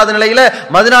ஒன்றும் இல்லாத நிலையில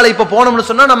மதினால இப்ப போனோம்னு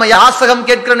சொன்னா நம்ம யாசகம்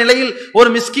கேட்கிற நிலையில் ஒரு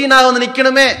மிஸ்கீனாக வந்து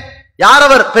நிக்கணுமே. யார்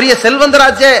அவர்? பெரிய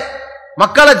செல்வந்தராச்சே,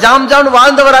 மக்களை ஜாம் ஜாம்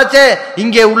வாழ்ந்தவராச்சே.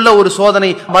 இங்கே உள்ள ஒரு சோதனை,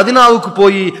 மதினாவுக்கு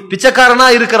போய் பிச்சைக்காரனா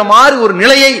இருக்கிற மாதிரி ஒரு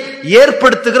நிலையை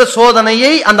ஏற்படுத்துகிற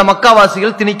சோதனையை அந்த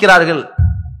மக்காவாசிகள் திணிக்கிறார்கள்.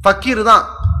 ஃபக்கீர் தான்,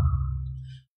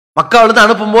 மக்காவிலிருந்து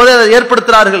அனுப்பும் போதே அதை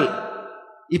ஏற்படுத்துகிறார்கள்.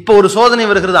 இப்ப ஒரு சோதனை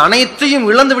வருகிறது, அனைத்தையும்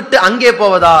இழந்து விட்டு அங்கே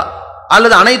போவதா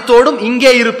அல்லது அனைத்தோடும் இங்கே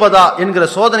இருப்பதா என்கிற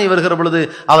சோதனை வருகிற பொழுது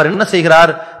அவர் என்ன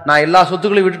செய்கிறார்? நான் எல்லா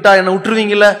சொத்துக்களையும் விட்டுட்டா என்ன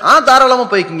விட்டுருவீங்கல்ல? தாராளமா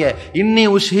போய்க்குங்க. இன்னி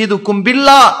உஷ்ஹிதுக்கும்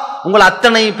பில்லாஹ், உங்கள்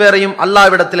அத்தனை பேரையும்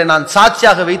அல்லாஹ்விடத்திலே நான்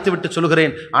சாட்சியாக வைத்து விட்டு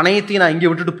சொல்கிறேன், அனைத்தையும் நான் இங்கே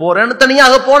விட்டுட்டு போறேன்னு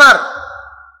தனியாக போனார்.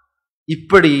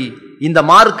 இப்படி இந்த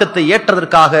மார்க்கத்தை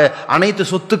ஏற்றதற்காக அனைத்து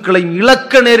சொத்துக்களையும்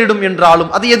இழக்க நேரிடும்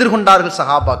என்றாலும் அதை எதிர்கொண்டார்கள்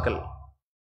சஹாபாக்கள்.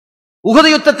 உஹது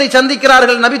யுத்தத்தை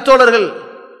சந்திக்கிறார்கள் நபித்தோழர்கள்.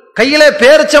 கையிலே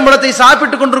பேரிச்சம்பழத்தை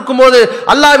சாப்பிட்டுக் கொண்டிருக்கும் போது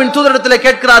அல்லாஹ்வின் தூதரிடத்திலே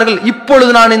கேட்கிறார்கள்,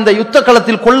 இப்பொழுது நான் இந்த யுத்த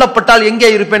களத்தில் கொல்லப்பட்டால் எங்கே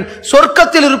இருப்பேன்?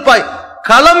 சொர்க்கத்தில் இருப்பாய்.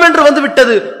 களம் என்று வந்து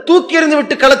விட்டது. தூக்கி எறிந்து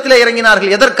விட்டு களத்திலே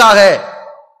இறங்கினார்கள். எதற்காக?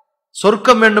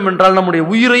 சொர்க்கம் வேண்டும் என்றால் நம்முடைய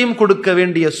உயிரையும் கொடுக்க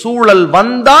வேண்டிய சூழல்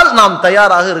வந்தால் நாம்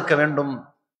தயாராக இருக்க வேண்டும்.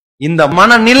 இந்த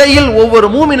மனநிலையில் ஒவ்வொரு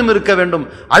மூமினும் இருக்க வேண்டும்.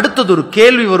 அடுத்தது ஒரு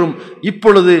கேள்வி வரும்.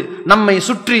 இப்பொழுது நம்மை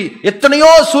சுற்றி எத்தனையோ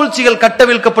சூழ்ச்சிகள்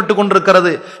கட்டவிழ்க்கப்பட்டு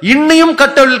கொண்டிருக்கிறது. இன்னும்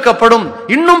கட்டவிழ்க்கப்படும்.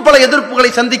 இன்னும் பல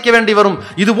எதிர்ப்புகளை சந்திக்க வேண்டி வரும்.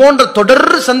 இது போன்ற தொடர்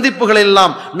சந்திப்புகள்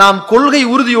எல்லாம் நாம் கொள்கை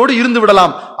உறுதியோடு இருந்து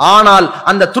விடலாம். ஆனால்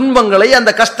அந்த துன்பங்களை,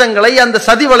 அந்த கஷ்டங்களை, அந்த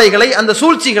சதிவலைகளை, அந்த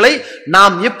சூழ்ச்சிகளை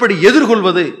நாம் எப்படி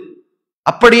எதிர்கொள்வது?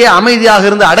 அப்படியே அமைதியாக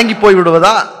இருந்து அடங்கி போய்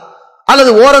விடுவதா,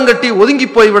 அல்லது ஓரங்கட்டி ஒதுங்கி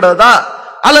போய் விடுவதா,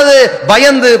 அல்லது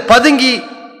பயந்து பதுங்கி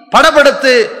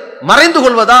படபடுத்து மறைந்து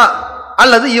கொள்வதா,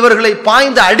 அல்லது இவர்களை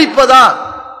பாய்ந்து அடிப்பதா?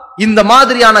 இந்த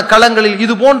மாதிரியான களங்களில்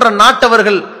இது போன்ற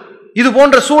நாட்டவர்கள், இது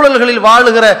போன்ற சூழல்களில்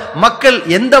வாழுகிற மக்கள்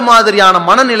எந்த மாதிரியான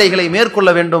மனநிலைகளை மேற்கொள்ள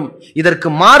வேண்டும்? இதற்கு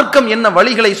மார்க்கம் என்ன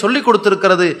வழிகளை சொல்லிக்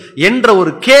கொடுத்திருக்கிறது என்ற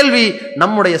ஒரு கேள்வி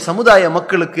நம்முடைய சமுதாய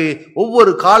மக்களுக்கு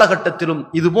ஒவ்வொரு காலகட்டத்திலும்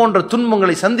இது போன்ற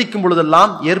துன்பங்களை சந்திக்கும்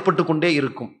பொழுதெல்லாம் ஏற்பட்டு கொண்டே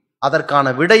இருக்கும்.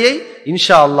 அதற்கான விடையை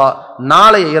இன்ஷா அல்லாஹ்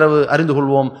நாளைய இரவு அறிந்து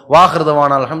கொள்வோம்.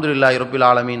 வாஹிருதவான அல்ஹம்துலில்லாஹி ரப்பில்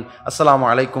ஆலமீன். அஸ்ஸலாமு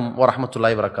அலைக்கும்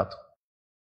வரஹ்மத்துல்லாஹி வபரகாத்துஹு.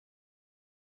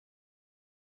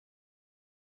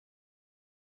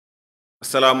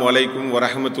 அஸ்ஸலாமு அலைக்கும்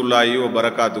வரஹ்மத்துல்லாஹி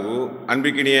வபரகாத்துஹு.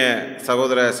 அன்பிக்கினிய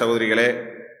சகோதர சகோதரிகளே,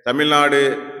 தமிழ்நாடு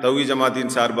தௌஹீத்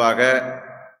ஜமாத்தின் சார்பாக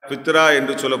ஃபித்ரா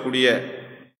என்று சொல்லக்கூடிய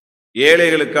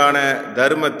ஏழைகளுக்கான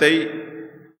தர்மத்தை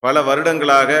பல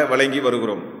வருடங்களாக வழங்கி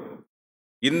வருகிறோம்.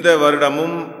 இந்த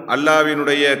வருடமும்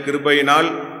அல்லாஹ்வினுடைய கிருபையினால்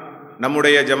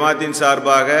நம்முடைய ஜமாத்தின்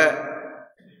சார்பாக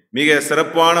மிக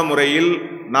சிறப்பான முறையில்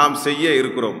நாம் செய்ய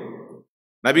இருக்கிறோம்.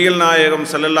 நபிகள் நாயகம்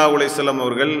ஸல்லல்லாஹு அலைஹி வஸல்லம்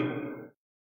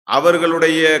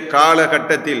அவர்களுடைய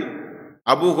காலகட்டத்தில்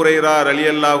அபூ ஹுரைரா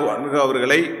ரலியல்லாஹு அன்ஹு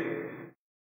அவர்களை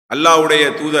அல்லாஹ்வுடைய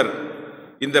தூதர்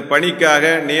இந்த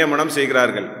பணிக்காக நியமனம்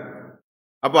செய்கிறார்கள்.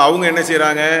 அப்போ அவங்க என்ன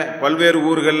செய்கிறாங்க? பல்வேறு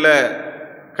ஊர்களில்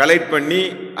கலெக்ட் பண்ணி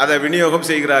அதை விநியோகம்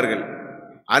செய்கிறார்கள்.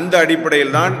 அந்த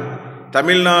அடிப்படையில் தான்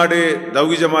தமிழ்நாடு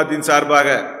தௌஹீத் ஜமாத்தின் சார்பாக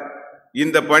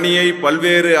இந்த பணியை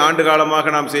பல்வேறு ஆண்டு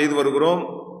காலமாக நாம் செய்து வருகிறோம்.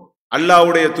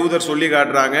 அல்லாஹ்வுடைய தூதர் சொல்லி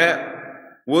காட்டுறாங்க,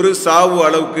 ஒரு சாவு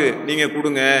அளவுக்கு நீங்க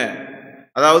கொடுங்க.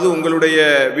 அதாவது உங்களுடைய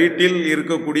வீட்டில்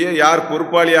இருக்கக்கூடிய யார்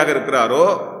பொறுப்பாளியாக இருக்கிறாரோ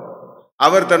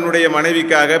அவர் தன்னுடைய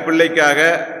மனைவிக்காக, பிள்ளைக்காக,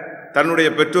 தன்னுடைய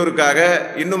பெற்றோருக்காக,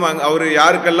 இன்னும் அவர்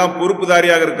யாருக்கெல்லாம்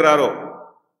பொறுப்புதாரியாக இருக்கிறாரோ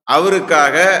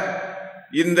அவருக்காக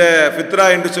இந்த ஃபித்ரா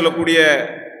என்று சொல்லக்கூடிய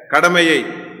கடமையை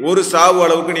ஒரு சாவு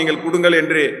அளவுக்கு நீங்கள் கொடுங்கள்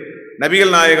என்று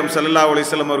நபிகள் நாயகம் ஸல்லல்லாஹு அலைஹி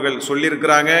வஸல்லம் அவர்கள்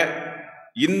சொல்லியிருக்கிறாங்க.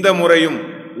 இந்த முறையும்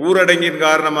ஊரடங்கின்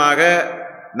காரணமாக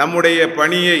நம்முடைய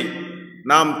பணியை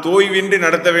நாம் தோய்வின்றி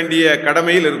நடத்த வேண்டிய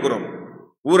கடமையில் இருக்கிறோம்.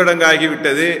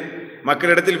 ஊரடங்காகிவிட்டது,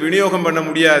 மக்களிடத்தில் விநியோகம் பண்ண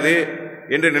முடியாது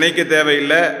என்று நினைக்க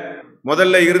தேவையில்லை.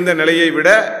 முதல்ல இருந்த நிலையை விட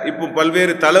இப்போ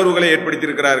பல்வேறு தளர்வுகளை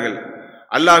ஏற்படுத்தியிருக்கிறார்கள்.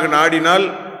 அல்லாஹ் நாடினால்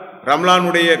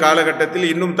ரம்லானுடைய காலகட்டத்தில்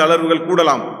இன்னும் தளர்வுகள்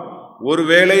கூடலாம்.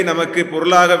 ஒருவேளை நமக்கு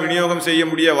பொருளாக விநியோகம் செய்ய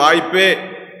முடிய வாய்ப்பே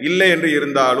இல்லை என்று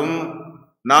இருந்தாலும்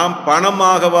நாம்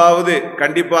பணமாகவாவது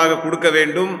கண்டிப்பாக கொடுக்க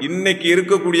வேண்டும். இன்னைக்கு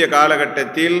இருக்கக்கூடிய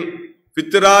காலகட்டத்தில்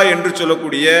ஃபித்ரா என்று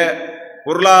சொல்லக்கூடிய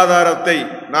பொருளாதாரத்தை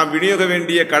நாம் விநியோக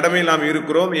வேண்டிய கடமையில் நாம்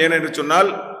இருக்கிறோம். ஏனென்று சொன்னால்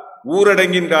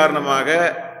ஊரடங்கின் காரணமாக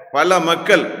பல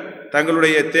மக்கள்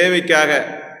தங்களுடைய தேவைக்காக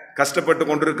கஷ்டப்பட்டு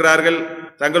கொண்டிருக்கிறார்கள்.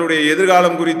 தங்களுடைய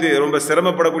எதிர்காலம் குறித்து ரொம்ப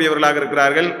சிரமப்படக்கூடியவர்களாக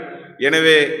இருக்கிறார்கள்.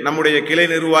 எனவே நம்முடைய கிளை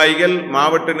நிர்வாகிகள்,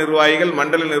 மாவட்ட நிர்வாகிகள்,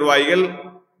 மண்டல நிர்வாகிகள்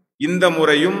இந்த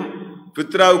முறையும்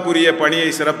ஃபித்ராவுக்குரிய பணியை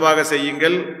சிறப்பாக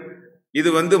செய்யுங்கள்.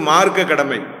 இது மார்க்க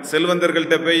கடமை.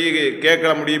 செல்வந்தர்கள்ட்ட போய்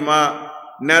கேட்க முடியுமா,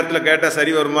 இந்நேரத்தில் கேட்டால்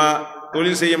சரி வருமா,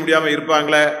 தொழில் செய்ய முடியாமல்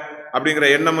இருப்பாங்களே அப்படிங்கிற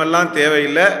எண்ணமெல்லாம்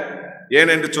தேவையில்லை.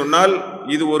 ஏனென்று சொன்னால்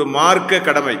இது ஒரு மார்க்க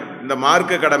கடமை. இந்த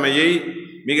மார்க்க கடமையை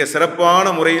மிக சிறப்பான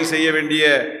முறையில் செய்ய வேண்டிய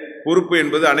பொறுப்பு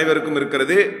என்பது அனைவருக்கும்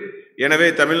இருக்கிறது. எனவே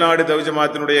தமிழ்நாடு தௌஹீத்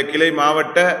ஜமாத்தினுடைய கிளை,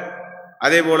 மாவட்ட,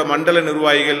 அதே போல மண்டல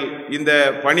நிர்வாகிகள் இந்த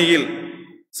பணியில்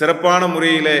சிறப்பான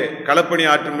முறையிலே களப்பணி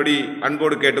ஆற்றும்படி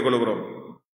அன்போடு கேட்டுக்கொள்கிறோம்.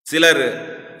 சிலர்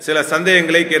சில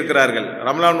சந்தேகங்களை கேட்கிறார்கள்.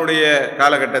 ரமலானுடைய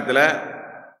காலகட்டத்தில்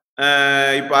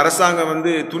இப்போ அரசாங்கம்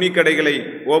துணி கடைகளை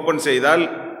ஓப்பன் செய்தால்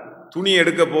துணி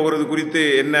எடுக்க போகிறது குறித்து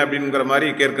என்ன அப்படிங்கிற மாதிரி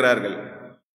கேட்கிறார்கள்.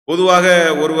 பொதுவாக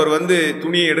ஒருவர்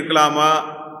துணி எடுக்கலாமா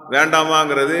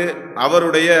வேண்டாமாங்கிறது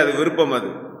அவருடைய விருப்பம்.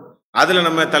 அதில்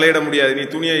நம்ம தலையிட முடியாது. நீ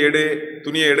துணியை எடு,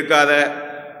 துணியை எடுக்காத,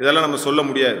 இதெல்லாம் நம்ம சொல்ல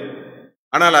முடியாது.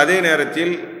 ஆனால் அதே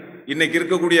நேரத்தில் இன்னைக்கு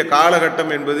இருக்கக்கூடிய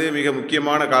காலகட்டம் என்பது மிக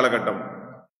முக்கியமான காலகட்டம்.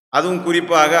 அதுவும்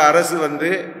குறிப்பாக அரசு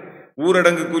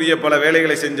ஊரடங்குக்குரிய பல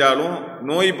வேலைகளை செஞ்சாலும்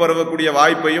நோய் பரவக்கூடிய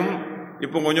வாய்ப்பையும்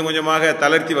இப்போ கொஞ்சம் கொஞ்சமாக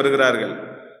தளர்த்தி வருகிறார்கள்.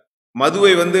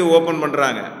 மதுவை ஓபன்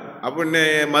பண்றாங்க. அப்படின்னு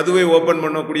மதுவை ஓபன்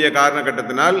பண்ணக்கூடிய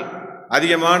காரணகட்டத்தினால்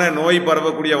அதிகமான நோய்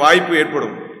பரவக்கூடிய வாய்ப்பு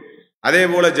ஏற்படும். அதே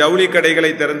போல ஜவுளி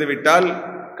கடைகளை திறந்து விட்டால்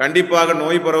கண்டிப்பாக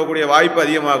நோய் பரவக்கூடிய வாய்ப்பு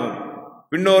அதிகமாகும்.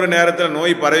 பின்னொரு நேரத்தில்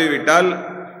நோய் பரவிவிட்டால்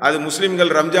அது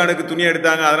முஸ்லிம்கள் ரம்ஜானுக்கு துணி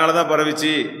எடுத்தாங்க அதனால தான்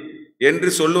பரவிச்சு என்று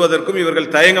சொல்லுவதற்கும்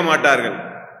இவர்கள் தயங்க மாட்டார்கள்.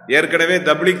 ஏற்கனவே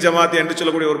தப்லீக் ஜமாத் என்று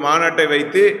சொல்லக்கூடிய ஒரு மாநாட்டை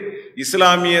வைத்து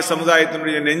இஸ்லாமிய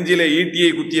சமுதாயத்தினுடைய நெஞ்சிலே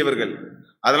ஈட்டியை குத்தியவர்கள்.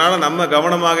 அதனால நம்ம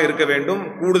கவனமாக இருக்க வேண்டும்,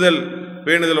 கூடுதல்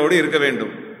பேணுதலோடு இருக்க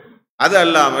வேண்டும். அது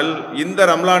அல்லாமல் இந்த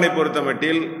ரம்லானை பொறுத்த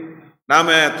மட்டில்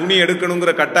நாம துணி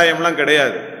எடுக்கணுங்கிற கட்டாயம்லாம்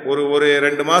கிடையாது. ஒரு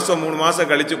 2 மாசம் 3 மாசம்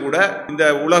கழிச்சு கூட இந்த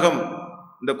உலகம்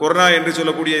இந்த கொரோனா என்று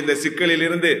சொல்லக்கூடிய இந்த சிக்கலில்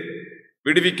இருந்து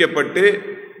விடுவிக்கப்பட்டு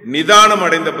நிதானம்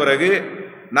அடைந்த பிறகு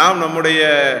நாம் நம்முடைய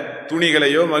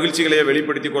துணிகளையோ மகிழ்ச்சிகளையோ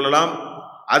வெளிப்படுத்திக் கொள்ளலாம்.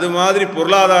 அது மாதிரி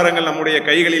பொருளாதாரங்கள் நம்முடைய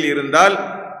கைகளில் இருந்தால்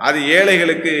அது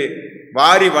ஏழைகளுக்கு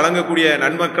வாரி வழங்கக்கூடிய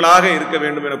நன்மக்களாக இருக்க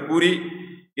வேண்டும் என கூறி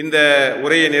இந்த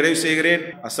உரையை நிறைவு செய்கிறேன்.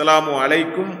 அஸ்ஸலாமு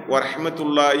அலைக்கும்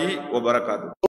வரஹ்மத்துல்லாஹி வபரகாத்துஹு.